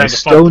Well, is we would why have to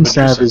fight Stone the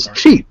Salve Medusa is part.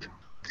 cheap.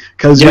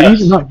 Because you're Yes.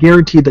 even not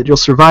guaranteed that you'll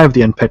survive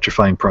the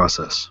unpetrifying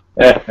process.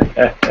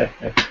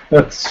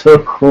 That's so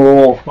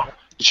cool.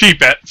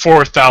 Cheap at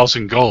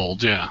 4,000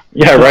 gold, yeah.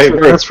 Yeah, right.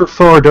 That's for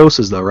 4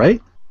 doses, though,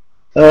 right?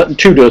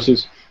 2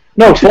 doses.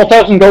 No,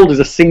 4,000 gold is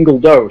a single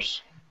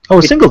dose. Oh,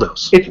 a single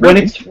dose. It's when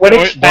it's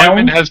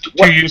Diamond found. has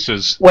two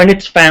uses. When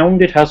it's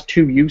found, it has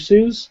 2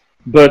 uses.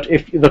 But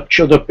if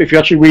you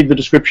actually read the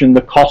description,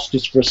 the cost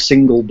is for a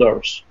single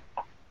dose.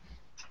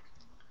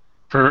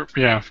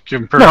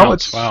 Given per No,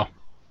 ounce. it's- Wow.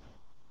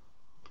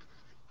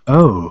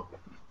 Oh.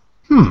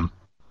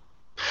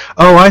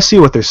 Oh, I see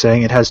what they're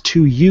saying. It has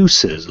 2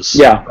 uses.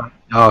 Yeah,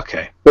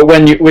 Okay. but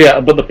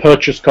but the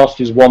purchase cost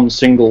is 1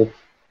 single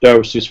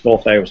dose is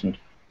 4,000.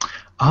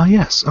 Ah,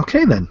 yes.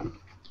 Okay, then.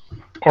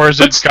 Or is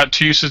Let's- it got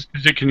 2 uses?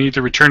 It can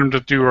either return them to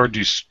do or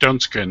do stone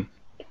skin.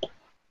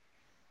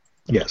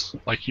 Yes.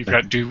 Like you've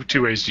got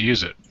 2 ways to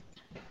use it.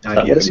 Is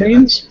that yes, what it yeah,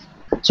 means?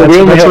 So That's, we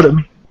only that's have what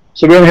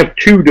it means.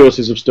 2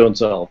 doses of stone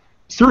salve.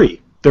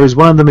 3. There's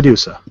one on the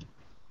Medusa,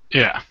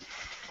 Yeah.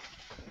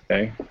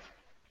 Okay.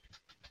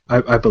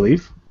 I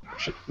believe.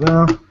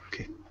 Well,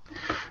 okay.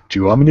 Do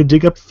you want me to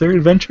dig up the 3rd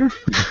adventure?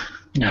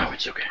 No,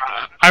 it's okay.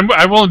 I'm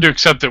willing to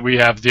accept that we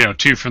have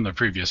 2 from the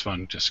previous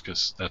one, just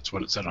because that's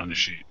what it said on the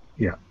sheet.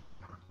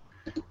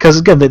 Because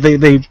again,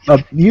 they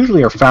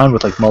usually are found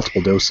with like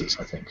multiple doses.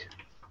 I think.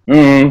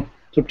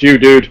 It's up to you,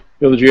 dude.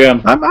 You're the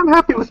GM. I'm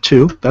happy with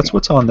 2. That's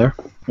what's on there.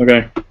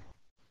 Okay.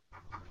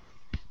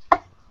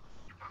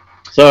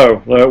 So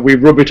we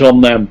rub it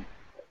on them.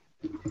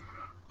 Okay.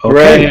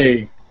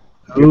 Hooray!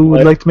 Who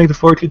would like to make the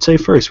fortitude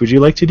save first? Would you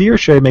like to, or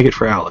should I make it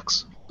for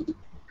Alex?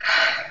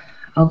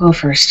 I'll go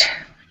first.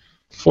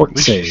 Fort At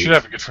least save. you should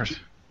have a good first.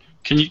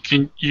 Can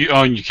you?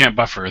 Oh, and you can't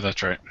buffer.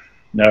 That's right.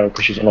 No,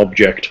 because she's an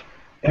object.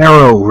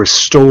 Arrow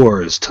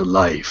restores to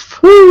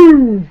life.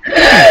 Woo!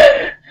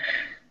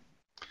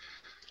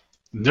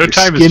 No Your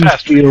time is skin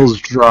fast. feels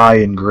dry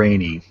and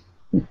grainy.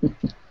 And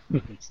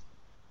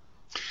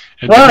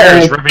Well,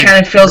 Daenerys it rubbing-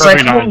 kind of feels like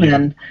rubbing on home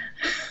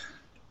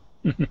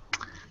you. then.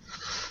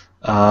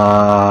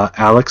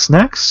 Alex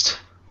next.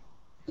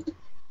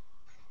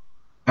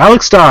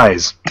 Alex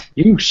dies.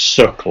 You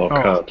suck,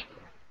 Lockhart.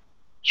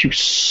 You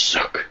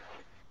suck.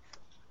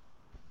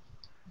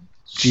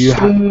 Do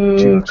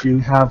you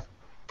have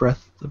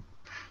breath?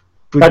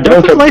 Would I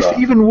don't breath of have life that.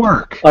 even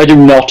work? I do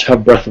not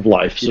have Breath of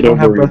Life, so You don't don't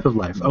have worry. breath of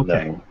life.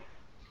 Okay. No.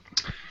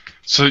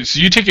 So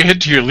you take a hit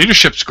to your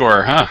leadership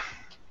score, huh?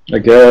 I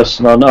guess.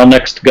 And our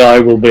next guy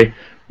will be...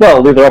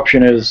 Well, the other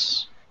option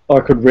is I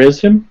could raise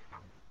him.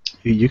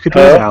 You could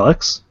raise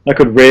Alex. I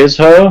could raise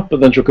her, but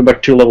then she'll come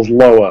back 2 levels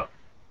lower.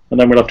 And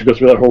then we'll have to go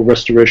through that whole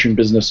restoration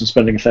business and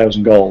spending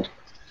 1,000 gold.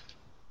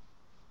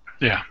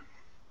 Yeah.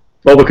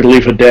 Or we could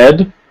leave her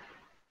dead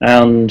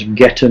and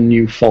get a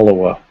new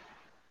follower.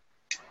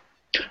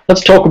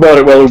 Let's talk about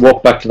it while we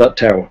walk back to that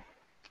tower.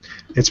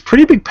 It's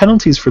pretty big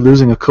penalties for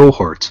losing a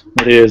cohort.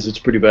 It is. It's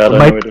pretty bad.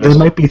 They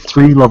might be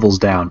 3 levels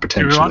down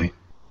potentially.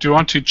 Do you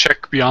want to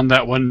check beyond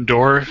that one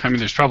door? I mean,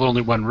 there's probably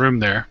only one room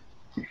there.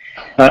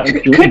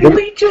 Couldn't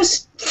we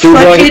just Do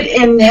fuck I-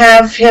 it and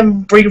have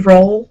him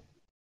re-roll?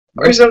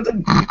 Or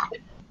something?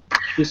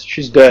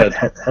 She's dead.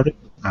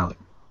 Alex.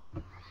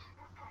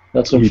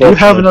 That's You unfortunate. do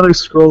have another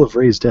scroll of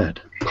raised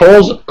dead.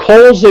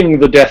 Causing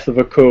the death of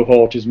a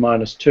cohort is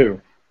 -2.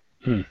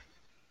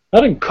 I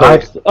didn't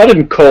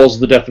cause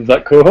the death of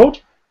that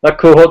cohort. That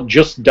cohort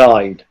just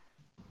died.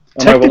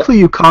 And I will- Technically,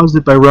 you caused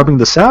it by rubbing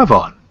the salve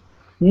on.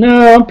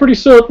 No, I'm pretty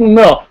certain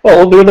not.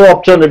 Well, the other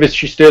alternative is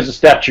she stays a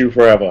statue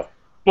forever.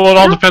 Well, it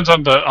all depends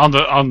on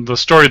the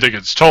story that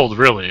gets told,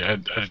 really.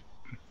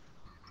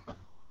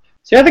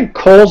 See, I think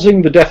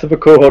causing the death of a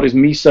cohort is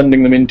me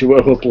sending them into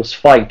a hopeless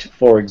fight,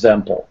 for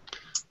example.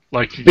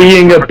 Like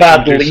Being a against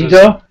bad reduces-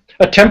 leader,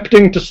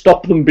 attempting to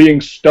stop them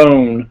being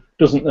stone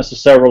doesn't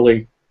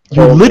necessarily...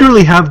 You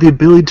literally have the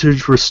ability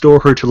to restore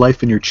her to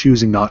life, and you're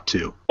choosing not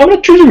to. I'm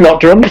not choosing not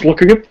to, I'm just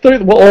looking at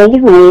all the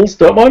rules,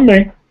 don't mind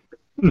me.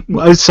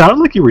 Well, it sounded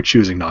like you were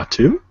choosing not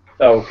to.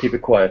 Oh, keep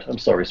it quiet. I'm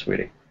sorry,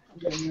 sweetie.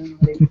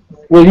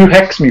 Will you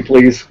hex me,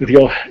 please, with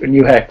your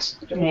new hex?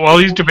 While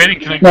he's debating,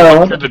 can I No,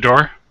 go through the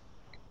door?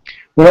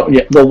 Well,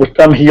 yeah, well,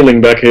 I'm healing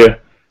back here.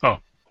 Oh.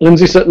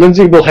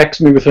 Lindsay will hex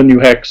me with her new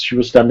hex. She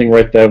was standing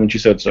right there when she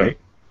said so.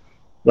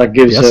 That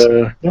gives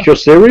Yes. Cure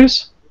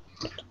Serious?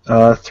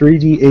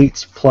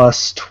 3d8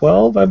 plus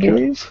 12, I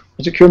believe.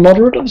 Is it Cure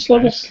Moderate at this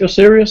level? Nice. Cure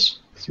Serious?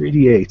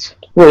 3d8.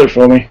 Roll it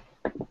for me.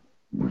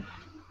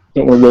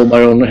 Don't want to roll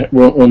my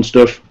own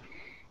stuff.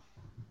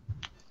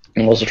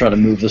 I'm also trying to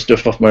move the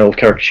stuff off my old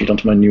character sheet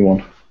onto my new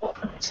one.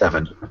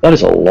 7. That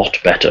is a lot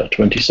better.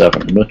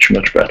 27. Much,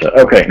 much better.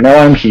 Okay, now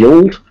I'm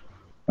healed.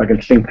 I can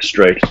think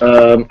straight.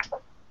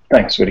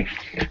 Thanks, sweetie.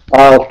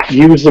 I'll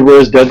use the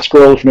Raise Dead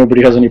scroll if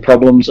nobody has any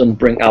problems and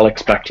bring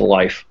Alex back to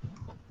life.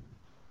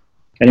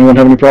 Anyone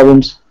have any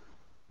problems?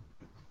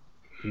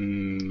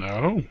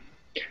 No.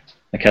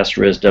 I cast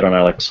Raise Dead on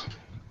Alex.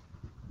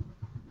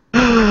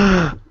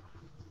 Oh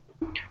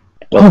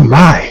Welcome,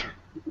 my!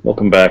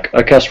 welcome back.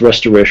 I cast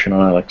Restoration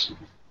on Alex.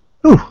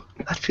 Ooh,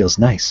 that feels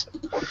nice.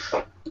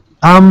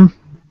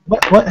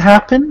 What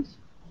happened?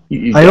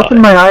 You I died.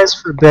 opened my eyes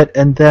for a bit,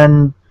 and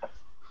then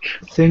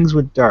things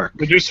went dark.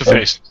 Medusa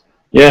face.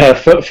 Yeah,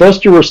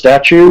 first you were a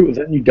statue,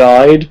 then you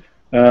died,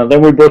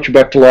 then we brought you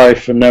back to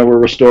life, and now we're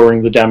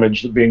restoring the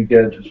damage that being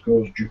dead has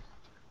caused you.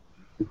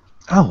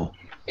 Oh,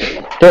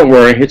 Don't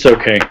worry, it's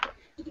okay.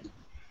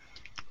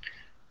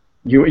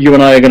 You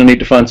and I are going to need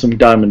to find some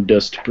diamond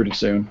dust pretty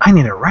soon. I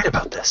need to write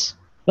about this.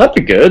 That'd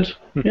be good.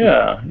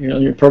 Yeah,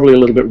 you're probably a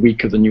little bit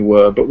weaker than you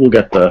were, but we'll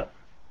get there.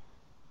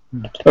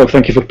 Oh,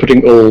 thank you for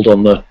putting old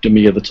on the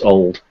Demia that's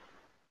old.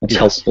 That's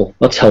helpful.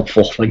 That's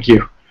helpful, thank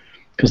you.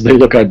 Because they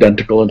look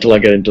identical until I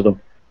get into them.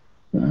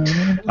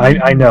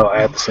 I know,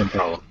 I have the same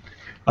problem.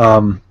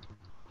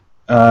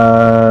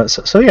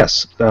 So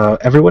yes,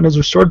 everyone is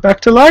restored back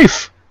to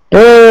life.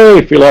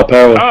 Hey, feel our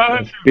power Ah.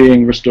 of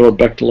being restored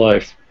back to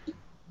life.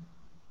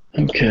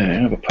 Okay, I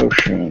have a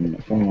potion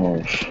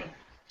of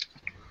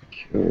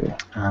cure.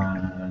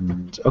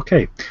 And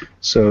okay,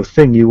 so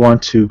Thing, you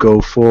want to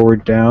go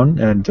forward down,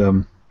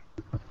 and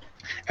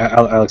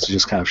Alex is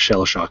just kind of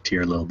shell shocked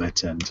here a little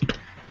bit, and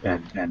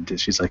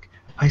she's like,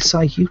 "I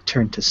saw you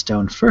turn to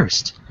stone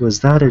first. Was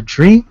that a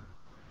dream?"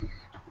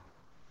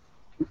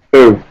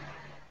 Ooh.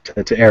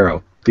 To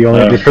Arrow,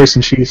 the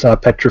person she saw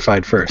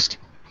petrified first.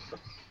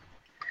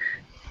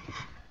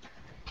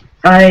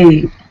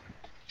 I'm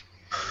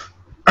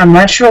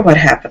not sure what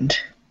happened.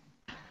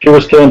 She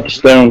was turned to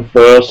stone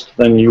first,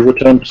 then you were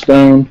turned to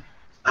stone.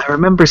 I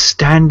remember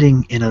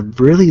standing in a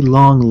really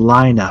long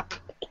lineup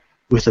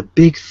with a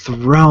big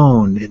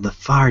throne in the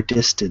far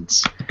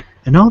distance,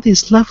 and all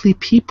these lovely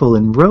people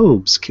in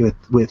robes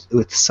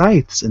with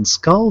scythes and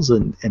skulls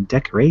and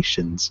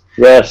decorations.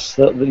 Yes,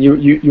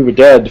 you were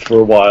dead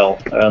for a while,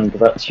 and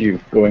that's you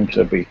going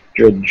to be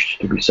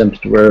judged to be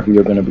sent to wherever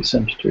you're going to be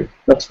sent to.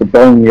 That's the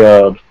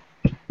Boneyard.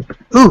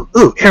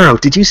 Ooh, Arrow,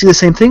 did you see the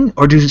same thing,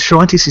 or did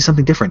Shawanti see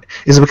something different?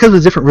 Is it because of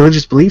the different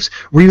religious beliefs?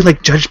 Were you,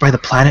 like, judged by the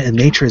planet and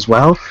nature as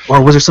well?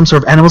 Or was there some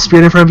sort of animal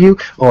spirit in front of you?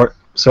 Or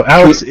so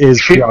Alex is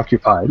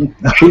preoccupied.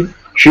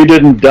 She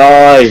didn't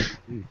die.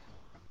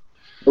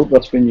 Oh,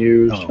 that's been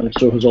used, and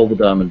so has all the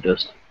diamond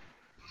dust.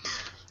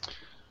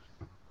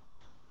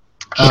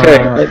 Okay,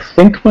 I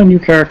think my new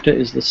character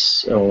is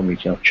this... Oh, let me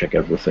check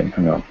everything.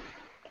 Hang on.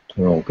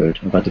 We're all good.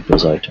 I've added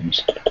those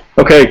items.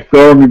 Okay,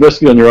 Gorham, you're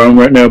basically on your own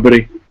right now,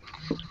 buddy.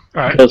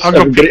 Alright,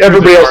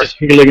 everybody else is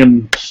healing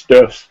and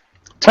stuff.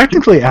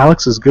 Technically,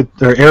 Alex is good.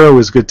 Or Arrow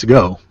is good to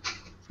go.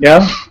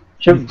 Yeah?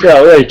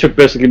 Yeah, he took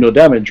basically no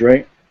damage,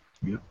 right?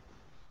 Yeah.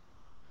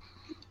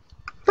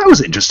 That was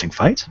an interesting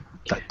fight.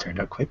 That turned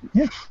out quite...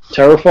 Yeah.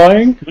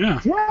 Terrifying? Yeah.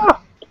 Yeah.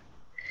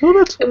 A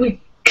little bit.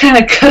 We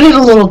kind of cut it a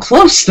little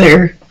close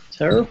there.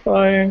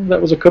 Terrifying.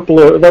 That was a couple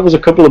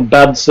of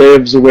bad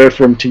saves away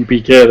from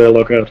TPK there,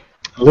 look at.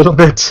 A little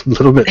bit.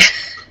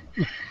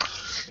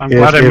 I'm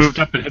glad I moved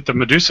up and hit the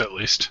Medusa at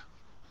least.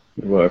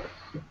 Good work.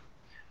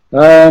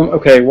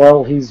 Okay,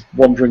 while he's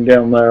wandering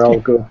down there,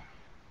 I'll go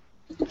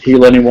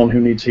heal anyone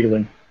who needs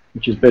healing,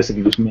 which is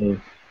basically just me.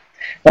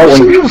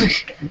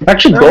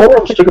 Actually,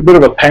 Gorham took a bit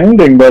of a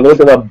pounding by the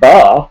look of that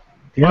bar.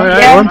 Yeah.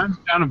 I'm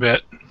down a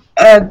bit.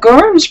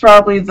 Gorham's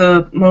probably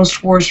the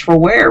most worse for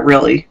wear,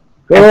 really.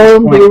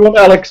 Gorham, do you want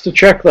Alex to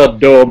check that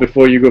door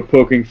before you go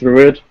poking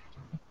through it?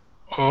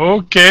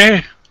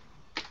 Okay.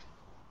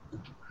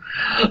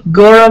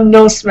 Gorham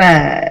no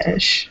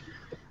smash.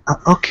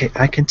 Okay,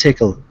 I can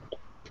take a look.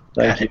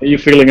 Thank you. Are you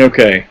feeling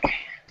okay?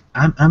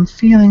 I'm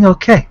feeling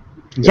okay.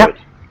 Good. Yep.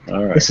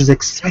 All right. This is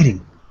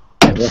exciting.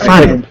 Never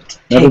Fun.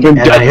 been And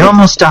I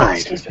almost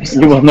died.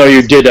 No,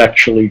 you did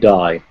actually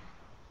die.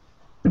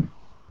 But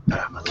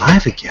I'm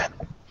alive again.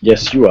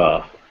 Yes, you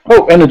are.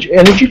 Oh, energy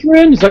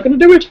drain. Is that going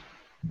to do it?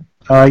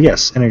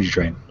 Yes, energy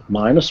drain.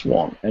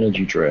 -1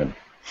 energy drain.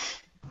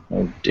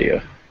 Oh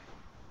dear.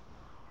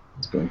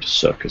 It's going to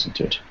suck, isn't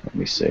it? Let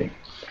me see.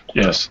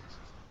 Yes.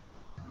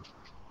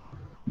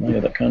 Oh, yeah,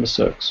 that kind of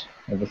sucks.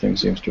 Everything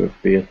seems to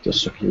be at the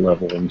sucky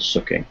level and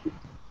sucking.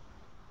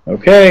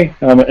 Okay,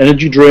 I'm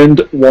energy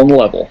drained 1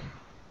 level.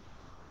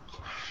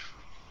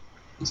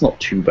 It's not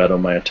too bad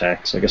on my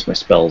attacks. I guess my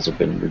spells have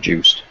been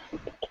reduced.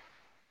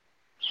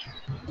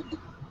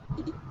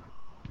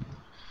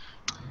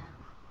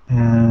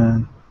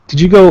 And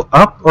did you go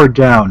up or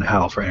down,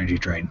 Hal, for energy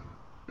drain?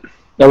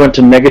 I went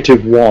to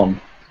 -1.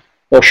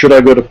 Or should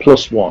I go to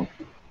 +1?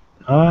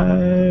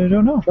 I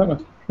don't know.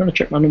 I'm trying to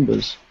check my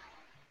numbers.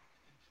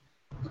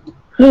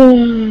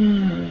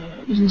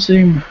 Doesn't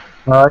seem...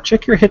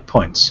 Check your hit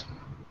points.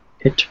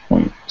 Hit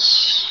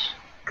points.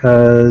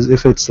 Because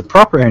if it's the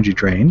proper energy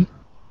drain,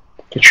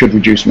 It should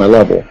reduce my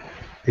level.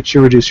 it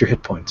should reduce your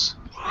hit points.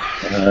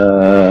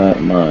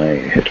 My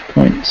hit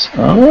points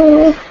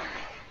are...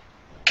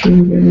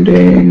 Ding, ding,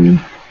 ding.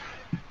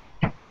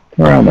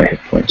 Where are my hit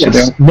points?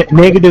 Yes.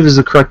 Negative is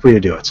the correct way to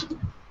do it.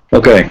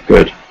 Okay,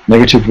 good.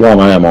 -1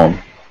 I am on.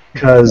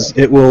 Because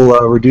it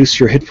will reduce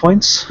your hit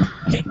points,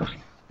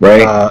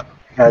 Right?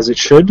 as it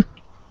should.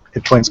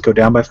 Hit points go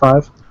down by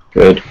 5.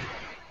 Good.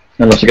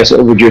 Unless I guess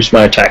it'll reduce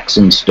my attacks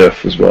and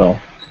stuff as well.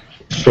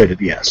 Should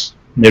it? Yes.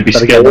 Maybe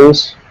But again-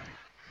 skills?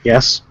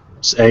 Yes.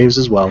 Saves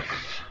as well.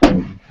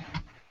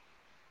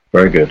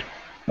 Very good.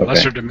 Okay.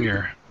 Lesser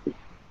Demir.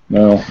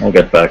 No, I'll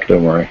get back,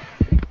 don't worry.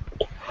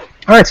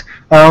 All right.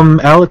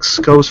 Alex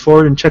goes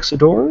forward and checks the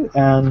door,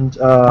 and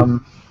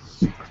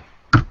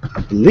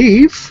I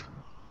believe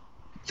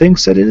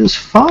thinks that it is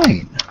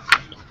fine.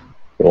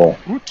 Cool.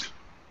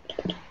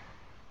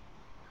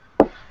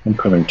 I'm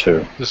coming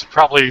too. This is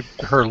probably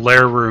her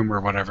lair room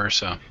or whatever,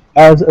 so.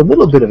 As a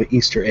little bit of an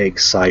Easter egg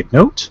side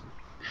note,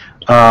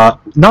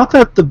 not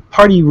that the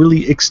party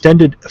really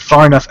extended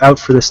far enough out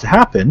for this to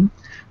happen,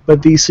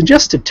 but the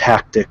suggested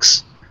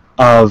tactics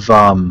of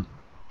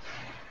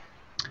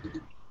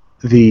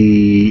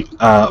the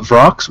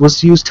Vrox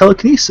was to use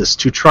telekinesis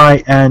to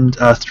try and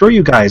throw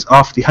you guys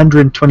off the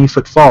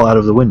 120-foot fall out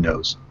of the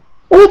windows.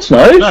 Oh, that's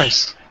nice.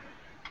 Nice.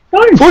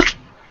 Nice.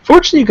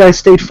 Fortunately, you guys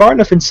stayed far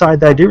enough inside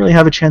that I didn't really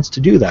have a chance to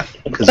do that.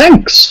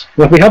 Thanks.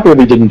 Well, we happy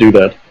we didn't do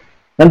that.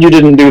 And you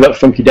didn't do that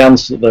funky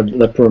dance that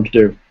they're prone to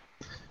do.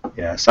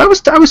 Yes, I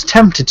was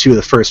tempted to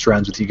the first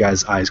rounds with you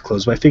guys' eyes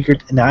closed, but I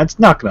figured, nah, it's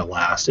not going to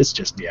last. It's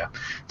just, yeah,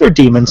 they're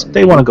demons.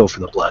 They want to go for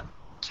the blood.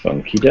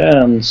 Funky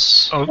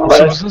dance. Oh,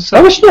 I so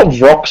always thought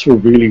Vrox were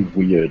really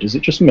weird. Is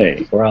it just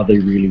me, or are they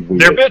really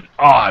weird? they're a bit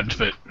odd,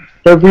 but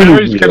They're I really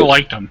always weird. kind of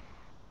liked them.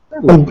 They're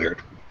a little weird.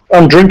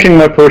 I'm drinking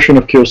my potion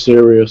of Cure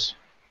Serious.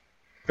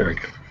 Very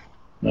good.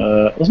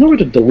 There's no way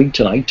to delete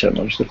an item.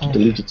 I just have to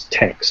delete its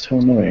text. How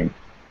annoying.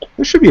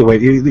 There should be a way.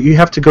 You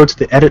have to go to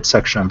the edit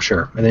section, I'm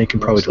sure, and then you can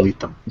probably delete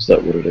them. Is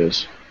that what it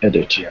is?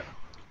 Edit. Yeah.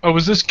 Oh,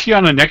 was this key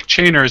on a neck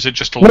chain, or is it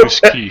just a No, loose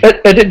key?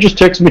 edit just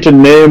takes me to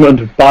name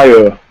and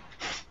bio.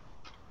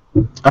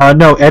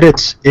 No,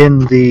 edit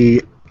in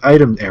the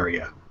item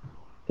area.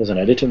 There's an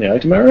edit in the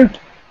item area?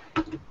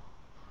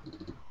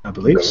 I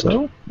believe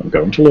so. I'm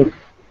going to look.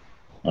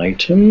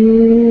 Item...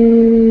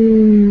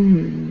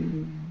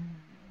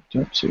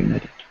 Don't see an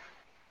edit.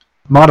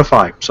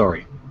 Modify,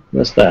 sorry.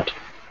 Where's that?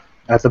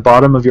 At the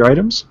bottom of your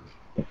items?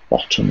 The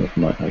bottom of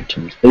my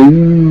items.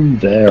 Ooh,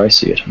 there, I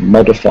see it.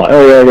 Modify.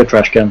 Oh yeah, I got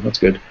trash can. That's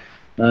good.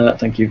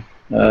 Thank you.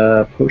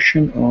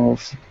 Potion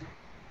of...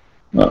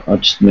 I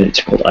just made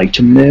it called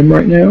item name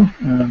right now.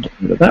 And get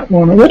rid of that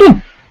one. Well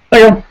done.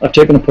 Hang on. I've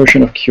taken a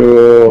potion of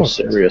cure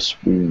serious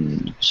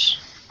wounds.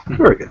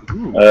 Very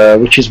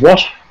good. Which is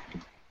what?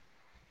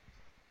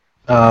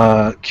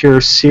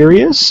 Cure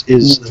Serious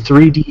is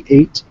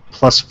 3d8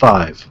 plus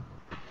 5.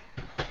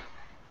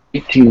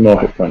 18 more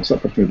hit points.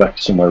 That puts me back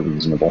to somewhere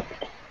reasonable.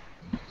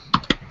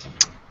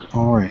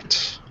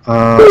 Alright.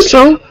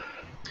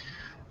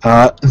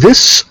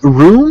 This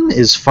room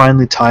is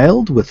finely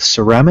tiled with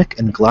ceramic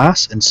and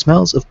glass and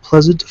smells of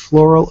pleasant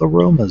floral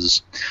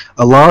aromas.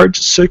 A large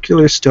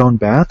circular stone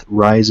bath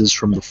rises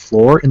from the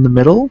floor in the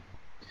middle.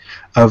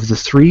 Of the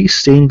 3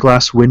 stained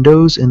glass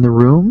windows in the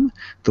room,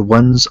 the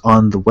ones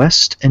on the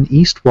west and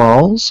east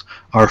walls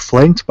are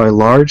flanked by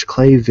large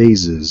clay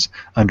vases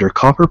under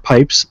copper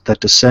pipes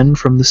that descend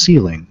from the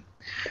ceiling.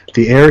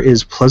 The air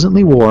is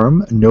pleasantly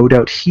warm, no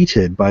doubt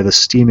heated by the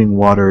steaming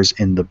waters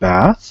in the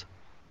bath.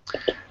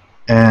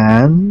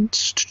 And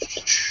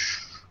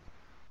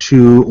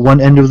to one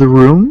end of the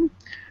room,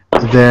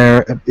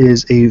 there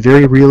is a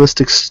very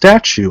realistic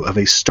statue of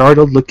a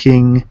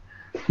startled-looking,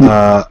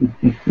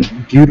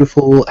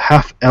 beautiful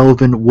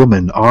half-elven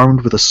woman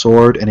armed with a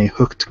sword and a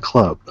hooked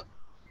club.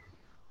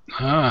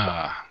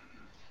 Ah.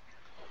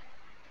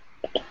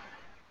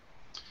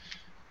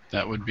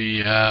 That would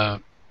be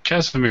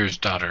Casimir's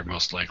daughter,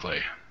 most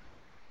likely.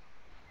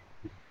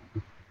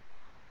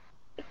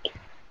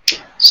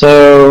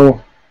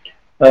 So,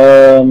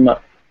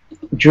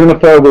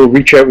 Juniper will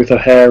reach out with her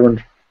hair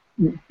and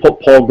put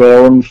Paul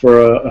Gorham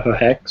for her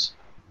hex.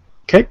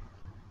 Okay.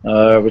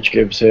 Which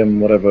gives him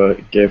whatever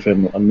it gave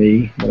him a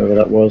me, whatever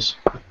that was.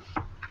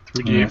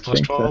 3d8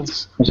 plus 12?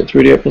 Was it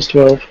 3d8 plus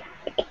 12?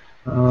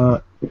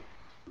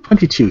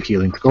 22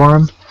 healing to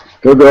Gorham.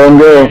 Go, Gorham,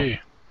 go. Hey.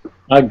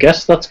 I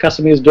guess that's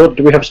Casimir's daughter.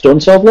 Do we have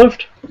Stone Sword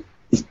left?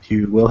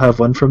 You will have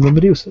one from the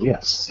Medusa,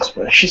 yes. That's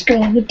where she's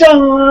gonna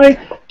die!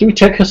 Do we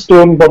take her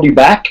stone body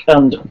back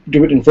and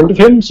do it in front of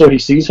him so he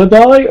sees her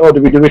die, or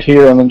do we do it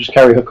here and then just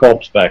carry her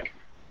corpse back?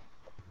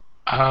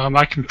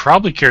 I can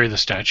probably carry the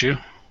statue.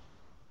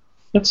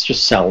 Let's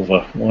just salve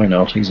her. Why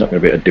not? He's not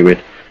going to be able to do it.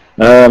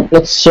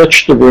 Let's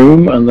search the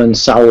room and then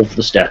salve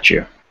the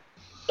statue.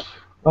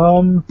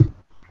 We'll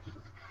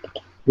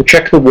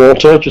check the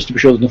water just to be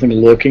sure there's nothing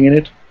lurking in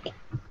it.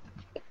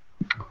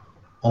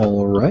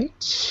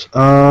 Alright.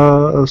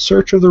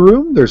 Search of the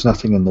room. There's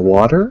nothing in the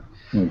water.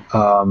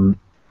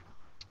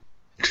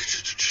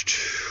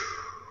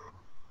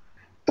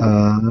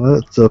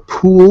 The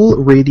pool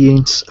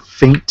radiates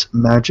faint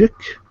magic.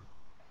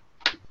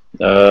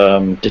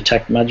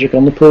 Detect magic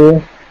on the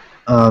pool.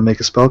 Make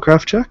a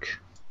spellcraft check.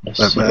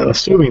 Yes, I'm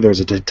assuming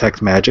there's a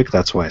detect magic,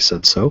 that's why I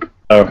said so.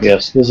 Oh,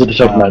 yes, there's a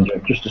detect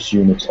magic. Just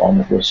assume it's on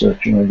if we're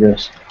searching, I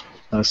guess.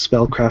 A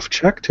spellcraft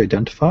check to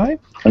identify.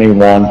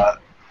 21.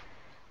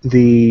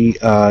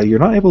 You're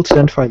not able to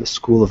identify the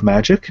school of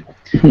magic.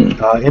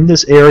 In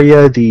this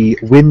area, the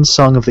wind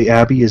song of the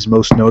Abbey is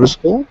most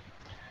noticeable.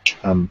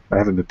 I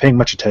haven't been paying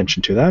much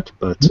attention to that,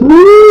 but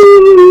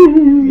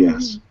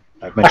yes.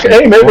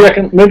 Hey, maybe I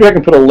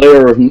can put a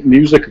layer of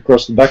music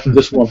across the back of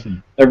this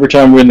one. Every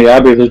time we're in the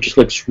Abbey, there's just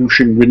like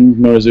swooshing wind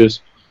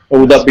noises. Or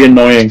would that be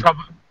annoying?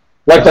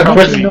 Like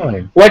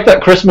that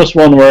Christmas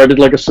one where I did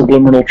like a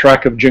subliminal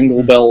track of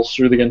jingle bells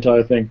through the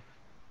entire thing.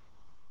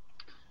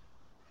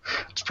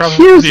 It's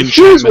probably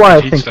Here's why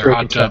I think their break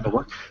hot enchantment tub.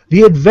 works.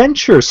 The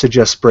adventure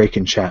suggests break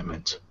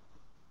enchantment.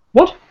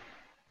 What?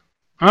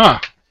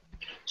 Ah,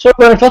 So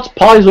then if that's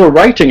Paizo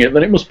writing it,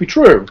 then it must be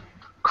true.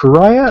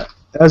 Karaya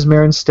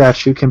Asmarin's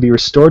statue can be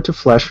restored to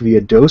flesh via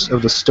a dose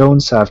of the stone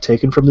salve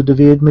taken from the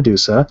David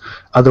Medusa.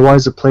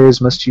 Otherwise, the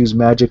players must use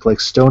magic like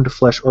stone to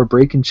flesh or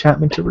break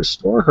enchantment to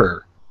restore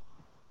her.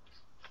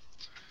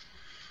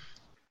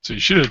 so you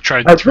should have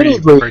tried Admittedly,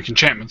 3 break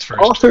enchantments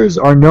first. Authors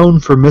are known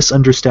for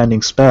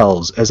misunderstanding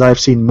spells, as I've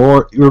seen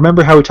more... You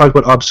remember how we talked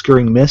about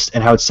Obscuring Mist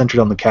and how it's centered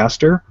on the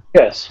caster?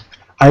 Yes.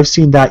 I've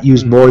seen that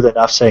used more than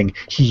enough saying,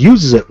 he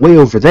uses it way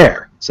over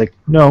there. It's like,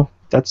 no,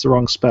 that's the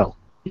wrong spell.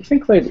 You'd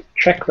think they'd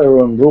check their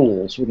own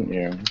rules, wouldn't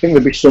you? You'd think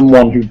there'd be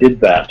someone who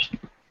did that.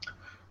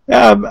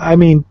 I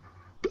mean,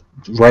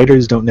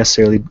 writers don't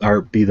necessarily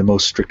be the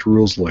most strict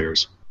rules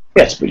lawyers.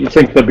 Yes, but you'd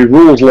think there'd be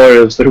rules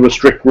lawyers who were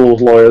strict rules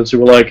lawyers who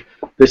were like,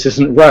 this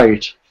isn't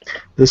right.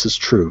 This is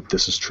true.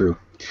 This is true.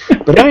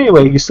 But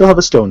anyway, you still have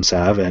a stone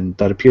salve, and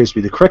that appears to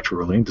be the correct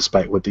ruling,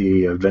 despite what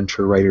the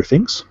adventure writer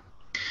thinks.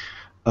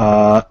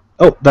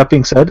 That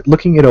being said,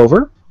 looking it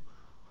over,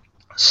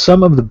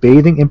 some of the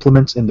bathing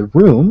implements in the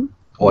room,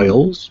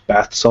 oils,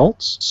 bath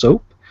salts,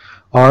 soap,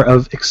 are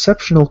of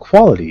exceptional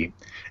quality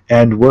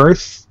and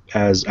worth,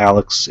 as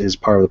Alex is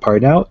part of the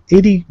party now,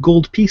 80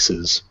 gold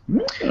pieces.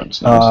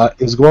 That's nice.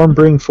 Is Gorm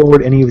bringing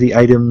forward any of the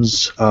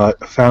items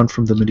found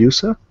from the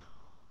Medusa?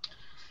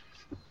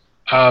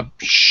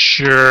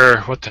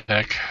 Sure. What the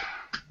heck?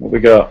 What we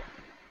got?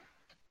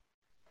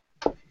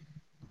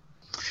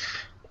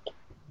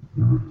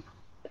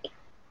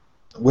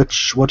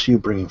 What are you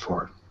bringing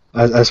forward?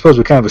 I suppose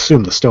we kind of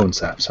assume the stone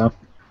saps, huh?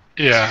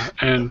 Yeah,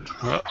 and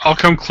I'll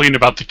come clean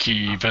about the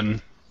key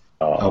even.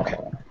 Oh. Okay.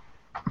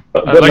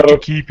 But I'd like not, to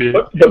keep it.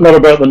 but not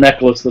about the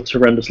necklace that's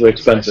horrendously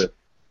expensive.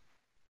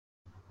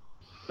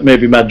 It may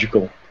be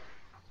magical.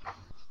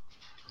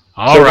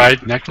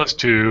 Alright, necklace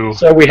 2.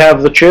 So we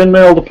have the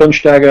chainmail, the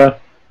punch dagger,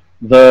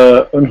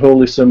 the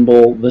unholy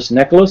symbol, this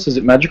necklace. Is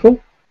it magical?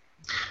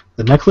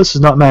 The necklace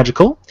is not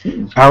magical.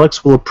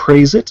 Alex will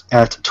appraise it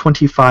at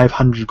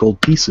 2,500 gold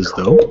pieces,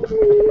 though.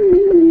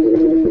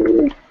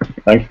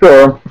 Thanks,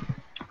 Gorm.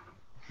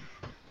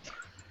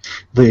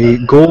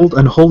 The gold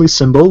unholy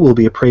symbol will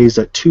be appraised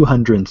at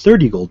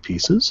 230 gold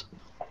pieces.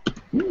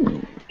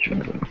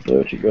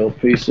 230 gold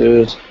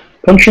pieces.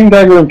 Punching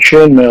dagger and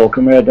chainmail,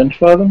 can we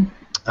identify them?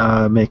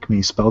 Make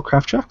me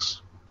spellcraft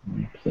checks.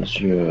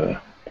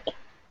 Pleasure.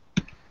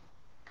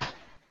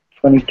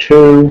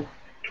 22,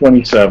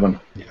 27.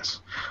 Yes.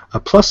 A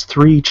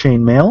 +3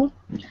 chainmail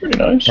That's pretty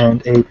nice.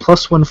 and a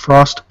 +1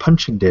 frost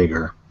punching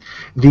dagger.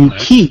 The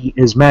Nice. key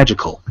is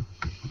magical.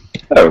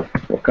 Oh,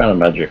 what kind of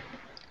magic?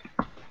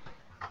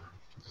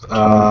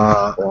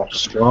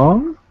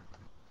 Strong,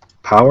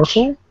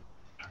 powerful.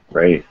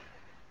 Great.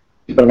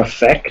 Is it an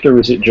effect, or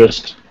is it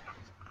just...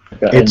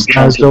 like an It's as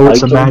enchanted though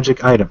it's a item?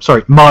 magic item.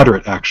 Sorry,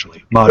 moderate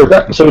actually.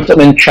 Moderate. So it's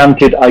an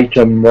enchanted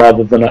item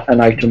rather than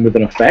an item with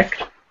an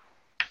effect?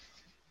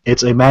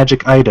 It's a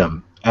magic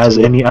item, as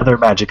any other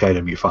magic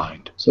item you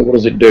find. So what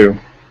does it do?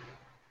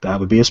 That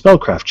would be a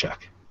spellcraft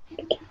check.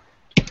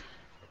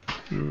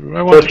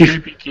 I want the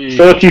creepy key.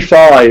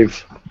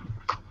 35.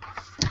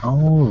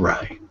 All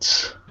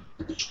right.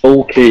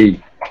 Full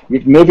key.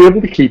 You may be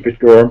able to keep it,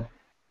 Gorm.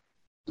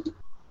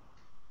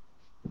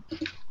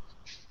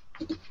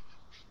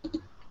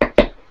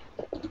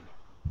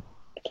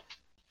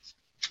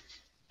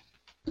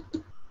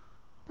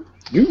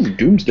 Ooh,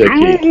 Doomsday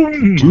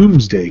Key.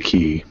 Doomsday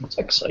Key. That's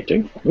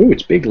exciting. Ooh,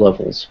 it's big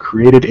levels.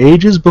 Created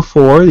ages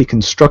before the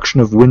construction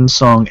of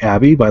Windsong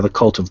Abbey by the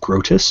cult of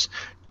Grotus,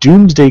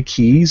 Doomsday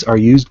Keys are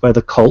used by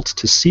the cult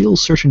to seal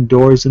certain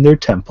doors in their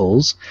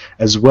temples,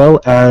 as well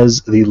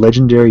as the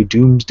legendary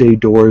Doomsday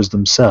doors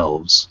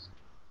themselves.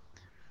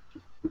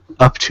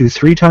 Up to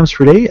 3 times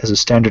per day as a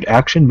standard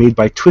action made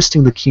by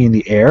twisting the key in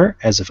the air,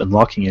 as if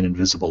unlocking an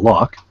invisible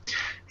lock,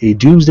 a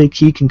Doomsday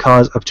Key can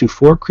cause up to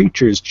 4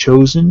 creatures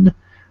chosen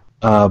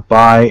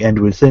by and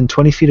within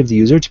 20 feet of the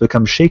user to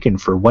become shaken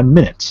for 1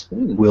 minute.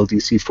 Will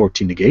DC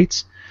 14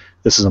 negates.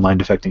 This is a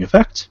mind-affecting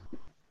effect.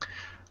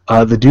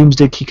 The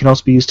Doomsday Key can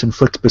also be used to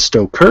inflict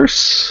Bestow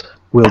Curse.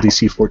 Will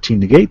DC 14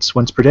 negates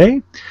once per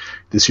day.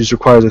 This use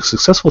requires a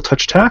successful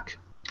touch attack.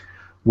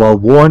 While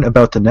worn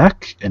about the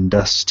neck, and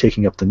thus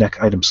taking up the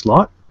neck item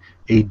slot,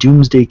 a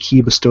Doomsday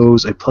Key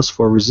bestows a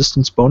 +4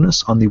 resistance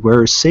bonus on the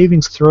wearer's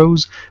savings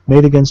throws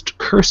made against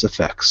curse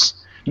effects.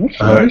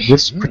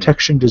 This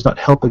protection does not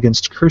help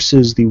against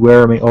curses the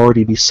wearer may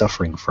already be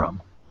suffering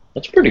from.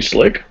 That's pretty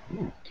slick.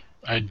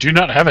 I do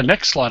not have a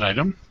neck slot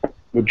item.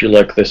 Would you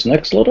like this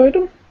next slot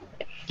item?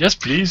 Yes,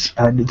 please.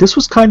 And this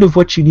was kind of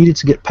what you needed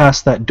to get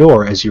past that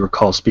door, as you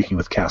recall speaking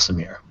with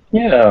Casimir.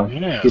 Yeah.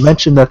 Yes. You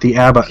mentioned that the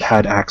abbot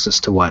had access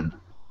to one,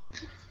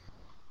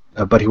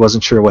 but he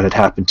wasn't sure what had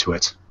happened to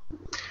it.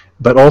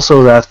 But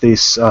also that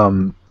this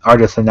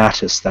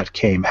Ardathanatus that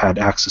came had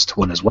access to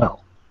one as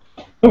well.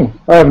 Oh,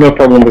 I have no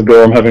problem with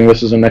Gorm having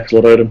this as a next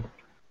slot item.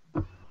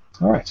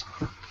 All right.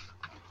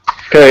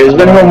 Okay, does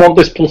anyone want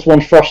this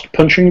 +1 frost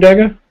punching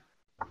dagger?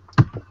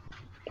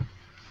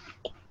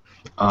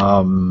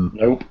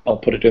 Nope, I'll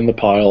put it in the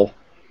pile.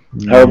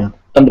 Yeah.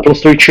 And the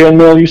 +3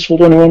 chainmail useful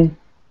to anyone?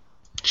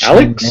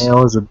 Alex?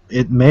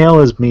 Mail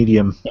is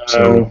medium.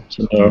 So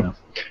no.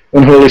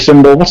 Unholy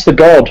symbol, what's the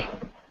god?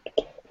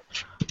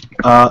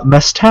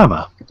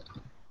 Mestama.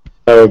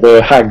 Oh,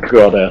 the hag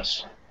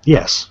goddess.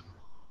 Yes.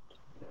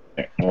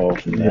 Oh,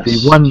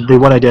 The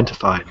one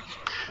identified.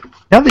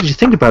 Now that you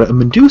think about it, a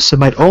Medusa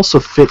might also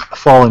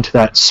fall into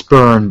that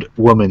spurned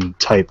woman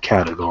type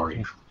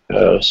category.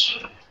 Yes.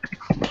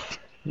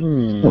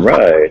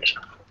 Right.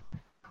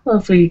 Well,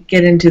 if we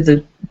get into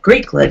the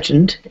Greek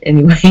legend,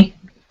 anyway.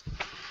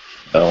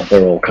 Well,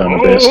 they're all kind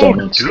of based on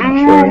that stuff.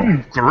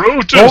 Right?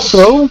 Grotus!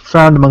 Also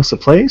found amongst the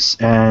place,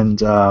 and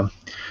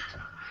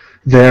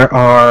there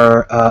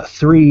are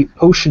 3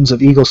 potions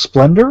of Eagle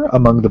Splendor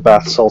among the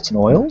bath salts and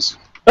oils,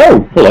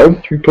 Oh, hello.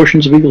 3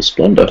 potions of Eagle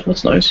Splendor.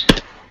 That's nice.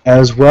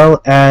 as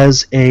well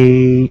as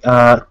a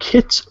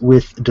kit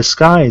with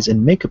disguise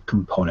and makeup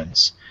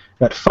components,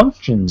 that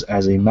functions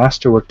as a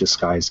masterwork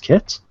disguise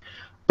kit,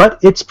 but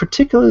it's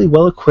particularly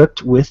well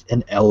equipped with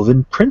an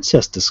elven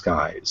princess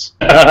disguise.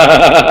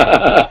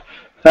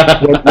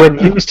 When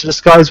used to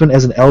disguise one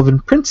as an elven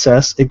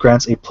princess, it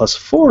grants a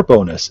 +4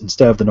 bonus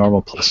instead of the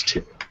normal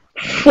 +2.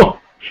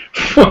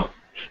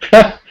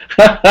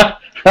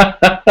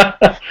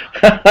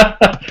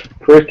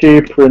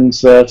 Pretty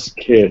princess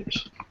kit.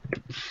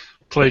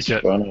 Play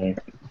kit. Funny.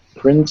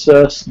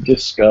 Princess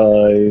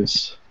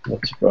disguise.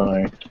 That's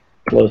funny.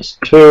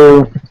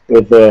 +2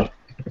 with a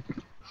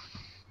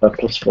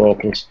 +4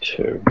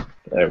 +2.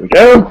 There we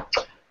go.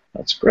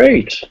 That's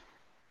great.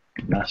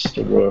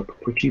 Masterwork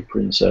Pretty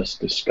Princess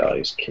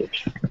disguise kit.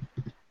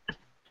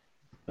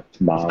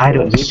 Marvelous. I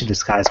don't need to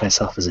disguise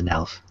myself as an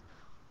elf.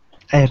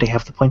 I already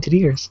have the pointed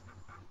ears.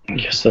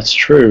 Yes, that's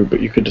true,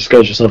 but you could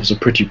disguise yourself as a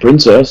pretty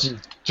princess.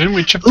 Didn't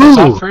we chip this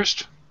Ooh. off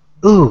first?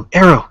 Ooh,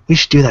 Arrow, we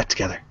should do that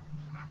together.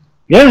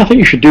 Yeah, I think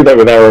you should do that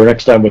with Arrow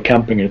next time we're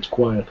camping and it's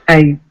quiet.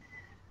 I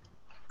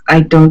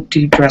don't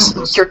do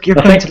dresses. You're I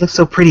going think- to look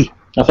so pretty.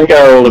 I think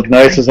Arrow will look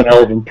nice as an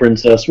elven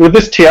princess with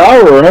this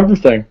tiara and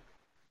everything.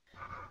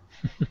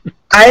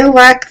 I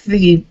lack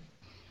the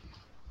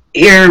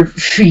ear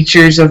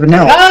features of an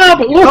elf. Ah,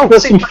 but look, Oh,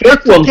 there's see, some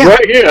fake ones yeah.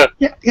 right here.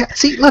 Yeah,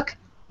 see, look.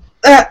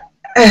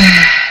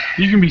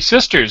 You can be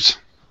sisters.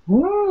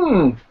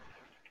 That'd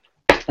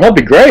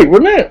be great,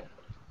 wouldn't it?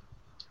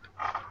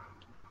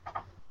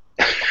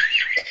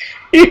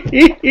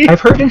 I've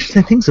heard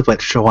interesting things about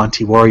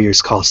Shoanti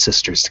warriors call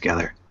sisters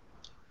together.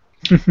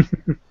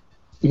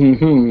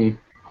 Mm-hmm. Do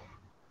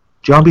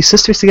you want to be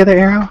sisters together,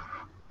 Arrow?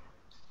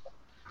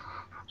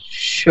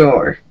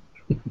 Sure.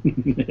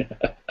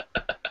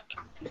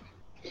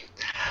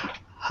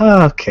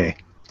 Okay.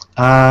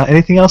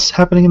 Anything else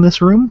happening in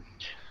this room?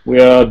 We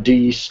are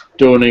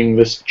de-stoning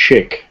this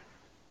chick.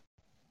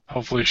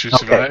 Hopefully she Okay.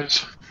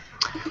 survives.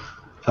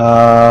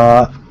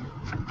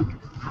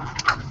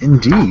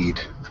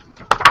 Indeed.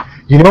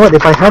 You know what?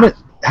 If I hadn't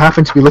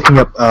happened to be looking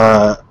up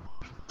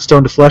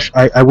Stone to Flesh,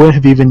 I wouldn't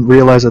have even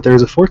realized that there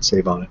was a fort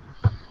save on it.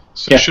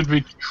 So Yeah. should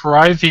we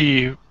try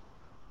the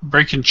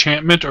break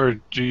enchantment, or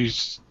do you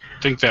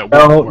think that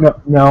won't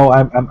work? No.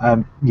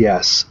 I'm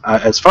yes.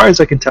 As far as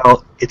I can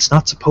tell, it's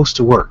not supposed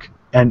to work,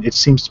 and it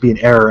seems to be an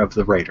error of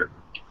the writer.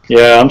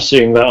 Yeah, I'm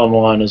seeing that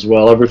online as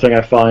well. Everything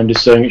I find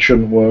is saying it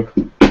shouldn't work.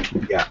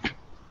 Yeah.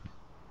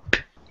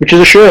 Which is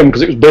a shame,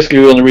 because it was basically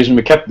the only reason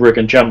we kept Brick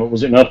Enchantment,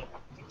 was it not?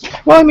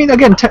 Well, I mean,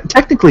 again,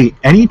 technically,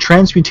 any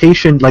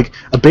transmutation, like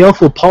a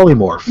baleful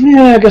polymorph,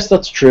 Yeah, I guess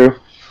that's true.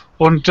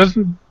 Well,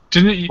 didn't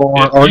it?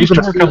 Or It used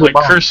even to a work on feeble like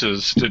mind.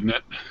 curses, didn't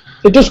it?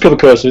 It does cover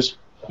curses.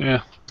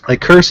 Yeah. like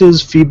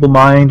curses, feeble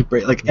mind,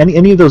 like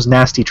any of those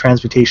nasty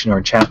transmutation or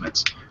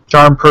enchantments,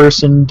 charm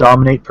person,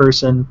 dominate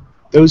person,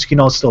 those you can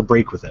all still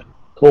break with it.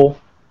 Cool.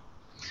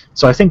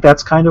 So I think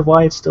that's kind of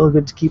why it's still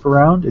good to keep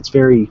around. It's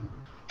very...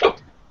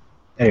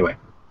 Anyway.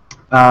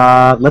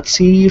 Let's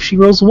see if she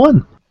rolls a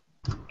 1.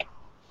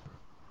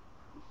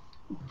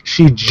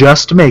 She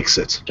just makes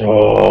it.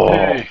 Oh.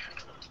 Hey.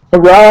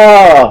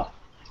 Hurrah!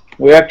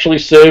 We actually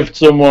saved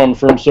someone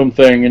from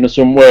something in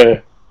some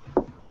way.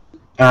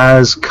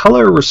 As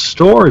color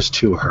restores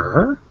to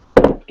her...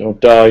 Don't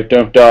die,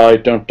 don't die,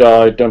 don't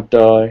die, don't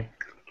die.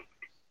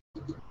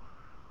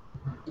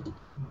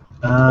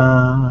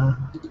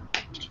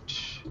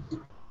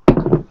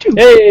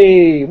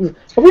 Hey!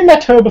 Have we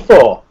met her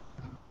before?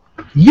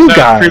 You That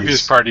guys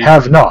previous party.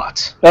 have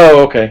not.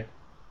 Oh, okay.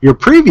 Your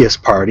previous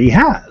party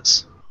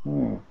has.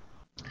 Hmm.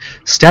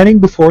 Standing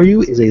before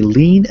you is a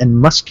lean and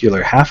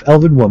muscular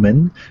half-elven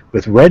woman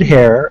with red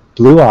hair,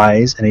 blue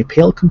eyes, and a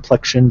pale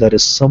complexion that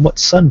is somewhat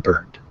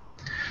sunburned.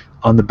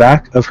 On the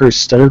back of her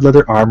studded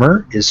leather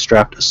armor is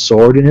strapped a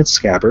sword in its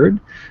scabbard,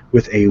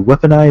 with a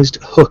weaponized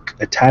hook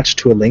attached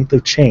to a length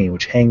of chain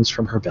which hangs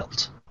from her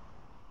belt.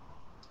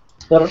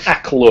 Is that an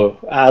Aklo?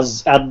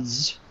 Ads.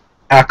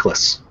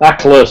 Ackless.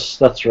 Aklus,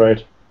 that's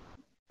right.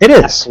 It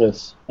is.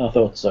 Aklus. I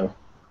thought so.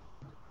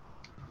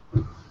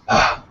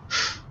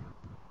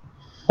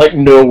 Like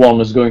no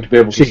one is going to be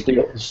able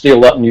to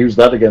steal that and use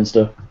that against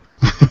her.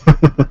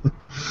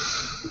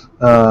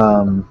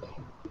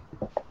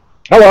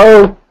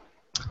 Hello!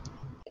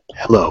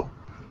 Hello.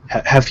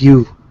 Have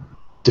you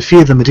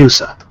defeated the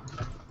Medusa?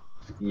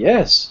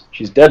 Yes,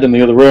 she's dead in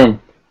the other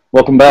room.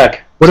 Welcome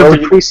back. What of Sorry,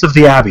 the priests of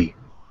the Abbey?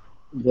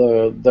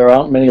 there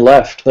aren't many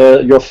left.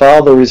 Your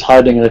father is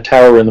hiding in a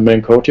tower in the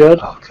main courtyard.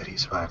 Oh, good, he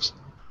survives.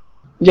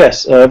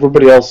 Yes,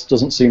 everybody else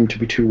doesn't seem to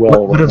be too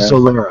well. What right of now.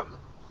 Zolarum?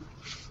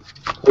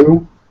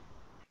 Who?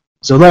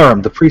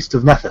 Zolarum, the priest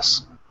of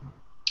Nethys.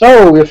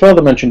 Oh, your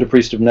father mentioned a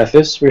priest of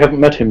Nethys. We haven't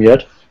met him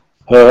yet.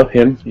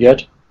 Him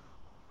yet.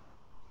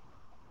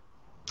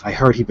 I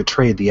heard he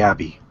betrayed the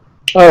Abbey.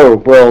 Oh,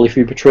 well, if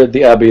he betrayed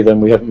the Abbey, then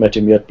we haven't met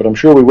him yet, but I'm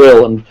sure we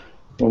will, and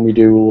when we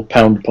do, we'll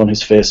pound upon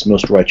his face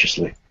most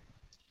righteously.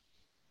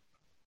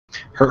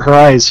 Her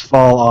eyes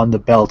fall on the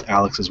belt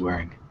Alex is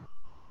wearing.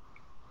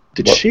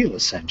 Did What? Sheila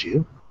send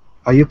you?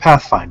 Are you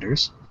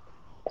Pathfinders?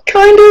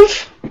 Kind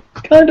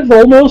of,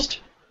 almost.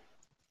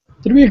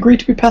 Did we agree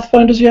to be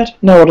Pathfinders yet?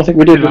 No, I don't think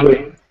we did, did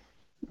we?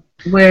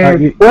 We're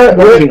we're-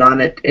 working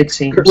on it, it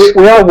seems.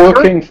 We are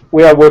working.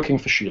 We are working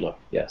for Sheila.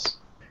 Yes.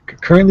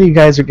 Currently, you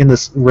guys are in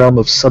this realm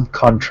of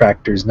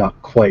subcontractors,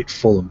 not quite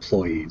full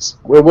employees.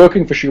 We're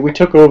working for Sheila. We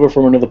took over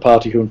from another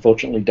party who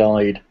unfortunately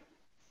died.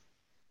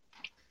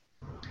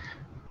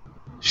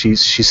 She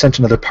sent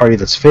another party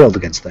that's failed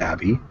against the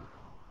Abbey.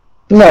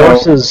 No.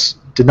 Forces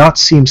did not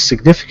seem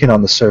significant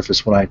on the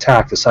surface when I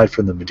attacked, aside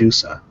from the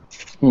Medusa.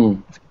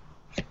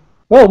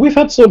 Well, we've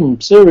had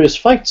some serious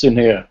fights in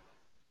here.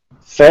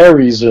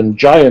 Fairies and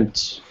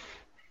giants.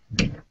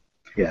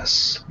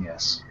 Yes.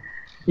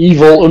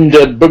 Evil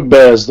undead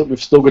bugbears that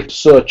we've still got to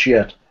search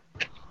yet.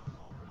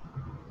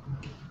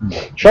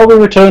 Shall we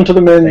return to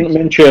the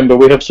main chamber?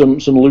 We have some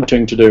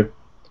looting to do.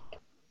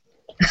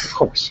 Of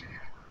course.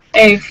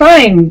 A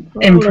fine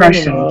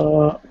impression.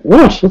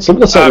 What? Let's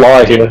not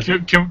lie here.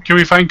 Can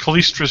we find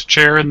Callistra's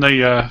chair in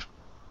the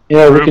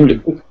Yeah,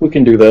 room? we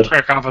can do that.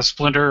 Crack off a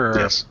splinter? Or...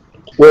 Yes.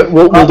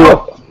 We'll do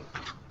it.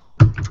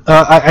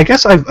 I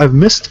guess I've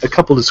missed a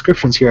couple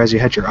descriptions here as you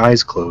had your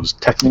eyes closed,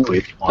 technically.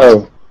 If you want.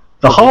 Oh.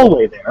 The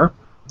hallway there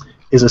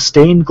is a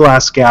stained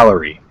glass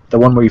gallery, the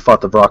one where you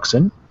fought the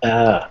Vroxen.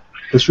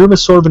 This room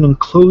is sort of an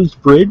enclosed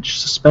bridge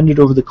suspended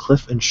over the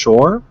cliff and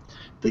shore.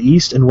 The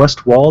east and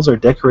west walls are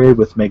decorated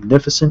with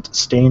magnificent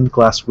stained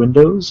glass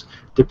windows,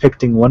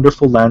 depicting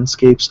wonderful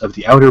landscapes of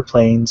the outer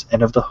planes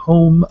and of the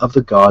home of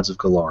the gods of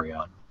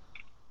Golarion.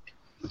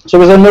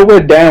 So is there nowhere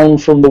down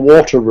from the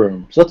water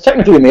room? So that's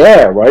technically in the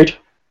air, right?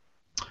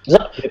 Is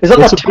that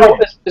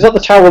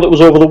the tower that was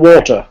over the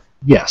water?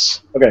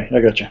 Yes. Okay, I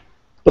gotcha.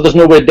 But there's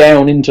nowhere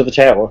down into the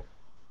tower.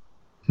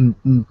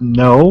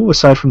 No,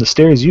 aside from the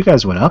stairs you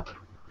guys went up.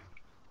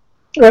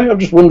 Okay, I'm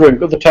just wondering,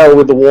 but the tower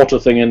with the water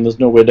thing in, there's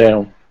nowhere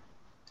down.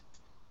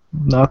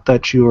 Not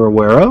that you are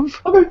aware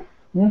of. Okay.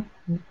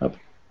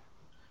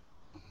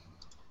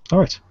 All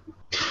right.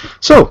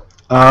 So,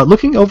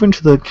 looking over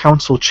into the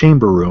council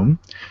chamber room,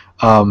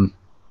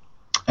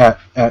 at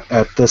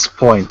this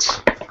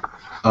point,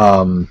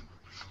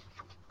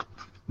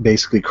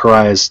 basically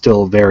Karai is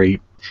still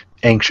very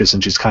anxious,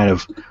 and she's kind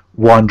of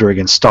wandering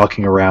and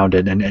stalking around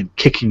and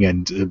kicking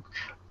and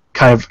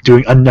kind of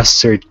doing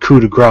unnecessary coup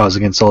de grace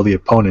against all the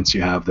opponents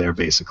you have there,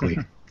 basically.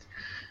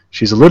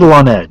 She's a little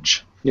on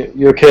edge.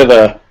 You okay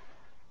there?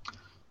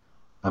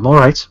 I'm all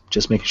right,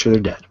 just making sure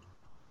they're dead.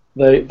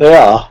 They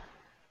are.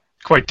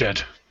 Quite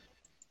dead.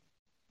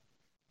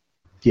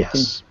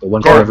 Yes, but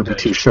one can never be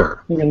too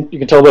sure. You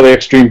can tell by the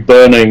extreme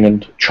burning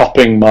and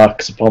chopping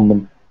marks upon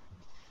them.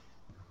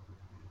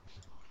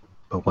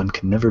 But one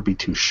can never be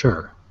too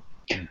sure.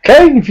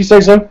 Okay, if you say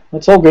so.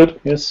 That's all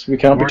good. Yes, we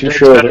can't More be too dead's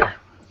sure. better.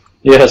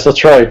 Yes,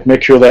 that's right.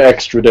 Make sure they're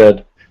extra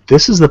dead.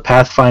 This is the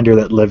Pathfinder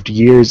that lived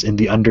years in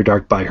the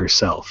Underdark by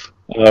herself.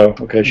 Oh,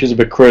 okay. She's a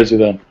bit crazy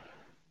then.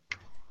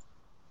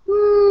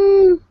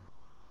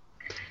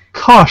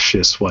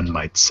 Cautious, one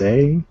might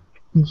say.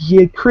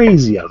 Yeah,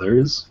 crazy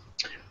others.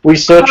 We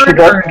searched the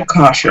Hard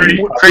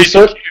caution.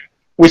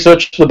 We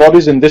searched the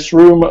bodies in this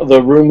room,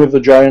 the room with the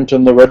giant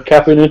and the red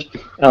cap in it,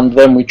 and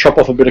then we chop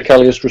off a bit of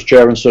Callistra's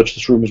chair and search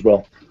this room as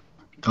well.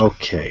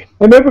 Okay.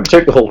 Well, maybe we could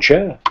take the whole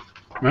chair.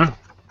 Yeah.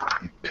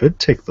 Could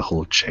take the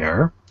whole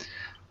chair.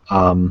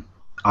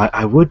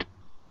 I would,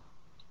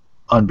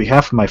 on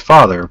behalf of my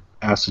father,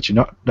 ask that you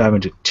not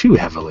damage it too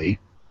heavily.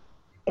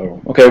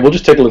 Oh, okay. We'll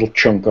just take a little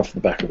chunk off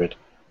the back of it.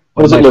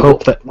 One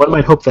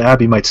might hope the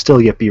Abbey might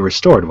still yet be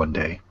restored one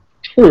day.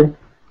 True.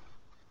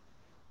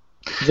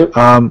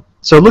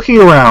 So looking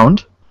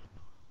around,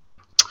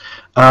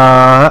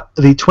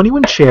 the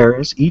 21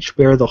 chairs each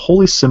bear the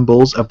holy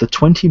symbols of the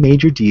 20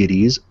 major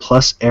deities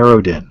plus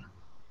Aerodin.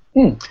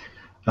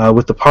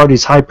 With the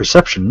party's high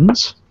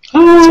perceptions,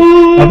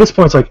 at this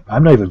point it's like,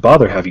 I'm not even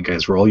bother having you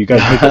guys roll, you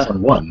guys make this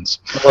on ones.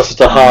 Unless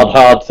it's a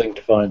hard thing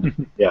to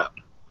find. Yeah.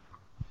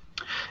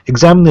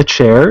 Examine the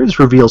chairs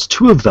reveals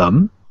two of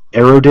them,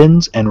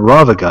 Aerodin's and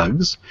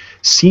Ravagug's,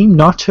 seem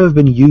not to have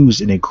been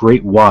used in a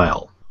great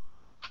while.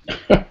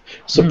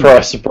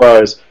 Surprise,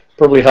 surprise.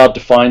 Probably hard to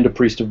find a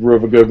priest of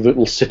Rovagug that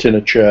will sit in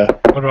a chair.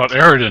 What about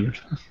Aerodin?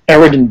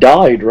 Aerodin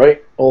died,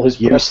 right? All his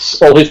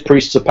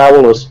priests are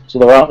powerless, so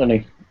there aren't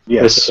any.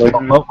 Yes,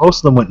 most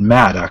of them went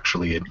mad,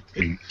 actually.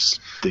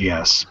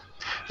 Yes.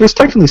 There's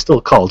technically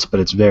still cults, but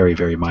it's very,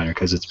 very minor,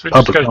 because it's So we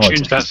just public got to knowledge.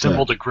 change that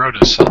symbol to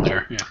Grotus on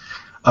there.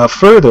 Yeah.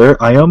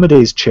 Further,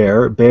 Iomede's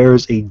chair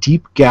bears a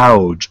deep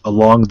gouge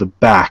along the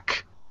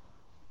back,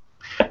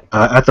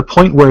 at the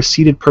point where a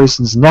seated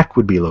person's neck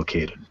would be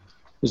located.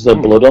 Is there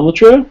blood on the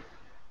chair?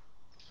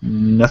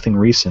 Nothing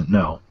recent,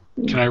 no.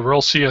 Can I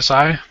roll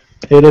CSI?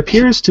 It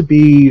appears to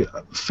be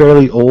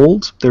fairly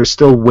old. There's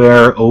still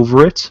wear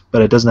over it,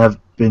 but it doesn't have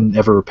been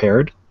ever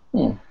repaired.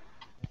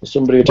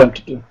 Somebody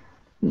attempted to...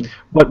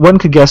 But one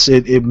could guess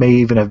it may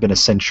even have been a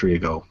century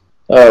ago.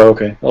 Oh,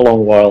 okay. A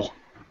long while.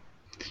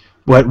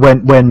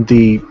 When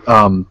the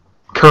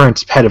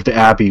current head of the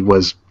abbey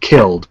was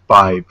killed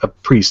by a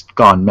priest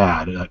gone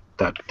mad,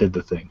 that did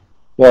the thing.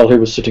 While he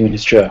was sitting in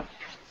his chair.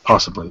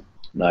 Possibly.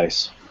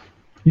 Nice.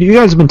 You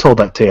guys have been told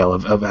that tale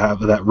of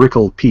that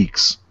Rickle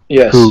Peaks.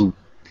 Yes. Who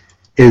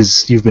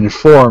is, you've been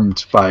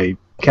informed by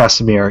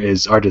Casimir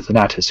is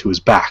Ardithanatus, who is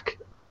back.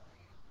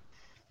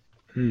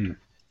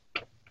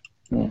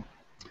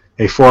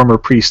 A former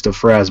priest of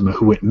Pharasma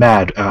who went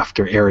mad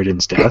after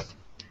Eridan's death,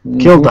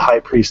 killed the high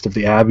priest of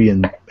the abbey,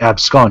 and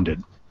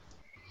absconded.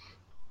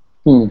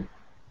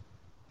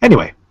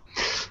 Anyway,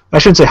 I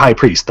shouldn't say high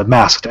priest, the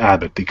masked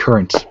abbot, the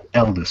current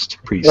eldest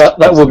priest.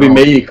 That would be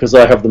me, because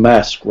I have the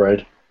mask,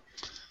 right?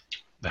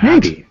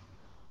 Maybe.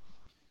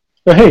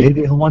 But hey,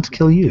 Maybe he'll want to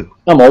kill you.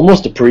 I'm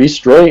almost a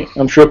priest, right?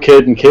 I'm sure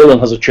Caden Kalen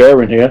has a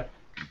chair in here.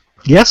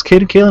 Yes,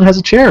 Caden Kalen has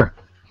a chair.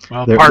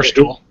 Well, There is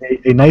Barstool.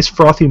 a nice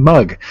frothy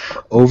mug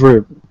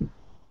over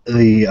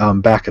the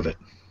back of it.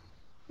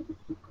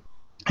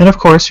 And of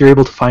course, you're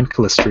able to find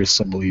Callistra's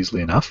symbol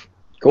easily enough.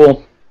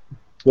 Cool.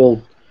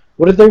 Well,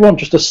 what did they want?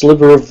 Just a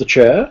sliver of the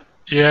chair?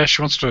 Yeah,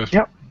 she wants to.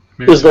 Yep.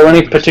 maybe Is there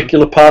any do some-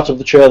 particular part of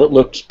the chair that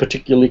looks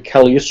particularly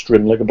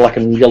Calliostrin, like a black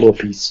and yellow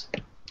piece?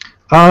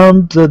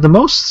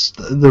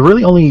 The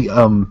really only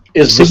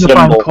Is the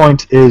signifying symbol.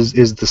 point is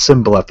the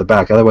symbol at the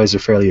back. Otherwise, they're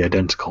fairly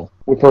identical.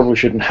 We probably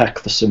shouldn't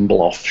hack the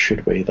symbol off,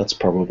 should we? That's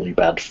probably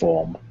bad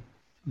form.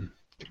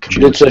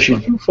 She did say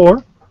she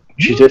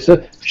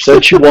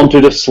said she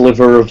wanted a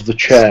sliver of the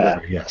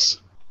chair. Yes.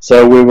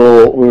 So we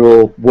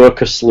will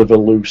work a sliver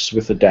loose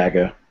with a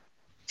dagger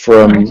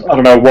from I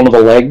don't know, one of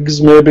the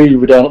legs maybe.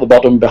 We're down at the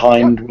bottom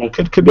behind. Where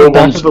Could be no the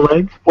back one's- of the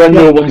leg. when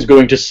no one's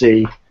going to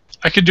see.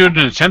 I could do it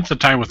in a tenth the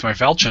time with my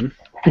falchion.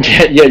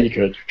 Yeah, you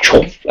could.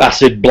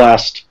 Acid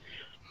blast.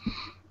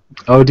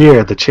 Oh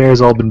dear, the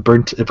chair's all been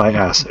burnt by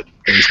acid.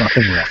 There's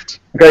nothing left.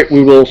 Okay,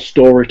 we will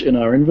store it in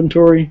our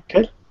inventory.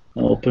 Okay.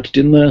 I'll put it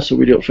in there so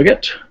we don't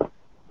forget.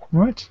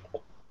 Right.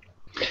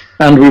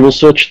 And we will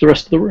search the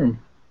rest of the room.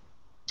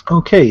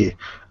 Okay.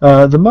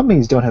 The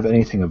mummies don't have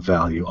anything of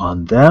value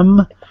on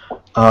them.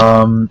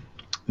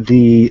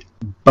 The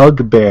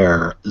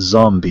bugbear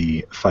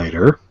zombie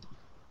fighter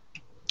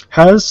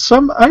has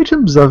some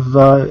items of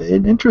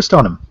interest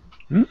on him.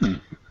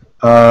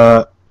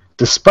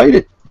 Despite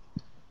it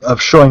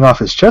of showing off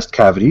his chest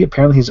cavity,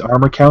 apparently his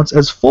armor counts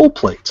as full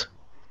plate.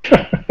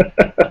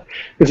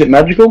 Is it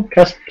magical?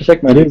 Cast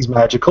protect It magic. is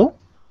magical.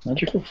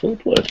 Magical full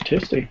blood.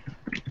 Tasty.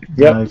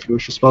 Yeah. If you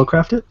wish to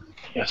spellcraft it.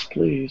 Yes,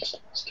 please.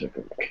 Let's take a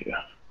look here.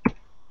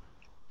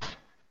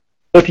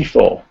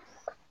 34.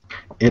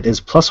 It is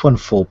 +1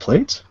 full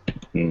plate.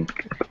 Hmm.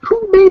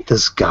 Who made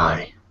this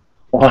guy?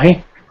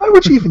 Why? Why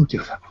would you even do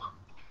that?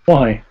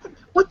 Why?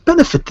 What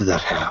benefit did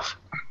that have?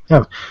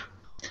 Yeah.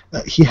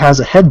 He has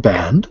a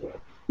headband.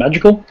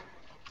 Magical?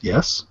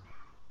 Yes.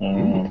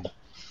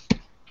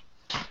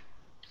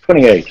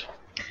 28.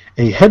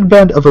 A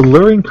headband of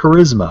alluring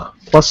charisma,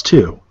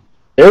 +2.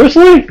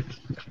 Seriously?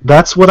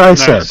 That's what I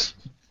said. Nice.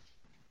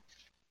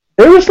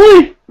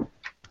 Seriously?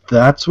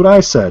 That's what I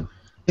said.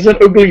 He's an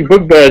ugly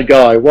bugbear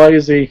guy. Why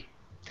is he?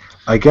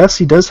 I guess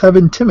he does have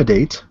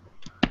Intimidate,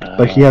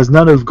 but he has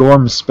none of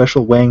Gorm's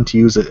special weighing to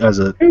use it as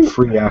a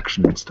free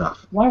action and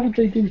stuff. Why would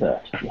they do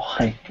that?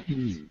 Why?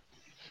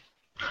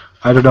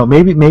 I don't know.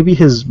 Maybe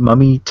his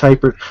mummy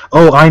type.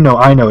 Oh, I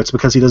know. It's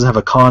because he doesn't have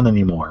a con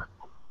anymore.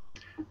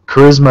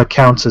 Charisma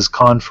counts as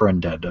con for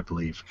undead, I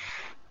believe.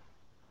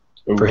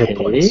 For hit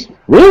points.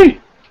 Really?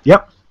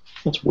 Yep,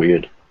 That's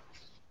weird.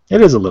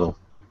 it is a little.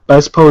 But I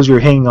suppose you're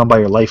hanging on by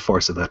your life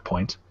force at that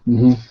point.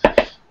 Mm-hmm.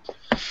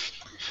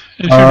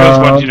 And who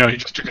knows what, he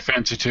just took a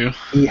fancy to.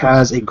 He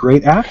has a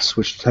great axe,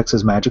 which detects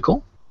as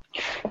magical.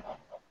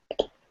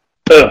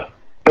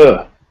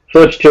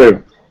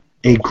 32.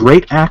 A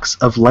great axe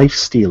of life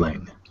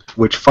stealing,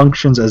 which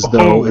functions as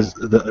though is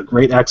the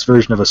great axe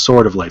version of a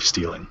sword of life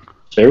stealing.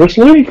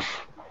 Seriously?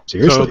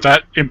 Seriously. So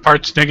that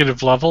imparts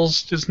negative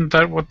levels? Isn't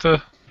that what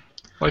the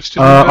life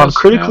stealing On does?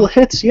 critical Yeah.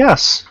 hits,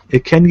 yes,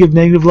 it can give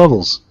negative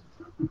levels.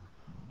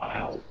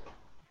 Wow.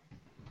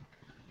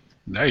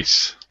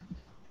 Nice.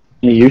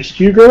 Any use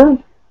to you,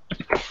 girl?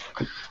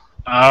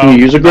 Can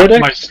you use a great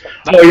not axe?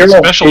 my- not Oh, you're my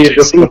not specialty.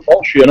 just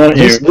propulsion, aren't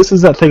you? This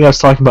is that thing I was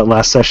talking about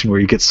last session, where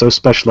you get so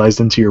specialized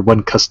into your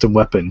one custom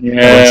weapon. And when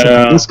Yeah. something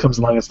like this comes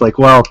along, it's like,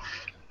 well,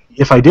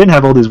 if I didn't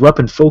have all these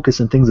weapon focus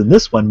and things in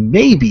this one,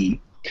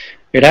 maybe.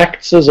 It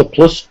acts as a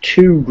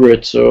 +2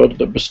 greatsword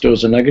that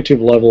bestows a negative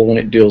level when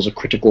it deals a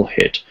critical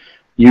hit.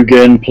 You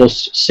gain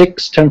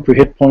 +6 temporary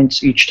hit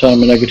points each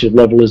time a negative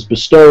level is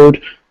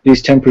bestowed.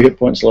 These temporary hit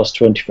points last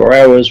 24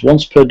 hours.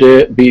 Once per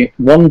day,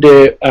 1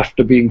 day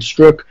after being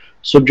struck,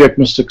 subject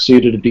must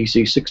succeed at a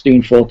DC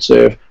 16 fort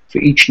save for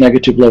each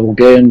negative level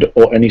gained,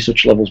 or any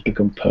such levels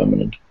become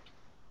permanent.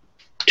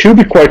 To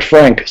be quite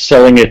frank,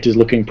 selling it is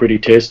looking pretty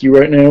tasty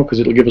right now, because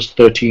it'll give us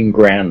 13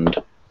 grand.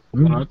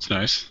 Oh, that's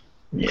nice.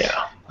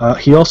 Yeah.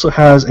 He also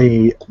has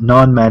a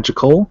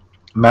non-magical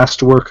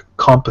Masterwork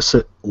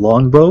Composite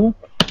Longbow.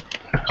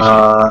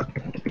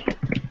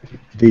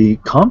 The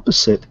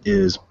composite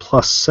is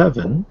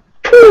 +7.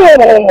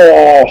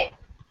 Oh,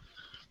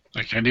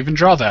 I can't even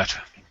draw that.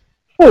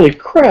 holy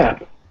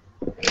crap!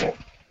 That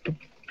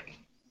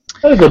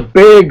is a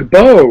big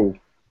bow.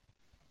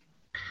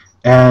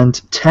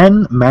 And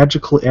 10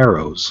 magical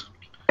arrows.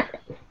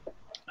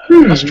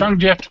 How strong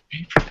do you have to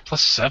be for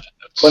 +7?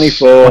 That's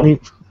 24. 20,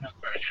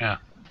 Yeah.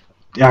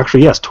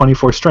 Actually, yes,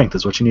 24 strength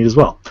is what you need as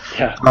well.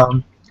 Yeah.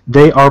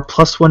 They are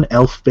 +1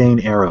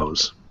 Elfbane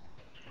arrows.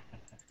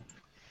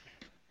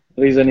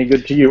 Are these any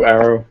good to you,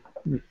 Arrow?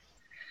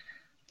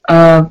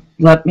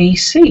 Let me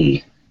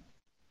see.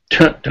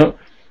 Don't.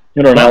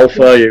 You're not an elf,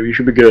 are you? You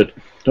should be good.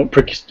 Don't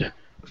prick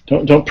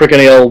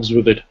any elves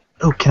with it.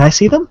 Oh, can I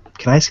see them?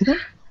 Can I see them?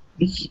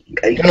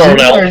 You're not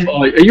an elf.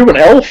 Are you an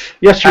elf?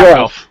 Yes, you Half are.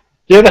 elf.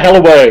 Get the hell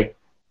away.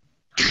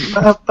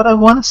 But I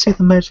want to see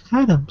the magic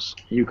items.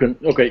 You can.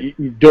 Okay,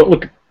 you don't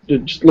look.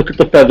 Just look at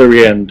the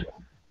feathery end.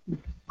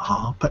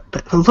 Oh, but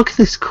look at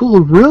these cool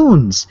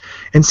runes,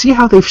 and see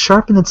how they've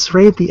sharpened and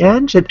serrated the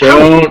edge. And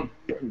Don't.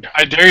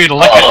 I dare you to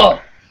lick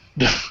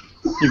it.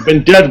 You've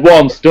been dead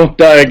once. Don't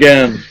die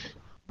again.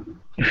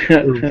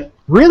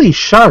 really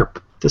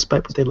sharp,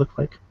 despite what they look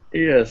like.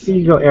 Yes. Here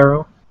you go,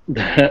 Arrow.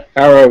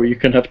 Arrow. You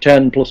can have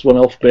 10 + 1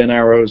 Elfbane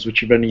arrows,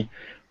 which if any.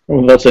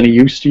 Well, that's any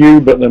use to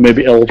you, but there may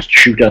be elves to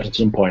shoot at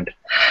some point.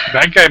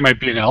 That guy might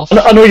be an elf.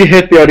 I know you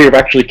hate the idea of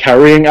actually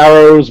carrying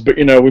arrows, but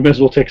we may as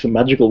well take some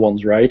magical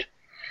ones, right?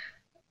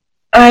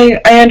 I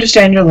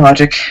understand your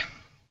logic.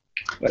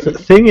 The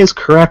thing is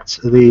correct.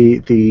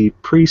 The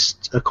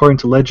priest, according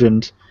to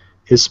legend,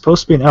 is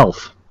supposed to be an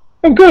elf.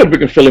 Oh, good. We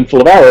can fill him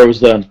full of arrows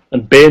then,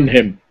 and bane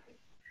him.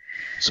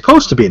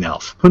 Supposed to be an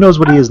elf. Who knows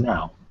what he is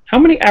now? How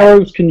many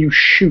arrows can you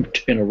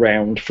shoot in a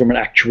round from an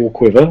actual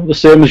quiver? The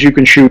same as you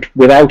can shoot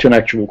without an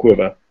actual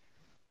quiver.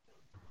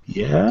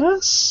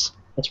 Yes?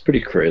 That's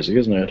pretty crazy,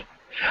 isn't it?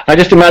 I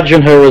just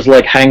imagine her as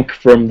like Hank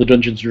from the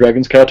Dungeons &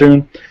 Dragons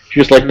cartoon. She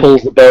just like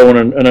pulls the bow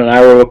and an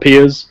arrow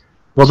appears.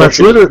 Well, So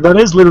that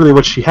is literally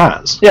what she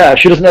has. Yeah,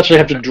 she doesn't actually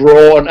have to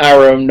draw an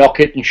arrow, knock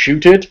it, and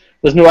shoot it.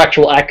 There's no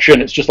actual action.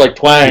 It's just like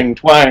twang,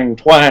 twang,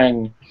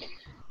 twang.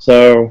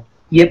 So,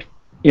 Yep.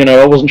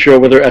 I wasn't sure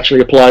whether it actually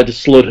applied to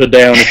slow her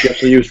down if she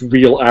actually used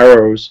real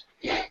arrows.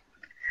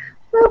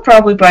 Well,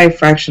 probably by a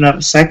fraction of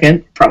a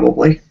second,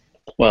 probably.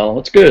 Well,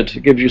 that's good.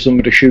 It gives you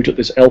something to shoot at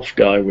this elf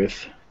guy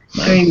with.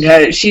 I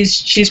mean,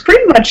 she's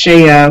pretty much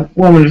a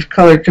woman of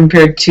color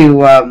compared to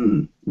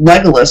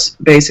Legolas,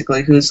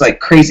 basically, who's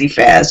like crazy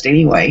fast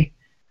anyway.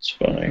 It's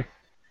funny.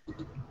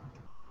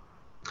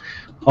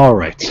 All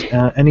right.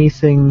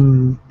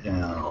 Anything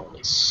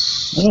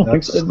else? I don't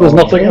think so. There's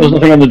nothing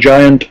on the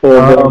giant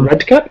or the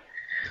red cap.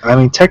 I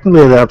mean,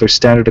 technically they have their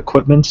standard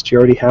equipment. Do you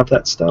already have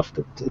that stuff?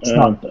 It's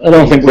not. I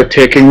don't think we're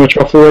taking much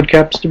off the red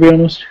caps, to be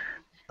honest.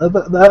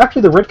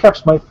 Actually, the red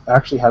caps might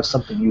actually have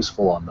something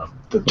useful on them.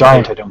 The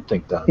giant, I don't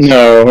think, does.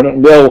 No, I don't,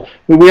 well,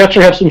 we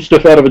actually have some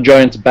stuff out of a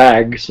giant's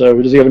bag,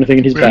 so does he have anything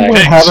in his He bag?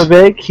 wouldn't have a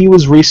bag. He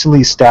was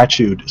recently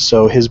statued,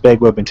 so his bag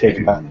would have been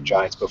taken by the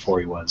giants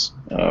before he was.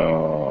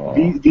 Oh,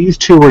 These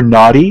two were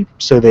naughty,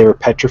 so they were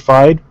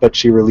petrified, but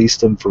she released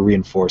them for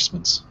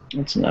reinforcements.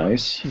 that's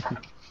nice.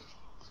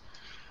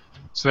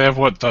 So they have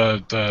what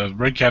the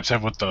red caps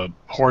have what the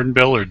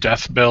hornbill or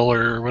death bill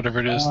or whatever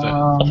it is. I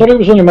thought it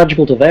was only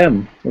magical to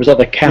them. Or was that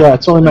the cap? Yeah,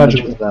 it's only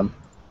magical to them.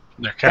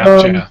 Their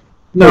caps, Um, yeah.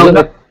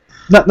 No,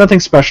 nothing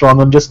special on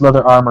them, just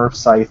leather armor,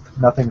 scythe.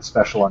 Nothing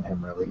special on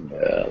him, really.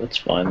 Yeah, that's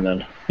fine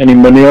then. Any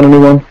money on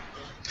anyone?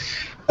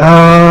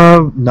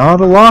 Not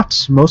a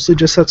lot. Mostly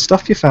just that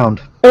stuff you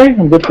found. Okay,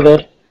 I'm good for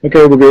that.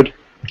 Okay, we're good.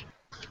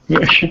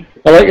 I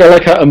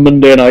like how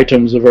mundane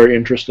items are very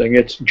interesting.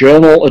 It's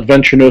journal,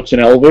 adventure notes in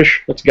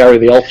Elvish. That's Gary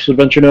the Elf's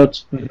adventure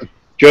notes.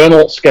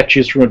 Journal,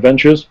 sketches from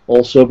adventures,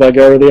 also by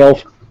Gary the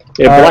Elf.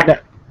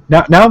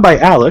 Now by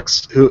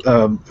Alex, who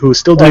is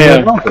still doing yeah.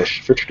 that in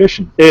Elvish for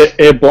tradition.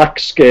 A black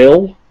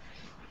scale,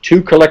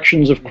 2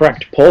 collections of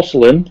cracked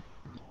porcelain,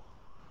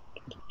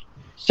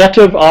 set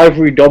of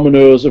ivory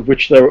dominoes of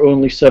which there are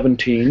only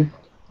 17,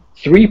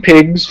 3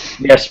 pigs,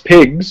 yes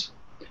pigs,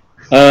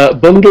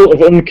 bundle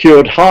of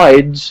uncured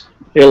hides,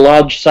 a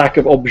large sack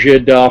of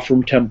objet d'art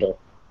from temple.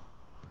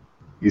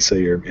 You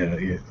say you're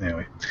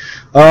anyway.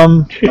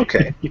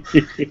 Okay.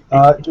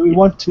 Do we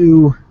want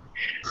to?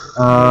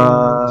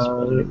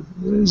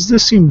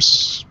 This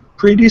seems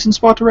pretty decent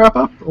spot to wrap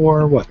up,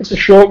 or what? It's a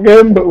short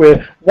game, but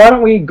why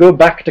don't we go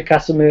back to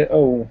Casimir?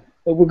 Oh,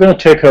 we're going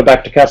to take her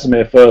back to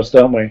Casimir first,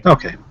 aren't we?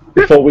 Okay.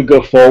 Before we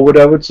go forward,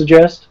 I would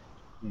suggest.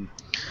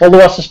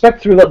 Although I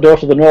suspect through that door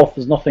to the north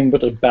there's nothing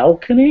but a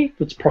balcony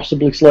that's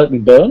possibly slightly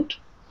burnt.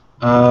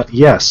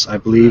 Yes, I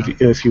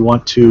believe if you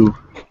want to.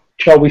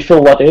 Shall we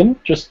fill that in,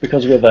 just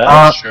because we're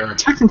there? Sure.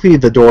 Technically,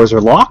 the doors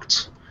are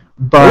locked,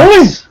 but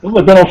Really? Well,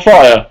 they've been on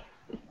fire.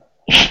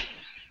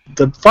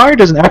 the fire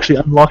doesn't actually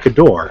unlock a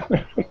door.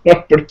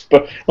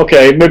 but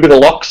okay, maybe the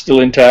lock's still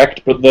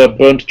intact, but the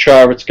burnt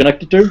char it's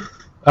connected to?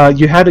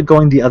 You had it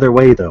going the other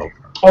way, though.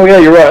 Oh yeah,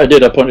 you're right, I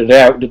did. I pointed it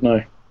out, didn't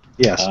I?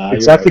 Yes, You're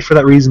exactly right. for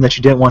that reason that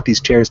you didn't want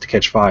these chairs to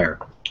catch fire.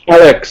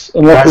 Alex,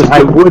 unlock As this I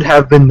door. would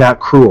have been that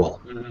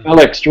cruel.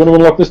 Alex, do you want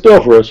to unlock this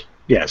door for us?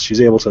 Yes, she's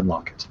able to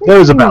unlock it.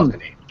 There's a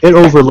balcony. It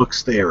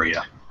overlooks the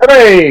area.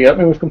 Hooray! That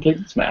means we've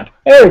completed this map.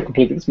 Hey, we've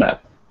completed this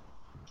map.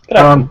 Good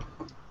afternoon.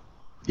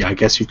 Yeah, I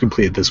guess you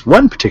completed this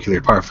one particular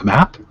part of the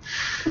map.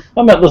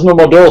 I meant there's no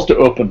more doors to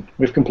open.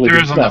 We've completed There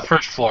this is on the map.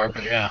 first floor,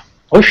 but yeah.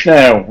 Push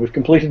now. We've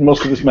completed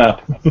most of this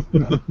map.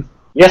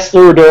 Yes,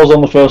 there are doors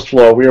on the first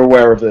floor. We are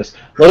aware of this.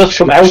 Let us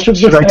come out of this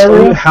Should I tell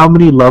you area. how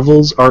many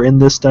levels are in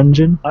this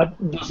dungeon?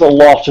 There's a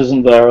lot,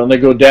 isn't there? And they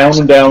go down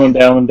and down and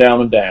down and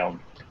down and down.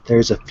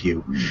 There's a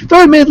few.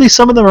 Though admittedly,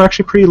 some of them are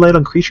actually pretty light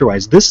on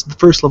creature-wise. This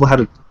first level had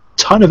a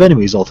ton of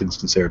enemies, all things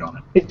considered,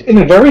 on it. In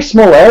a very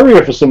small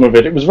area for some of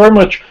it. It was very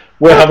much,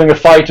 we're having a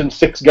fight and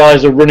 6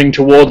 guys are running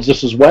towards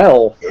us as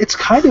well. It's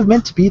kind of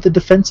meant to be the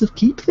defensive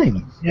keep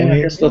thing. Yeah,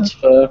 I guess that's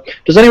fair.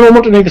 Does anyone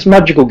want any of this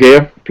magical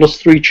gear?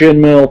 +3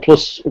 chainmail,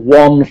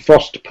 +1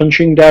 frost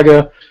punching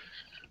dagger,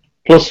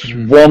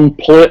 +1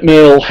 plate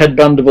mail,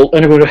 headband of...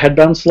 Anyone with a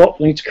headband slot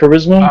needs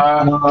charisma?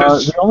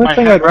 The only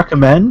thing I'd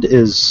recommend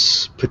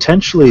is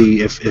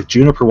potentially if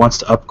Juniper wants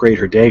to upgrade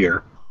her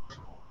dagger.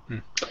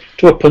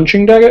 To a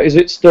punching dagger? Is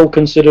it still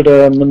considered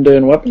a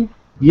mundane weapon?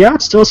 Yeah,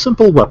 it's still a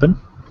simple weapon.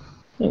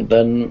 And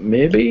then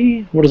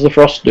maybe... What does the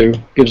frost do?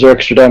 Gives her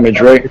extra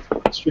damage, right?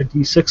 Extra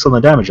d6 on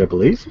the damage, I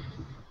believe.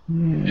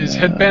 Is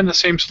headband the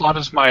same slot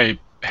as my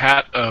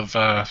hat of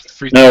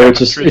free? No,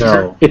 it's a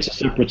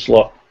separate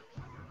slot.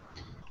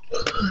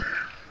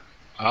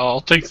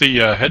 I'll take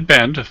the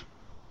headband.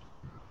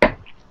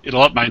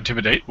 It'll up my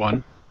intimidate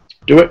one.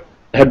 Do it.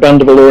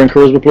 Headband of alluring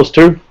charisma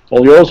 +2.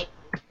 All yours.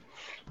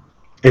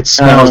 It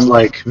smells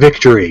like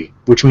victory,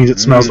 which means it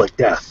smells like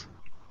death.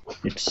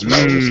 It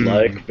smells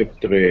like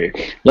victory.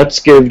 Let's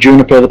give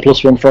Juniper the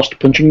 +1 frost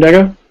punching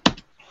dagger.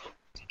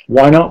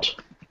 Why not?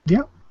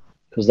 Yeah.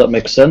 Because that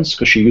makes sense,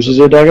 because she uses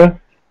her dagger.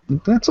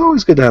 That's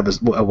always good to have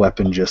a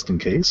weapon just in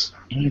case.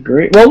 I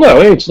agree. Well, no,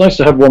 it's nice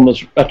to have one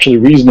that's actually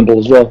reasonable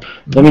as well.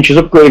 I mean, she's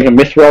upgrading a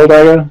Mithril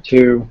dagger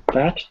to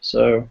that,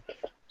 so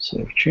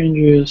save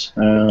changes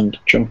and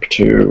jump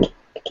to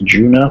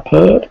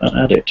Juniper and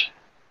add it.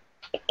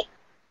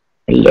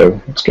 Hello,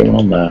 what's going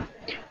on there?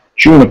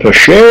 Juniper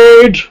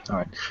Shade!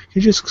 Alright, can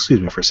you just excuse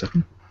me for a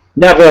second?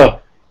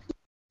 Never!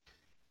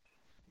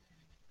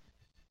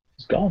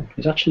 He's gone.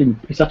 He's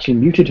actually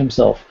muted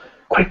himself.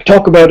 Quick,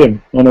 talk about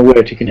him. Oh no,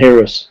 wait, he can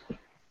hear us.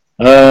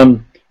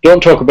 Don't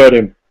talk about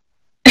him.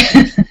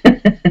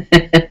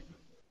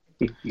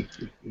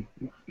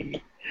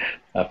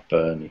 Have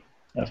Bernie.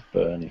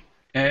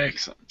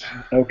 Excellent.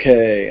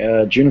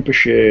 Okay, Juniper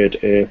Shade,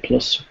 a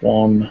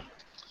 +1.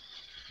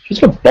 She's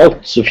got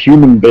bolts of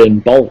human bane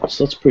bolts.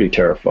 That's pretty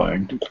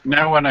terrifying.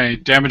 Now when I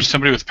damage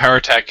somebody with power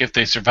attack, if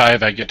they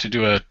survive, I get to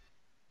do a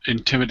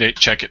intimidate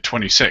check at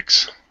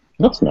 26.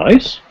 That's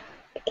nice.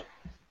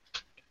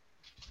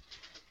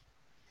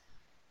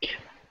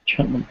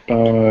 Enchantment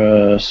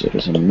bonus. It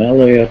is a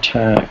melee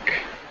attack.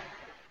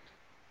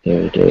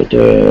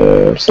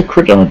 What's the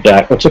crit on a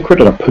dagger? What's a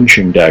crit on a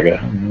punching dagger? I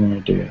have no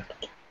idea.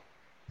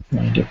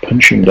 No idea.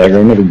 Punching dagger.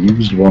 I've never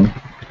used one.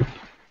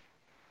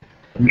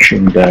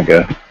 Punching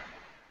dagger.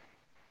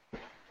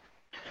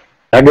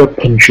 Dagger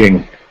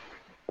punching.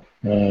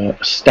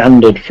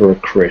 Standard for a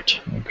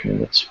crit. Okay,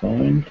 that's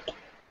fine.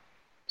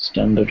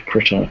 Standard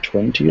crit on a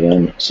 20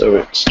 then. So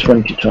it's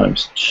 20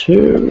 times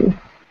 2.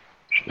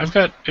 I've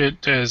got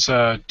it as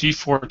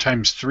D4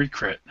 times 3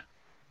 crit.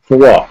 For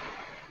what?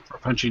 For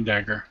punching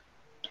dagger.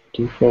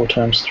 D4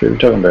 times 3. We're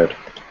talking about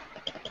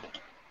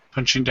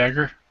Punching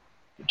dagger?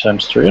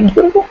 times 3 on a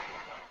critical?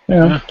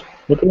 Yeah.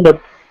 Looking it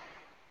up.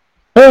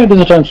 Oh, it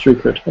is a times 3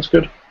 crit. That's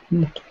good.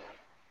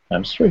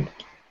 Times 3.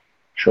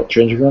 Short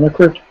changing on a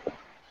crit.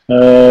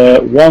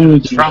 One.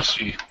 It's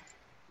frosty.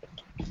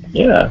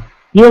 Yeah.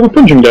 You have a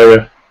punching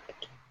dagger.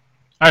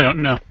 I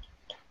don't know.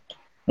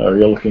 Oh,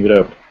 you're looking it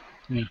up.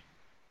 Yeah.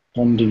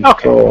 1d4.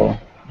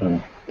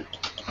 Oh.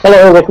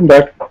 Hello, welcome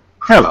back.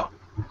 Hello.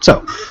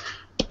 So,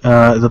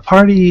 the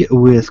party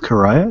with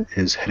Karaya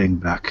is heading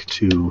back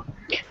to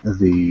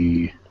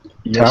the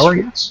tower,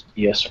 yes?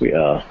 Yes, we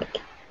are.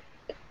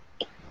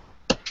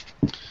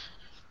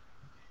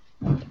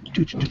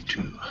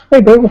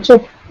 Hey, bro, what's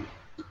up?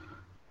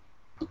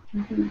 I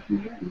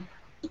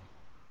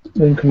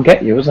didn't come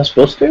get you, was I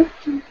supposed to?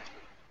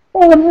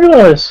 Oh, I didn't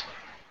realise.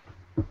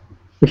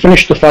 We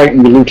finished the fight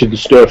and we looted the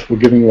stuff. We're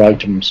giving you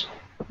items.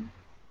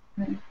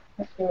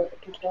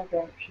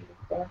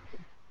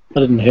 I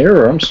didn't hear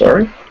her, I'm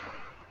sorry.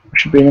 I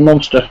should be a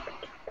monster.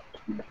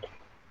 Are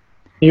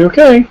you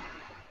okay?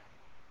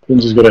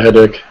 Lindsay's got a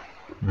headache.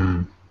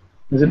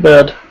 Is it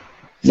bad?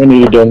 When are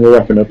you done? We're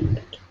wrapping up.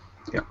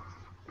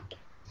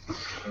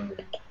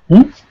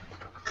 Yeah.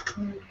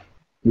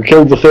 We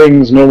killed the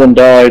things, no one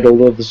died,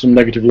 although there's some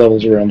negative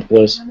levels around the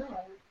place.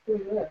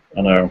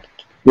 I know.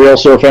 We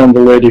also found the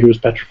lady who was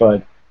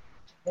petrified.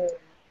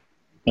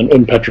 And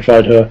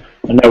unpetrified her.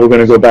 And now we're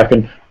going to go back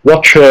and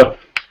watch her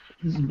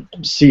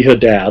see her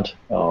dad.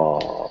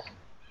 Oh.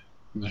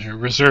 The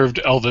reserved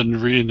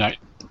Elven reunite.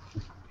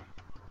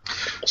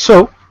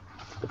 So,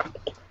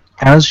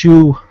 as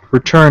you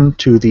return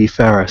to the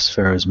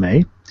Faris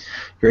May,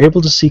 you're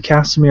able to see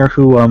Casimir,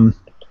 who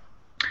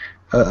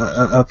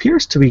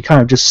appears to be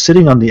kind of just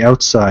sitting on the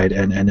outside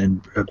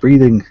and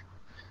breathing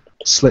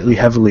slightly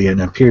heavily,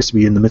 and appears to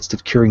be in the midst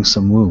of curing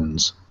some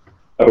wounds.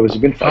 Oh, has he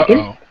been fighting?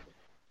 Uh-oh.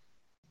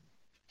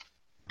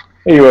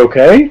 Are you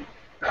okay?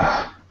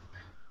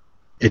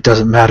 It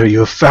doesn't matter, you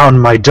have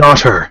found my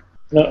daughter!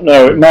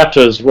 No, it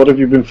matters. What have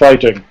you been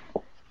fighting?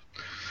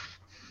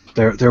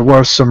 There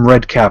were some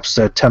redcaps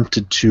that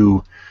attempted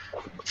to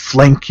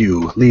flank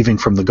you, leaving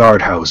from the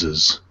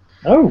guardhouses.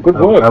 Oh, good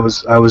work.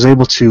 I was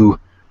able to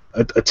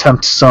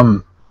attempt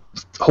some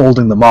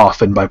holding them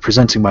off, and by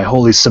presenting my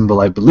holy symbol,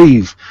 I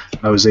believe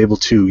I was able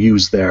to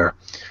use their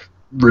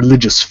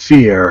religious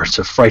fear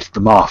to frighten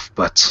them off,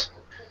 but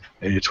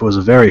it was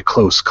a very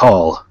close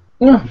call.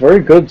 Yeah, very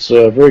good,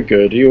 sir. Very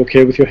good. Are you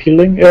okay with your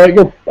healing?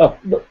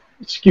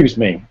 Excuse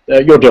me.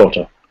 Your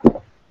daughter.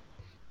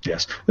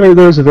 Yes,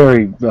 there's a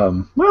very,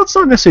 well, it's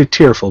not necessarily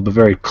tearful, but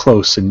very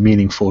close and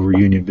meaningful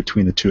reunion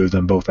between the two of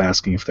them, both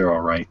asking if they're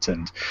all right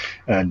and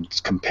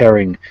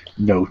comparing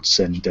notes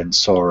and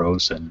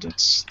sorrows, and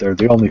they're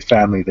the only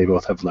family they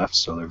both have left,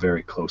 so they're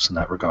very close in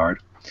that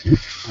regard.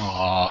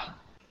 Aww.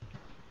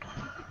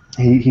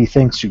 He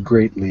thanks you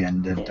greatly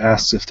and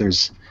asks if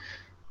there's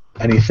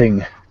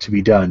anything to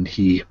be done.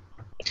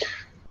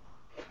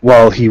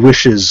 While he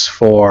wishes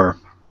for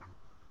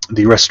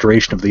the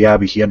restoration of the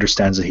Abbey, he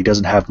understands that he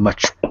doesn't have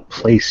much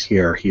place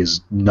here. He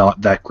is not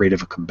that great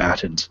of a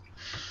combatant.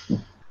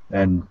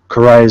 And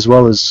Karai as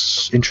well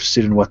is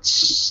interested in what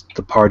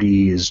the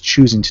party is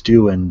choosing to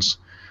do and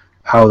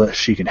how that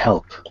she can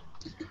help.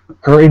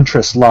 Her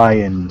interests lie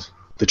in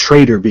the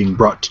traitor being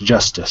brought to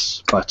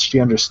justice, but she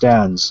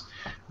understands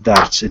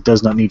that it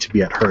does not need to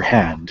be at her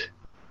hand,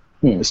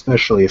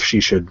 especially if she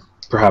should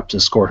perhaps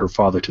escort her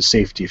father to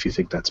safety if you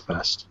think that's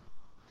best.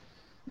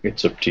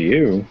 It's up to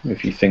you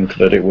if you think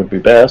that it would be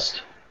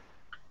best.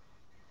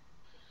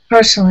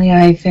 Personally,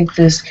 I think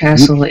this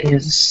castle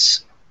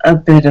is a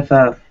bit of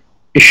a...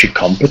 Is she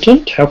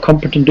competent? How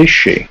competent is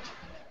she?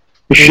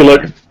 Is she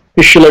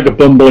like a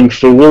bumbling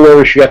fool,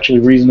 or is she actually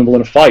reasonable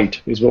in a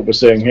fight, is what we're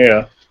saying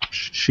here.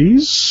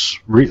 She's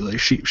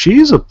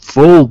a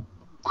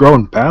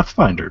full-grown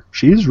Pathfinder.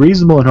 She's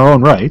reasonable in her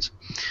own right.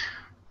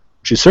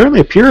 She's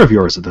certainly a peer of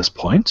yours at this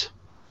point.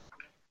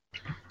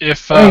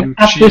 If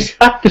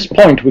at this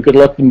point, we could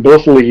let them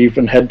both leave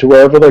and head to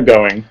wherever they're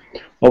going,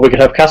 or we could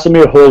have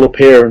Casimir hold up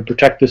here and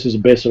protect this as a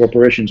base of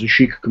operations, and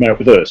she could come out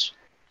with us.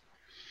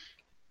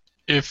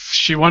 If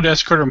she wanted to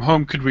escort him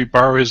home, could we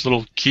borrow his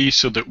little key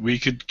so that we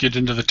could get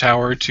into the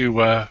tower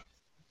to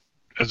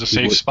as a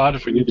safe spot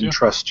if we need to?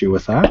 Trust you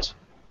with that.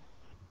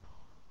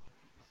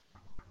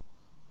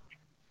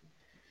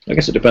 I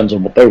guess it depends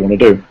on what they want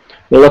to do.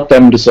 We'll let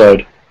them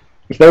decide.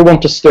 If they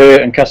want to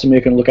stay and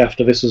Casimir can look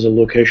after this as a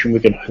location we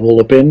can hole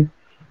up in,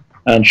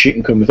 and she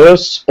can come with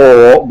us,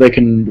 or they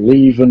can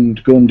leave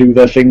and go and do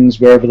their things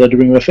wherever they're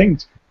doing their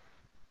things.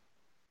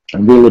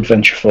 And we'll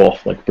adventure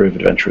forth like brave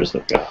adventurers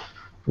that we are.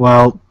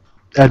 Well,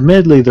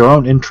 admittedly, their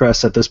own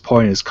interest at this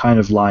point is kind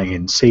of lying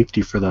in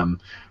safety for them.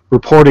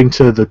 Reporting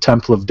to the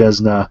Temple of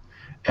Desna,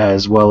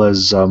 as well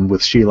as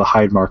with Sheila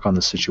Hydemark on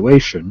the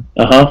situation.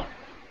 Uh-huh.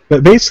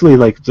 But basically,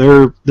 like,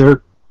 they're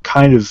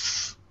kind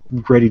of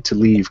ready to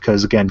leave,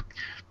 because, again,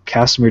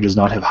 Casimir does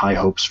not have high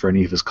hopes for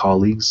any of his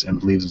colleagues and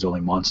believes there's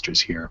only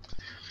monsters here.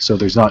 So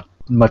there's not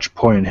much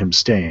point in him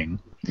staying.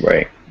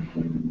 Right.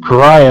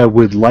 Karaya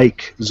would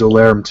like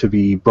Zolerm to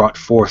be brought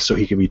forth so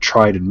he can be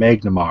tried in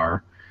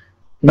Magnamar.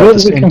 But at the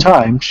same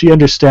time, she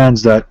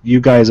understands that you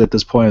guys at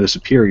this point are the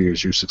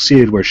superiors. You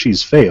succeeded where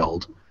she's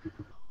failed,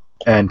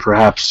 and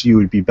perhaps you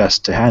would be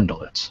best to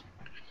handle it.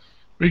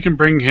 We can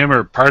bring him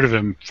or part of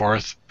him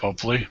forth,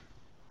 hopefully.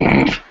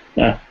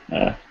 Part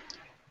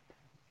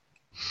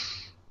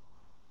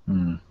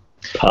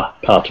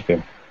of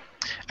him.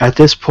 At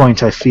this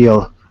point, I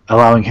feel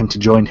allowing him to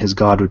join his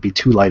god would be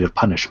too light of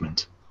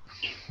punishment.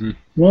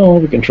 Well,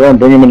 we can try and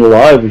bring him in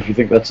alive if you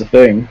think that's a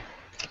thing.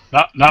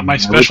 Not my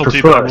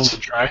specialty, but I will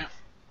try.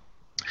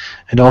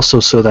 And also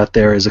so that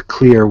there is a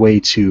clear way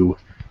to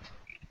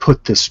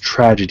put this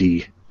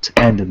tragedy to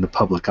end in the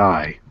public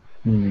eye.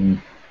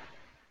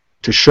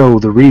 To show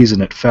the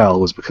reason it fell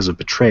was because of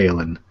betrayal,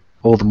 and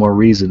all the more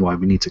reason why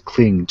we need to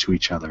cling to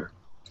each other.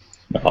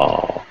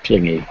 Oh,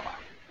 clingy.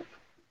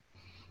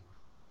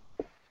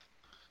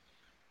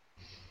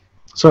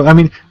 So, I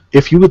mean,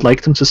 if you would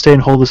like them to stay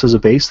and hold this as a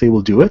base, they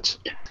will do it.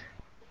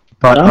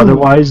 But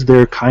otherwise,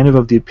 they're kind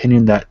of the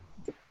opinion that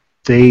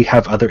they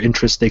have other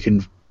interests they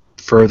can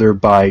further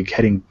by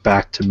heading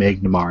back to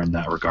Magnamar in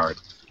that regard.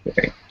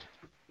 Okay.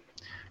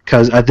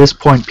 Because at this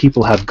point,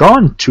 people have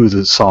gone to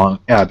the Song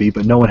Abbey,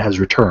 but no one has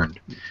returned,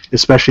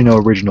 especially no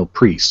original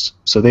priests.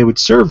 So they would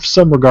serve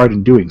some regard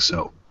in doing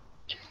so.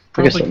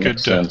 Probably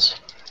could.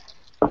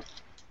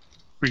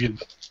 We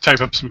could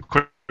type up some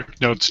quick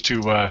notes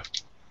to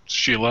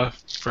Sheila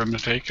for him to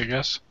take, I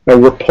guess. A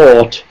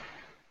report.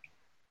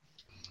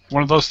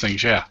 One of those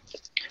things, yeah.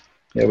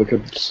 Yeah, we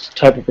could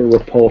type up a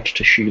report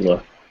to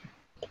Sheila.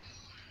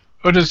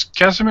 Oh, does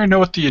Casimir know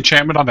what the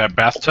enchantment on that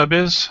bathtub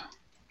is?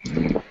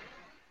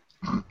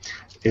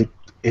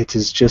 It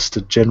is just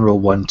a general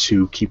one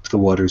to keep the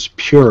waters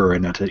pure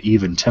and at an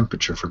even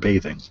temperature for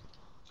bathing.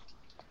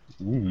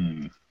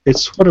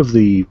 It's one of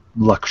the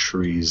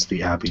luxuries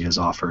the Abbey has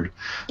offered.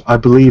 I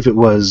believe it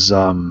was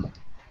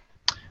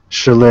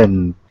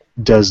Shalin,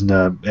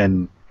 Desna,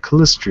 and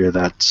Callistria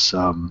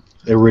that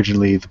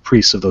originally the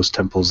priests of those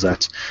temples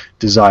that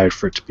desired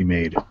for it to be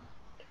made.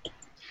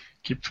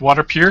 Keeps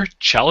water pure.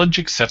 Challenge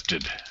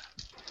accepted.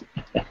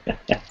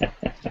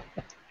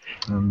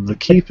 The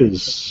keep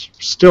is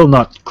still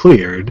not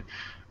cleared.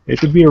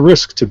 It would be a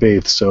risk to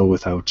bathe so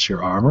without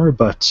your armor,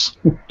 but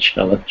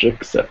Challenge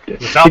accepted.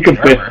 Without He could,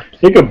 the armor.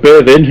 he could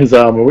bathe in his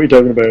armor. What are you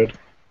talking about?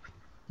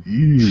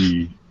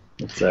 there's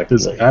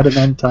Exactly.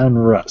 adamantine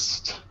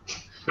rust.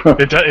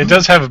 It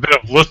does have a bit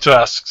of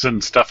lutasks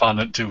and stuff on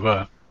it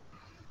to.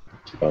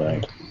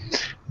 Fine.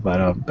 But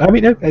I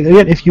mean,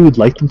 again, if you would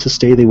like them to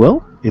stay, they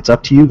will. It's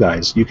up to you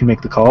guys. You can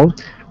make the call.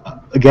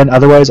 Again,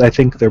 otherwise, I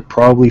think they're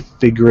probably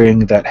figuring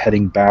that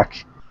heading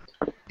back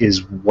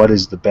is what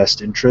is the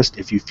best interest.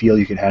 If you feel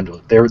you can handle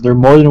it, they're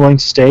more than willing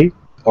to stay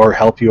or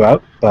help you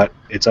out. But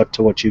it's up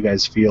to what you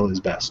guys feel is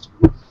best.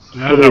 I What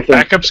don't do know, you think?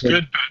 backup's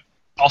good,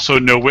 but also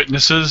no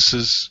witnesses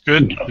is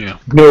good. Yeah.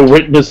 No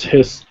witness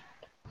hiss.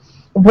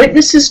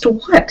 Witnesses to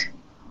what?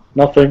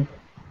 Nothing.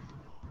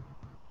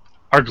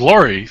 Our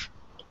glory.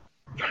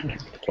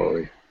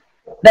 Sorry.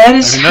 That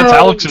is I mean, that's how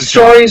Alex's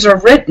stories are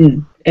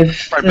written.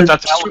 If Right, the but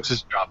that's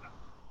Alex's job.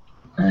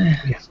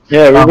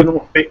 Yeah, we're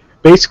gonna.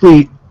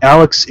 Basically,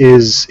 Alex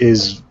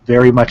is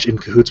very much in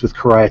cahoots with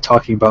Karaya,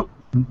 talking about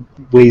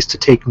ways to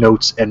take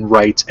notes and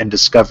write and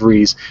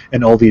discoveries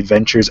and all the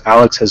adventures.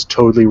 Alex has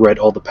totally read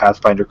all the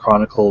Pathfinder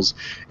Chronicles,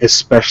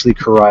 especially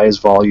Karaya's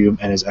volume,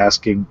 and is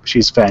asking.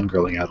 She's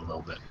fangirling out a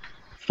little bit.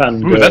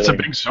 Ooh, that's a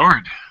big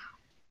sword.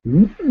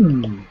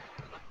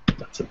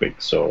 That's a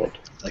big sword.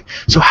 Like,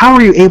 so how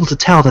are you able to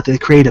tell that they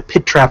create a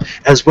pit trap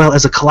as well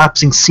as a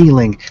collapsing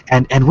ceiling?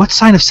 And what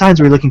signs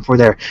were you looking for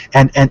there?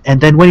 And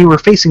then when you were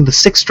facing the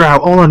sixth drow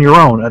all on your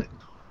own,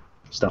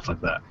 stuff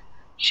like that.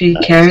 she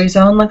carries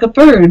on like a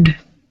bird.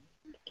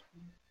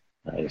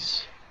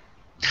 Nice.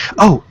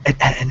 Oh,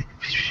 and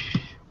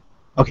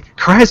okay,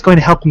 Karaya's going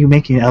to help you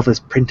making an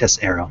Elvis Princess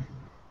arrow.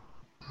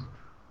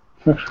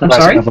 I'm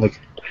sorry? I'm like,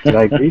 did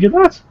I agree to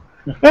that?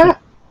 Yeah,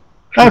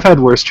 I've had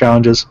worse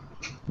challenges.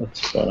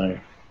 That's funny.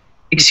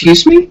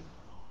 Excuse me?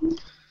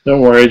 Don't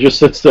worry, just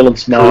sit still and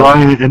smile.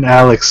 Karaya and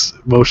Alex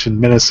motion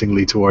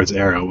menacingly towards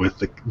Arrow with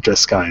the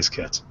disguise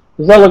kit.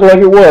 Does that look like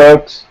it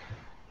works?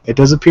 It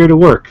does appear to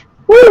work.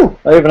 Woo!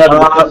 I even had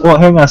Well,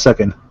 hang on a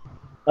second.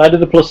 I did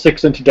the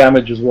 +6 into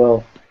damage as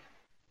well.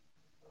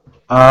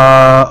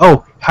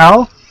 Oh,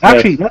 Hal?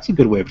 Actually, that's a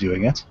good way of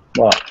doing it.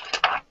 Wow.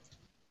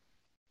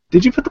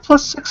 Did you put the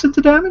 +6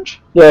 into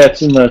damage? Yeah,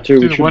 it's in there too.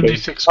 Do It the should be.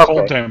 1d6 cold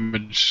Okay.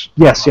 damage.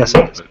 Yes, it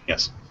is.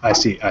 Yes, I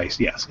see.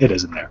 Yes, it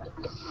is in there.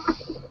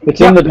 It's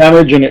in the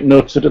damage and it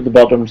notes it at the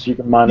bottom, so you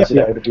can minus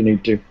Yep, it out if you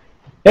need to.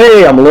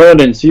 Hey, I'm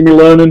learning. See me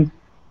learning?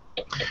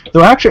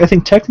 Though actually, I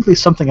think technically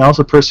something else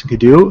a person could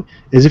do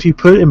is if you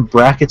put it in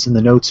brackets in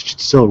the notes, it should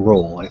still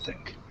roll, I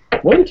think.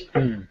 What?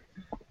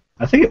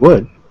 I think it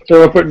would.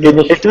 So I put it in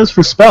It does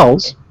for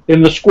spells. the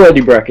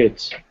squaredy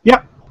brackets.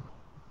 Yep.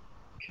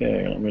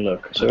 Okay, let me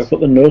look. So I put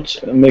the notes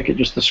and make it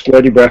just the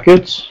squaredy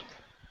brackets.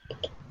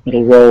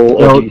 It'll roll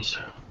No, a d.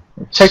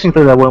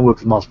 Technically, that won't work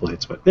with multiple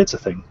hits, but it's a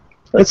thing.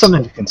 It's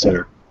something to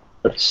consider.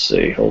 Let's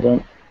see. Hold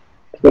on.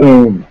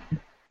 Boom.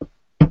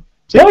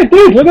 Yeah, I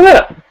did. Look at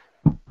that.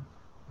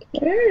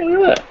 Hey,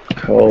 look at that.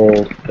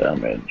 Cold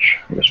damage.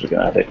 I guess we can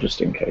add it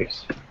just in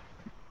case.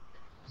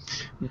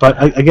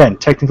 But again,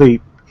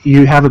 technically,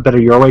 you have it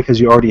better your way because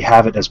you already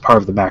have it as part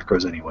of the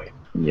macros anyway.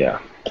 Yeah.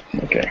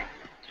 Okay.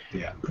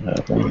 Yeah.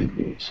 One of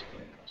these.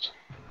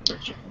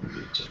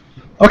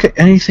 Okay.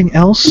 Anything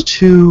else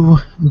to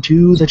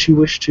do that you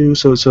wish to?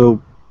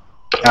 So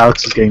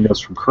Alex is getting notes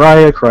from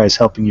Karaya. Karaya is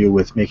helping you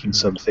with making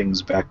some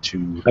things back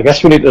to. I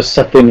guess we need to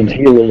settle in and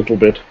heal a little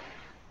bit.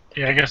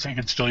 Yeah, I guess I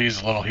could still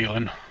use a little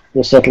healing.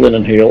 We'll settle in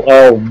and heal.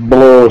 Oh,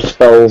 blow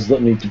spells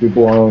that need to be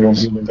blown on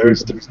human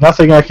There's beings.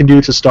 nothing I can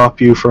do to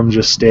stop you from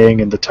just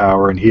staying in the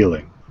tower and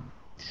healing.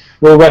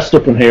 We'll rest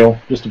up and heal,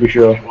 just to be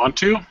sure. You want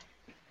to?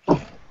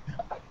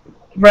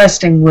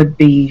 Resting would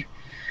be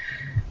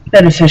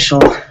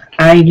beneficial.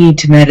 I need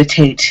to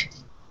meditate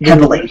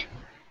heavily.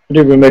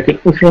 Did we make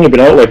it? We've only been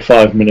out like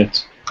 5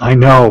 minutes. I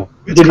know.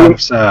 It's Did kind we-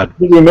 of sad.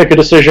 Did we make a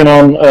decision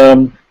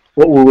on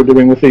what we were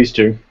doing with these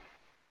two?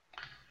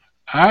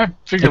 I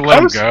figured It let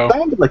kind him of go.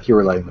 sounded like you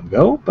were letting them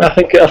go, I but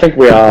think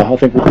we are. I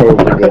think we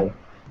probably will.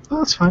 oh,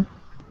 that's fine.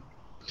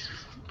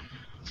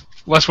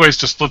 Less ways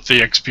to split the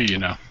XP, you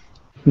know.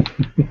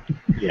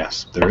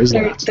 Yes, there is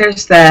that.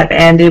 There's that,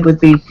 and it would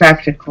be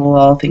practical,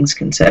 all things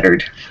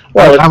considered.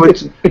 Well, I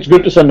would- it's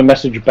good to send a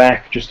message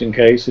back just in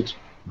case. It's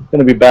going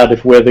to be bad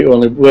if we're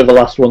the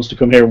last ones to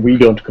come here and we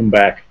don't come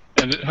back.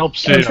 And it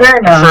helps Yeah, to fair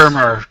enough.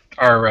 affirm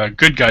our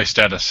good guy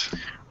status.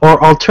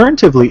 Or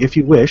alternatively, if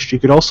you wished, you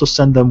could also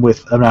send them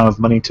with an amount of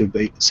money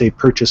to, say,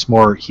 purchase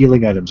more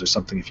healing items or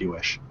something if you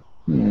wish.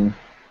 Hmm.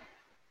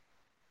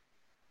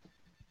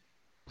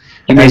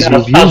 You mean As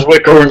as, you've used- we're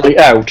currently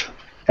out,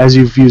 As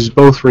you've used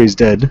both Raise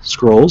Dead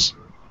scrolls.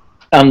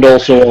 and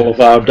also all of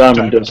our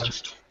diamond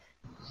dust.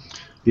 I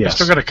Yes.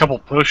 still got a couple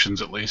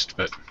potions at least,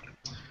 but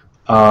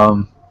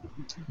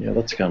Yeah,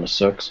 that kind of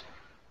sucks.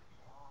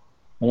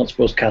 I don't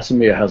suppose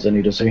Casimir has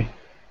any, does he?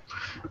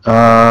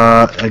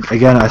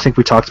 Again, I think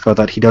we talked about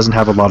that. He doesn't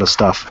have a lot of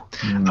stuff.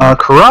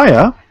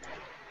 Karaya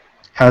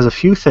has a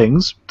few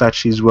things that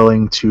she's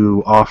willing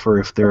to offer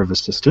if they're of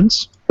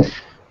assistance.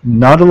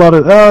 Not a lot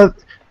of.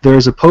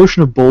 There's a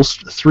potion of bull,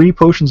 3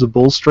 potions of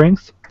bull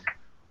strength,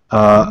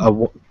 a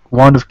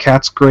wand of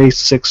cat's grace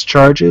 6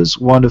 charges,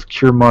 wand of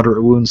cure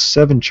moderate wounds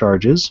 7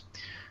 charges.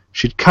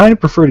 She'd kind of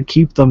prefer to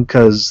keep them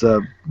because,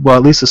 well,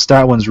 at least the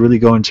stat ones really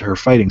go into her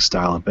fighting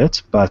style a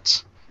bit.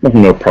 But I have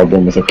no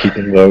problem with her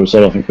keeping those. I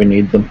don't think we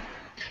need them.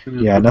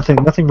 yeah,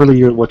 nothing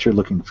really what you're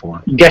looking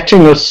for.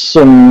 Getting us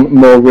some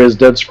more Raised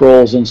Dead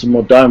Scrolls and some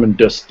more Diamond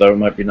Dust, though,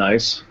 might be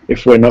nice.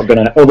 If we're not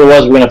gonna,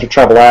 otherwise we're gonna have to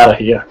travel out of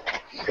here.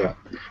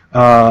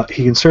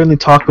 He can certainly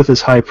talk with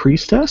his high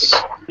priestess.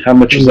 How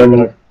much is that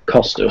gonna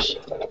cost us?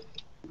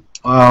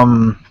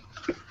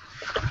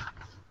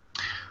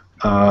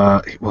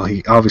 Well,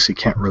 he obviously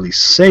can't really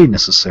say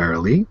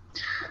necessarily,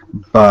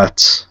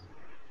 but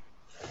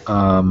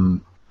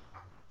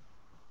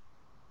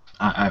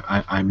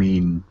I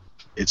mean,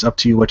 it's up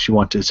to you what you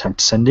want to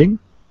attempt sending.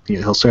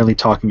 He'll certainly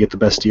talk and get the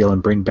best deal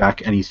and bring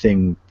back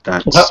anything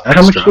that's extra.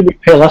 How much did we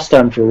pay last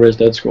time for Raised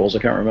Dead Scrolls? I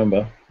can't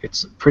remember.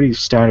 It's pretty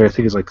standard. I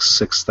think it's like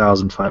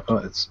 6,500. Oh,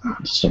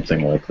 it's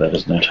Something like that,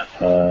 isn't it?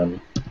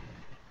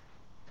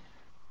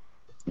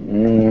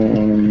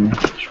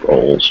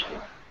 Scrolls.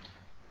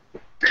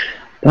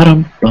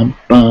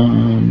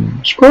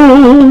 Ba-dum-bum-bum.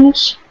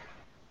 Scrolls!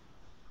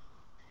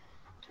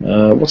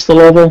 What's the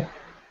level?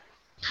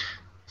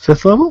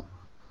 5th level?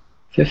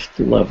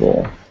 5th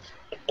level.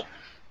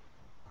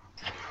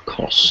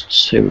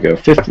 Costs. Here we go.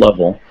 5th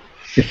level.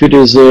 If it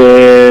is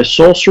a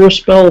sorcerer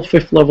spell,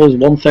 5th level is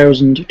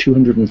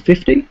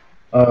 1,250.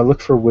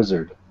 Look for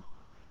wizard.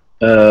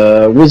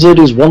 Wizard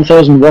is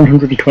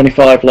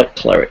 1,125 like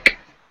cleric.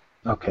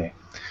 Okay.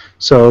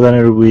 So then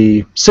it would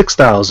be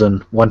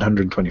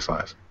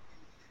 6,125.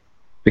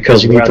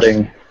 Because you we're need the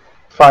adding,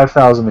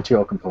 5,000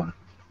 material component.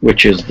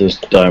 which is this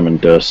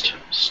diamond dust.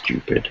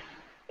 Stupid.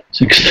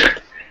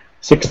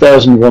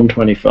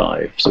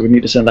 6,125. So we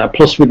need to send that.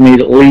 Plus we'd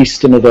need at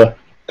least another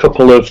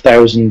couple of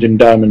thousand in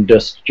diamond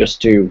dust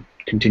just to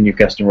continue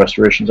casting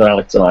restorations on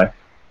Alex and I.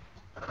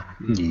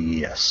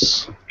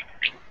 Yes.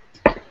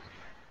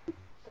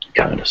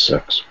 Kinda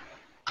sucks.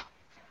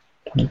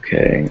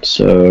 Okay,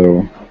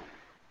 so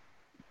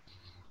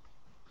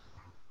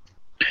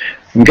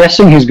I'm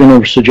guessing he's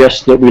going to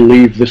suggest that we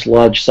leave this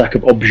large sack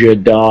of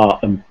objet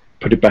d'art and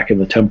put it back in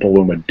the temple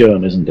when we're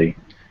done, isn't he?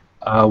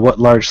 What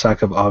large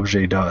sack of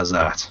objet d'art is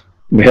that?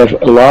 We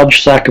have a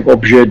large sack of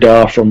objet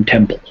d'art from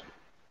temple.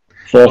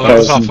 Well, that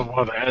was 4,000. off of one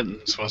of the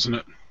ends, wasn't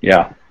it?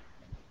 Yeah.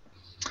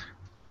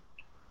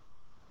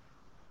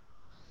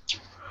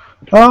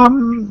 I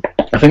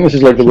I think this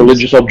is like the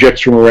religious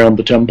objects from around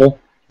the temple.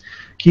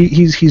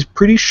 he's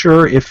pretty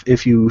sure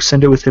if you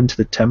send it with him to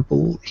the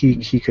temple,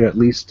 he could at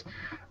least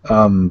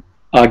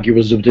Argue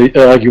as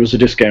a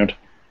discount.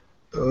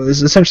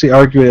 essentially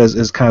argue it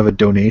as kind of a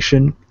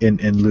donation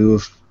in lieu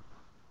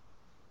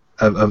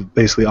of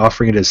basically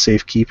offering it as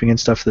safekeeping and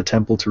stuff to the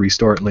temple to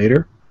restore it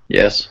later.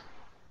 Yes.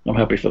 I'm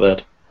happy for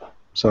that.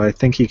 So I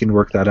think he can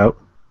work that out.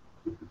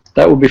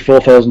 That would be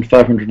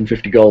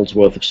 4,550 golds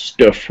worth of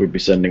stuff we'd be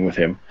sending with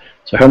him.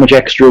 So how much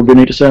extra would we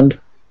need to send?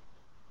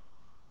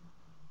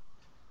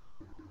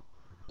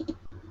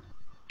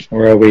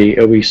 Or are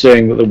we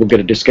saying that we'll get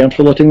a discount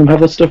for letting them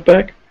have that stuff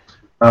back?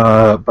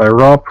 By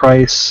raw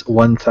price,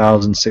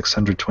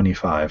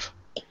 1,625.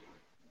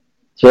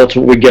 So that's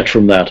what we get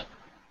from that.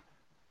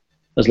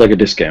 As like a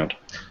discount.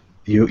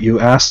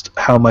 You asked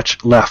how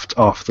much left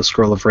off the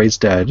Scroll of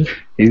Raised Dead. Ooh,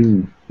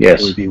 It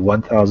yes. would be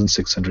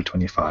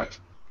 1,625.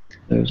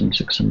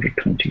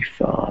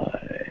 1,625.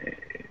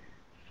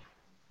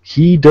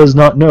 He does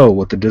not know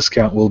what the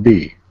discount will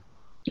be.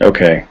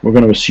 Okay, we're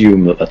going to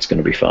assume that that's going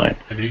to be fine.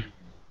 Any?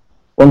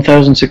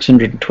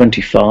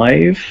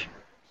 1,625.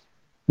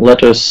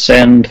 Let us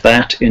send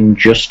that in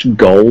just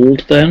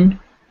gold then.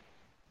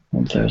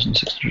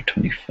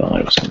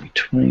 1,625. It's going to be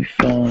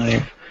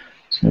 25.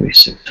 It's going to be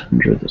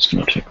 600. That's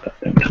going to take that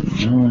down to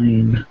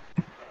 9.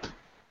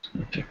 It's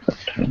going to take that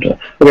down to...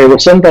 Okay, we'll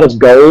send that as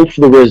gold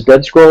for the Raised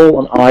Dead Scroll,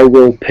 and I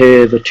will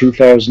pay the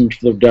 2,000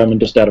 for the diamond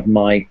dust out of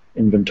my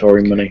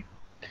inventory money.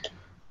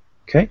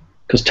 Okay.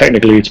 Because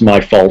technically it's my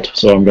fault,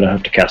 so I'm going to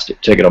have to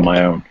take it on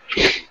my own.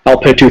 I'll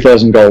pay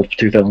 2,000 gold for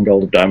 2,000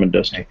 gold of diamond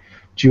dust.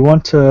 Do you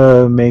want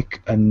to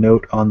make a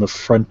note on the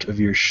front of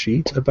your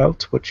sheet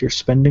about what you're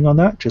spending on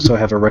that, just so I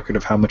have a record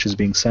of how much is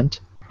being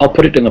sent? I'll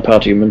put it in the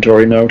party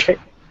inventory note.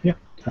 Yeah,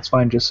 that's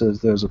fine, just as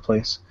there's a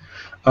place.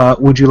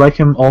 Would you like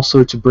him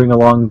also to bring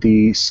along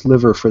the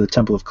sliver for the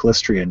Temple of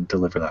Calistria and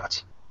deliver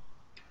that?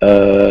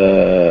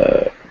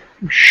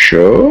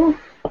 Sure.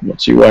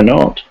 Let's see why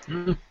not.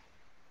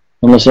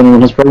 Unless anyone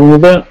has a problem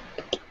with that.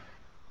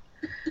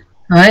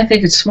 I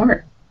think it's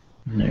smart.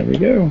 There we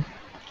go.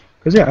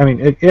 Because, yeah, I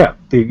mean,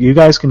 you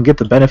guys can get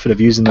the benefit of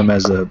using them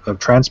as a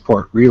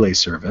transport relay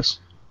service.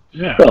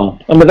 Yeah. Well,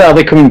 I mean, are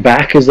they coming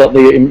back? Is that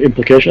the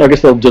implication? I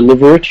guess they'll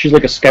deliver it. She's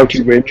like a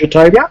scouting ranger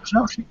type. Yeah,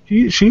 no,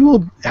 she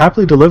will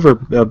happily deliver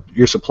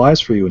your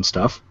supplies for you and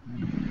stuff.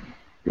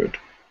 Good.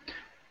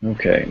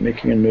 Okay,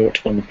 making a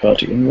note on the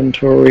party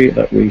inventory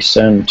that we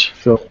sent.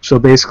 So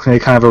basically,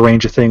 kind of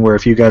arrange a thing where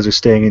if you guys are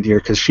staying in here,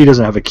 because she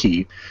doesn't have a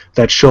key,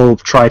 that she'll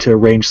try to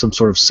arrange some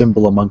sort of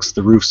symbol amongst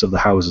the roofs of the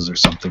houses or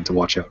something to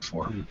watch out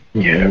for.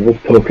 Yeah, we'll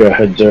poke our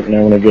heads out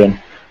now and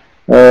again.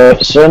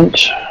 Sent.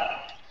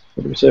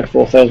 What do we say?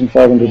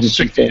 4,500. We'll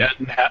stick the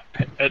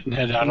Ed and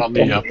head out on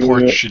the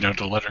porch,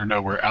 to let her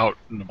know we're out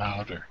and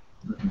about. Or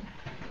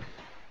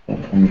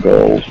And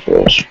gold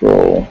for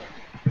scroll.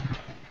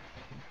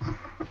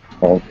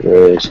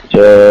 Valkyrie is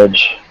dead.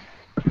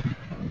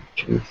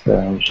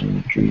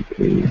 2,000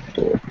 GP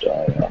for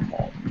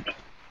diamond.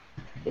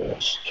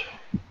 First.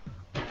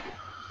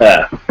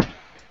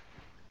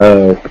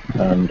 Oh,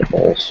 and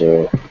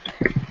also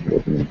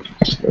wooden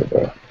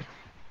sliver.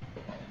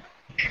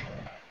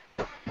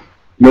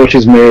 Note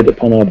is made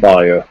upon our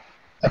bio.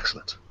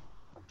 Excellent.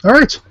 All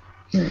right.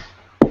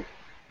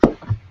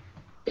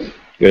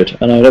 Good.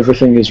 And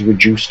everything is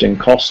reduced in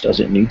cost as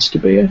it needs to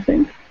be, I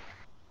think.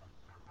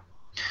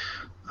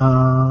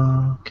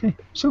 Okay.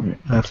 So,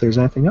 if there's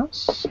anything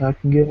else, I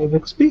can give a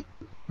XP.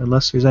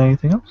 Unless there's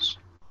anything else.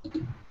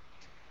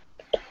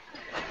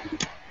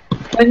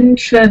 When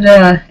should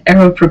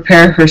Arrow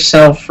prepare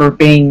herself for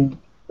being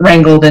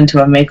wrangled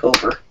into a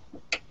makeover?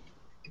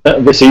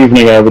 This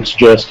evening, I would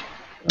suggest.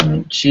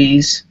 Oh,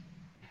 jeez.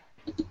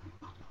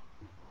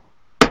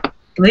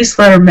 At least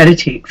let her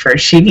meditate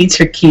first. She needs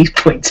her key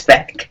points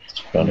back. It's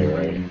funny,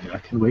 right? I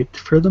can wait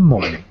for the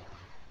morning.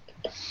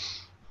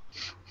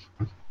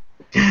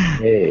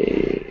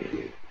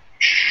 Hey.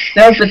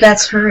 No, but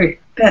that's her.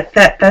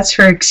 That's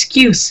her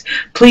excuse.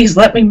 Please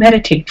let me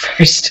meditate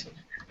first.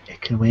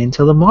 It can wait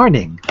until the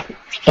morning.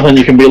 And then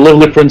you can be a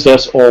lovely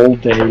princess all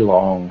day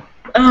long.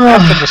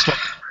 Oh,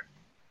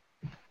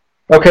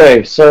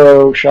 Okay,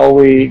 so shall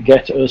we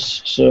get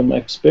us some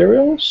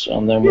experience,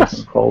 and then we Yes.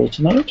 can call it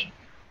a night?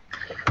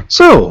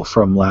 So,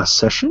 from last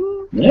session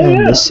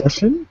and this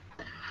session,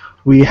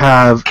 we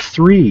have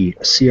 3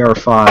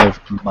 CR5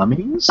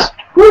 mummies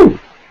Woo!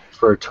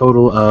 for a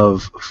total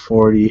of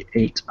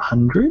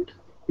 4,800.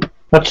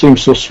 That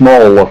seems so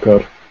small,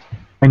 Lockhart.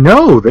 I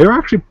know, they're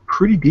actually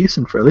pretty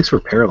decent, for at least for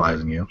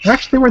paralyzing you.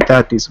 Actually, they weren't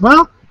that decent.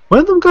 Well, one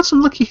of them got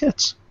some lucky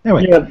hits.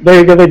 Anyway, Yeah, there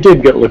you go, they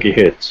did get lucky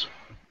hits.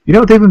 you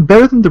know, they've been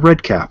better than the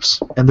red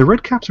caps, and the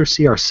red caps are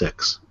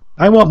CR6.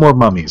 I want more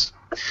mummies.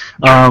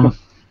 Yeah,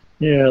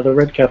 the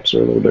red caps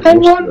are a little bit I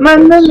worse want than my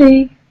the reds.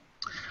 money.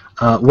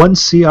 1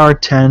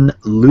 CR10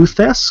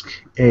 Luthesk,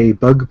 a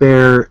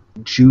bugbear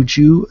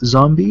juju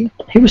zombie.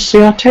 He was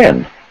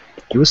CR10.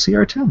 He was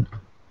CR10.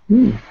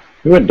 He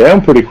went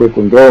down pretty quick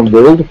when Gorham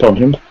whirled upon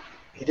him.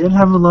 He didn't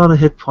have a lot of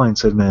hit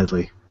points,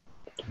 admittedly.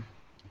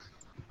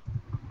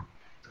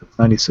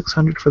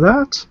 9,600 for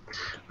that.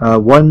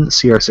 1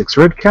 CR6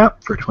 red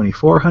cap for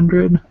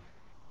 2,400.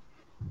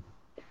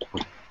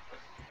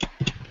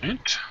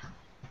 right.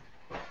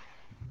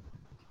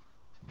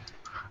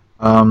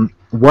 1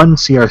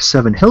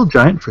 CR7 hill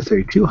giant for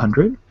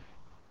 3,200.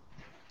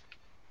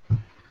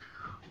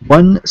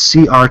 1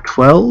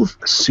 CR12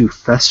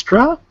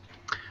 Sufestra,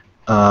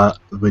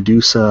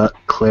 Medusa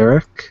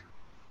cleric,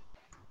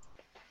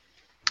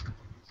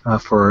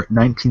 for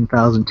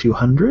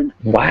 19,200.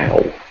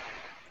 Wow.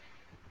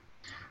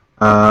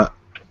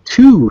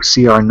 2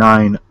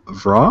 CR9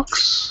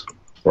 Vrox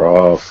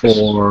Bro.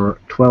 for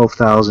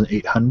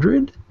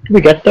 12,800. Did we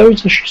get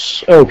those?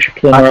 She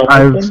playing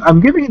around with them?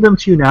 I'm giving them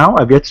to you now.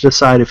 I've yet to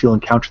decide if you'll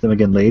encounter them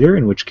again later,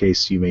 in which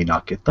case you may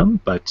not get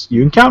them, but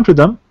you encountered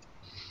them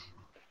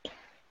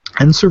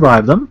and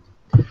survived them.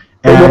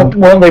 And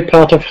Weren't they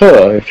part of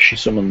her if she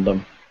summoned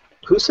them?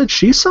 who said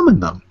she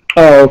summoned them?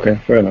 Oh, okay,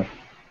 fair enough.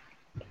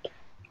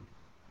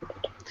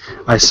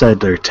 I said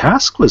their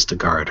task was to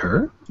guard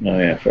her, Oh,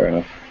 yeah, fair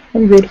enough.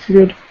 I'm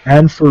good.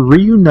 and for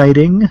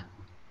reuniting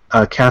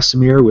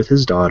Casimir with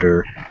his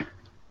daughter,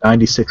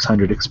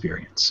 9,600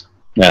 experience,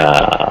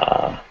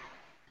 Ah.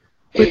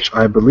 which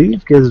I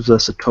believe gives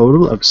us a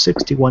total of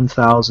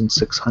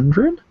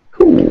 61,600.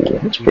 Cool.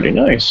 That's pretty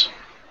nice.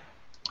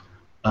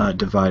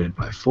 Divided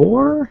by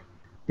 4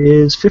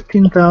 is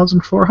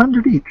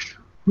 15,400 each.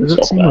 Does that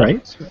That's seem not bad.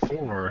 right?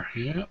 4,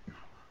 yeah.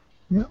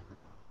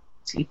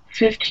 See,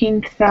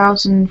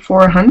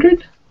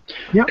 15,400.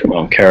 Come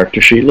on,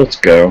 character sheet, let's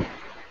go.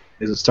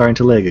 Is it starting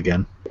to lag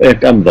again?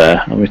 I'm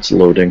there. It's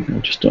loading. I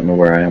just don't know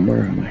where I am.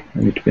 Where am I? I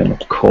need to be on a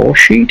core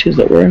sheet. Is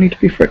that where I need to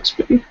be for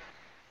XP?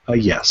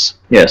 Yes.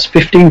 Yes,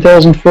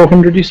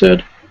 15,400, you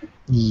said?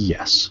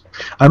 Yes.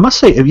 I must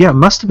say, yeah, it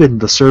must have been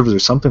the servers or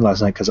something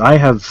last night, because I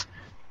have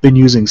been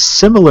using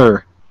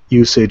similar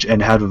usage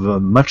and had a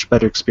much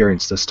better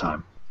experience this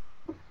time.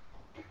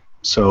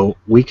 So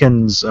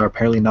weekends are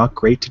apparently not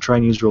great to try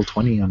and use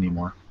Roll20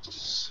 anymore.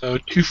 So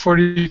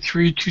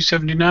 243,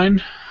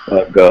 279.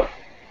 I've got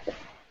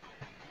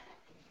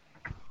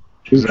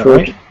Is that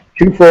right?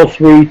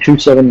 243,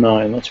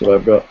 279. That's what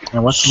I've got.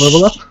 And what's the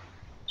level up?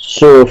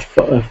 So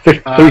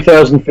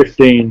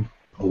 3,015.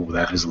 Oh,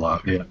 that is a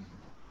lot. Yeah.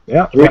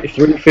 Yeah.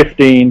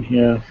 315,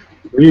 yeah.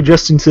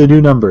 Readjusting to the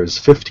new numbers,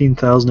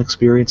 15,000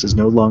 experience is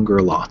no longer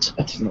a lot.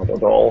 That's not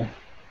at all.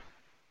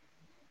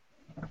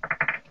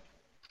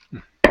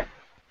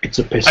 Buckets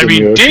of piss I in the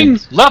mean, ocean. ding,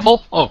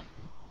 level. Oh,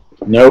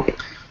 Nope.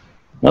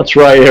 That's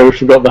right, yeah, we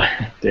forgot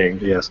that. Ding.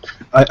 Yes.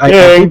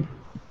 Ding.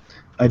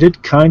 I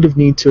did kind of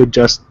need to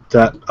adjust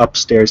that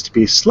upstairs to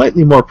be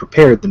slightly more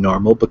prepared than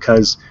normal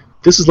because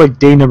this is like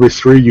day number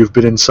 3 you've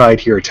been inside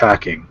here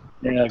attacking.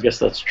 Yeah, I guess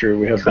that's true.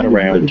 We have been Kind of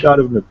around. got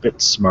to be a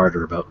bit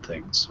smarter about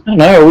things. I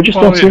know, we just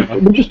Well,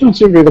 don't seem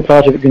to be the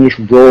party that can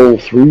just roll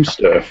through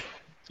stuff.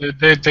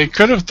 they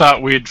could have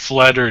thought we'd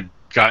fled or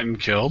gotten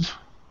killed.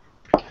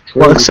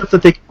 Well, except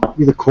that they can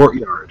see the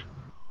courtyard.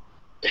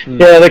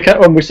 Yeah, they can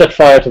when we set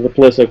fire to the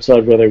place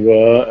outside where they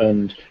were,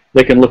 and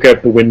they can look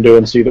out the window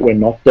and see that we're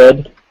not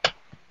dead.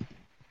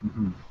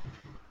 Mm-hmm.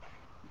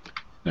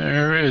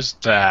 There is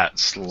that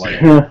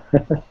slight.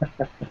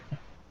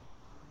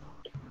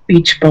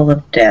 Beach ball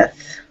of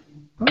death.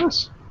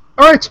 Yes.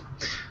 All right.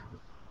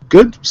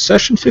 Good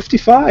session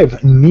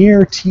 55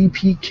 near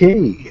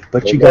TPK,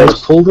 but you Well, guys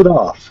pulled it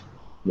off.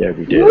 Yeah,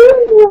 we did.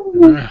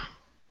 Woo!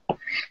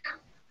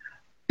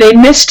 They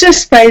missed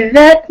us by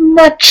that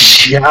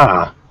much.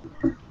 Yeah.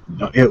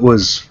 No, it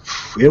was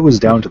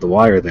down to the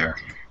wire there.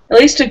 At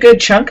least a good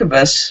chunk of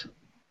us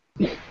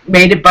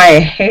made it by a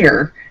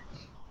hair.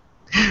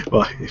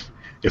 Well,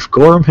 if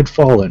Gorham had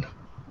fallen,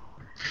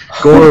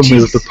 Gorham is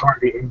jeez. the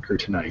party anchor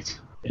tonight.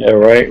 Yeah,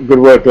 right. Good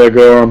work there,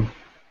 Gorham.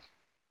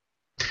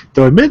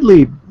 Though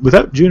admittedly,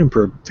 without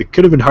Juniper, it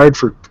could have been hard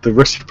for the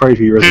rest of the party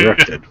to be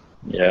resurrected.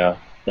 Yeah,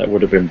 that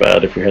would have been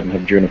bad if we hadn't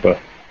had Juniper.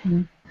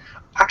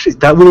 Actually,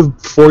 that would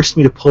have forced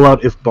me to pull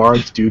out if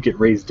bards do get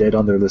raised dead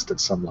on their list at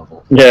some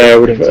level. Yeah, I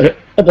would have.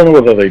 I don't know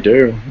whether they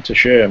do. It's a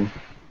shame.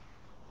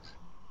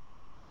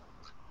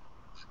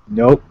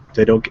 Nope,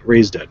 they don't get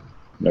raised dead.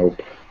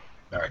 Nope.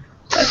 Alright.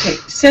 Okay,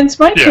 since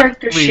my Yeah,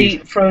 character please.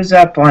 sheet froze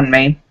up on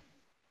me,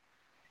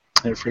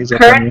 And it frees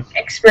up on current you.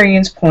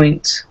 experience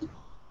points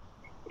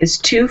is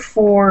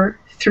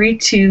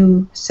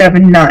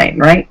 243279,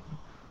 right?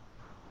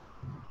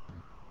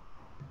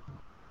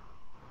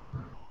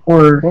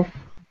 Or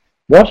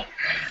What?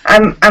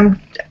 I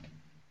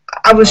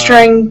was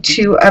trying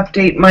to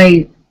update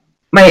my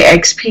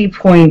XP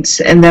points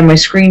and then my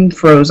screen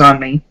froze on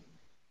me.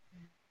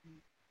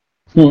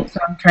 Hmm. So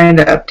I'm trying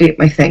to update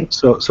my thing.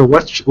 So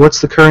what's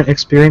the current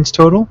experience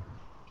total?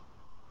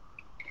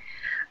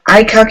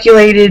 I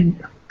calculated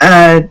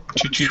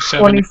 227.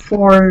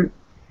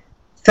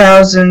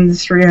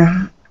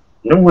 24,300.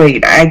 No,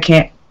 wait, I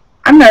can't.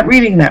 I'm not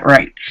reading that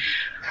right.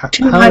 How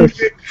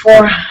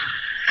 204.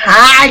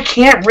 I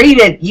can't read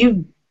it.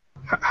 You.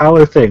 how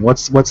are thing?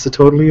 What's the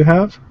total you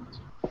have?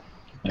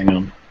 Hang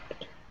on.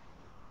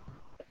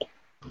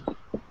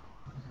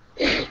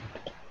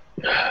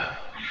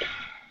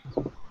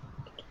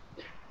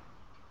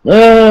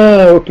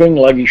 Open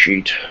laggy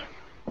sheet.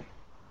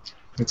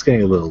 It's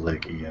getting a little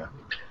leggy, yeah.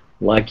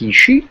 Laggy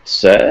sheet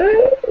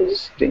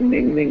says. Ding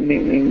ding ding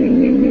ding ding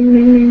ding ding ding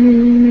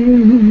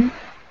ding ding.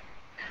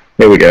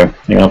 Here we go.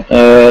 Hang on.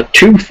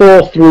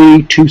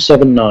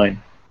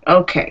 243279.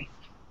 Okay.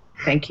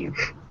 Thank you.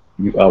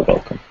 You are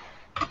welcome.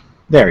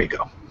 There you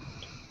go.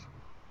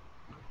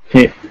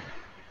 Here.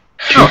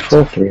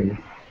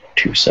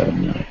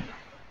 243279.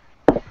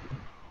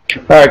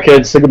 Alright,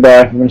 kids, say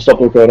goodbye. I'm going to stop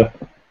the recorder.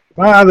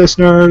 Bye,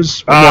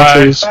 listeners. Bye.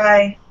 Watchers.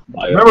 Bye.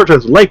 Bye. Remember to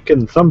like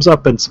and thumbs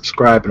up and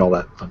subscribe and all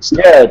that fun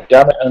stuff. Yeah,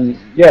 damn it. And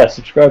yeah,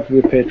 subscribe to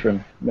your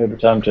Patreon. Maybe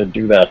time to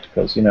do that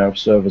because,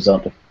 servers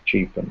aren't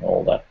cheap and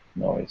all that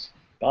noise.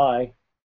 Bye.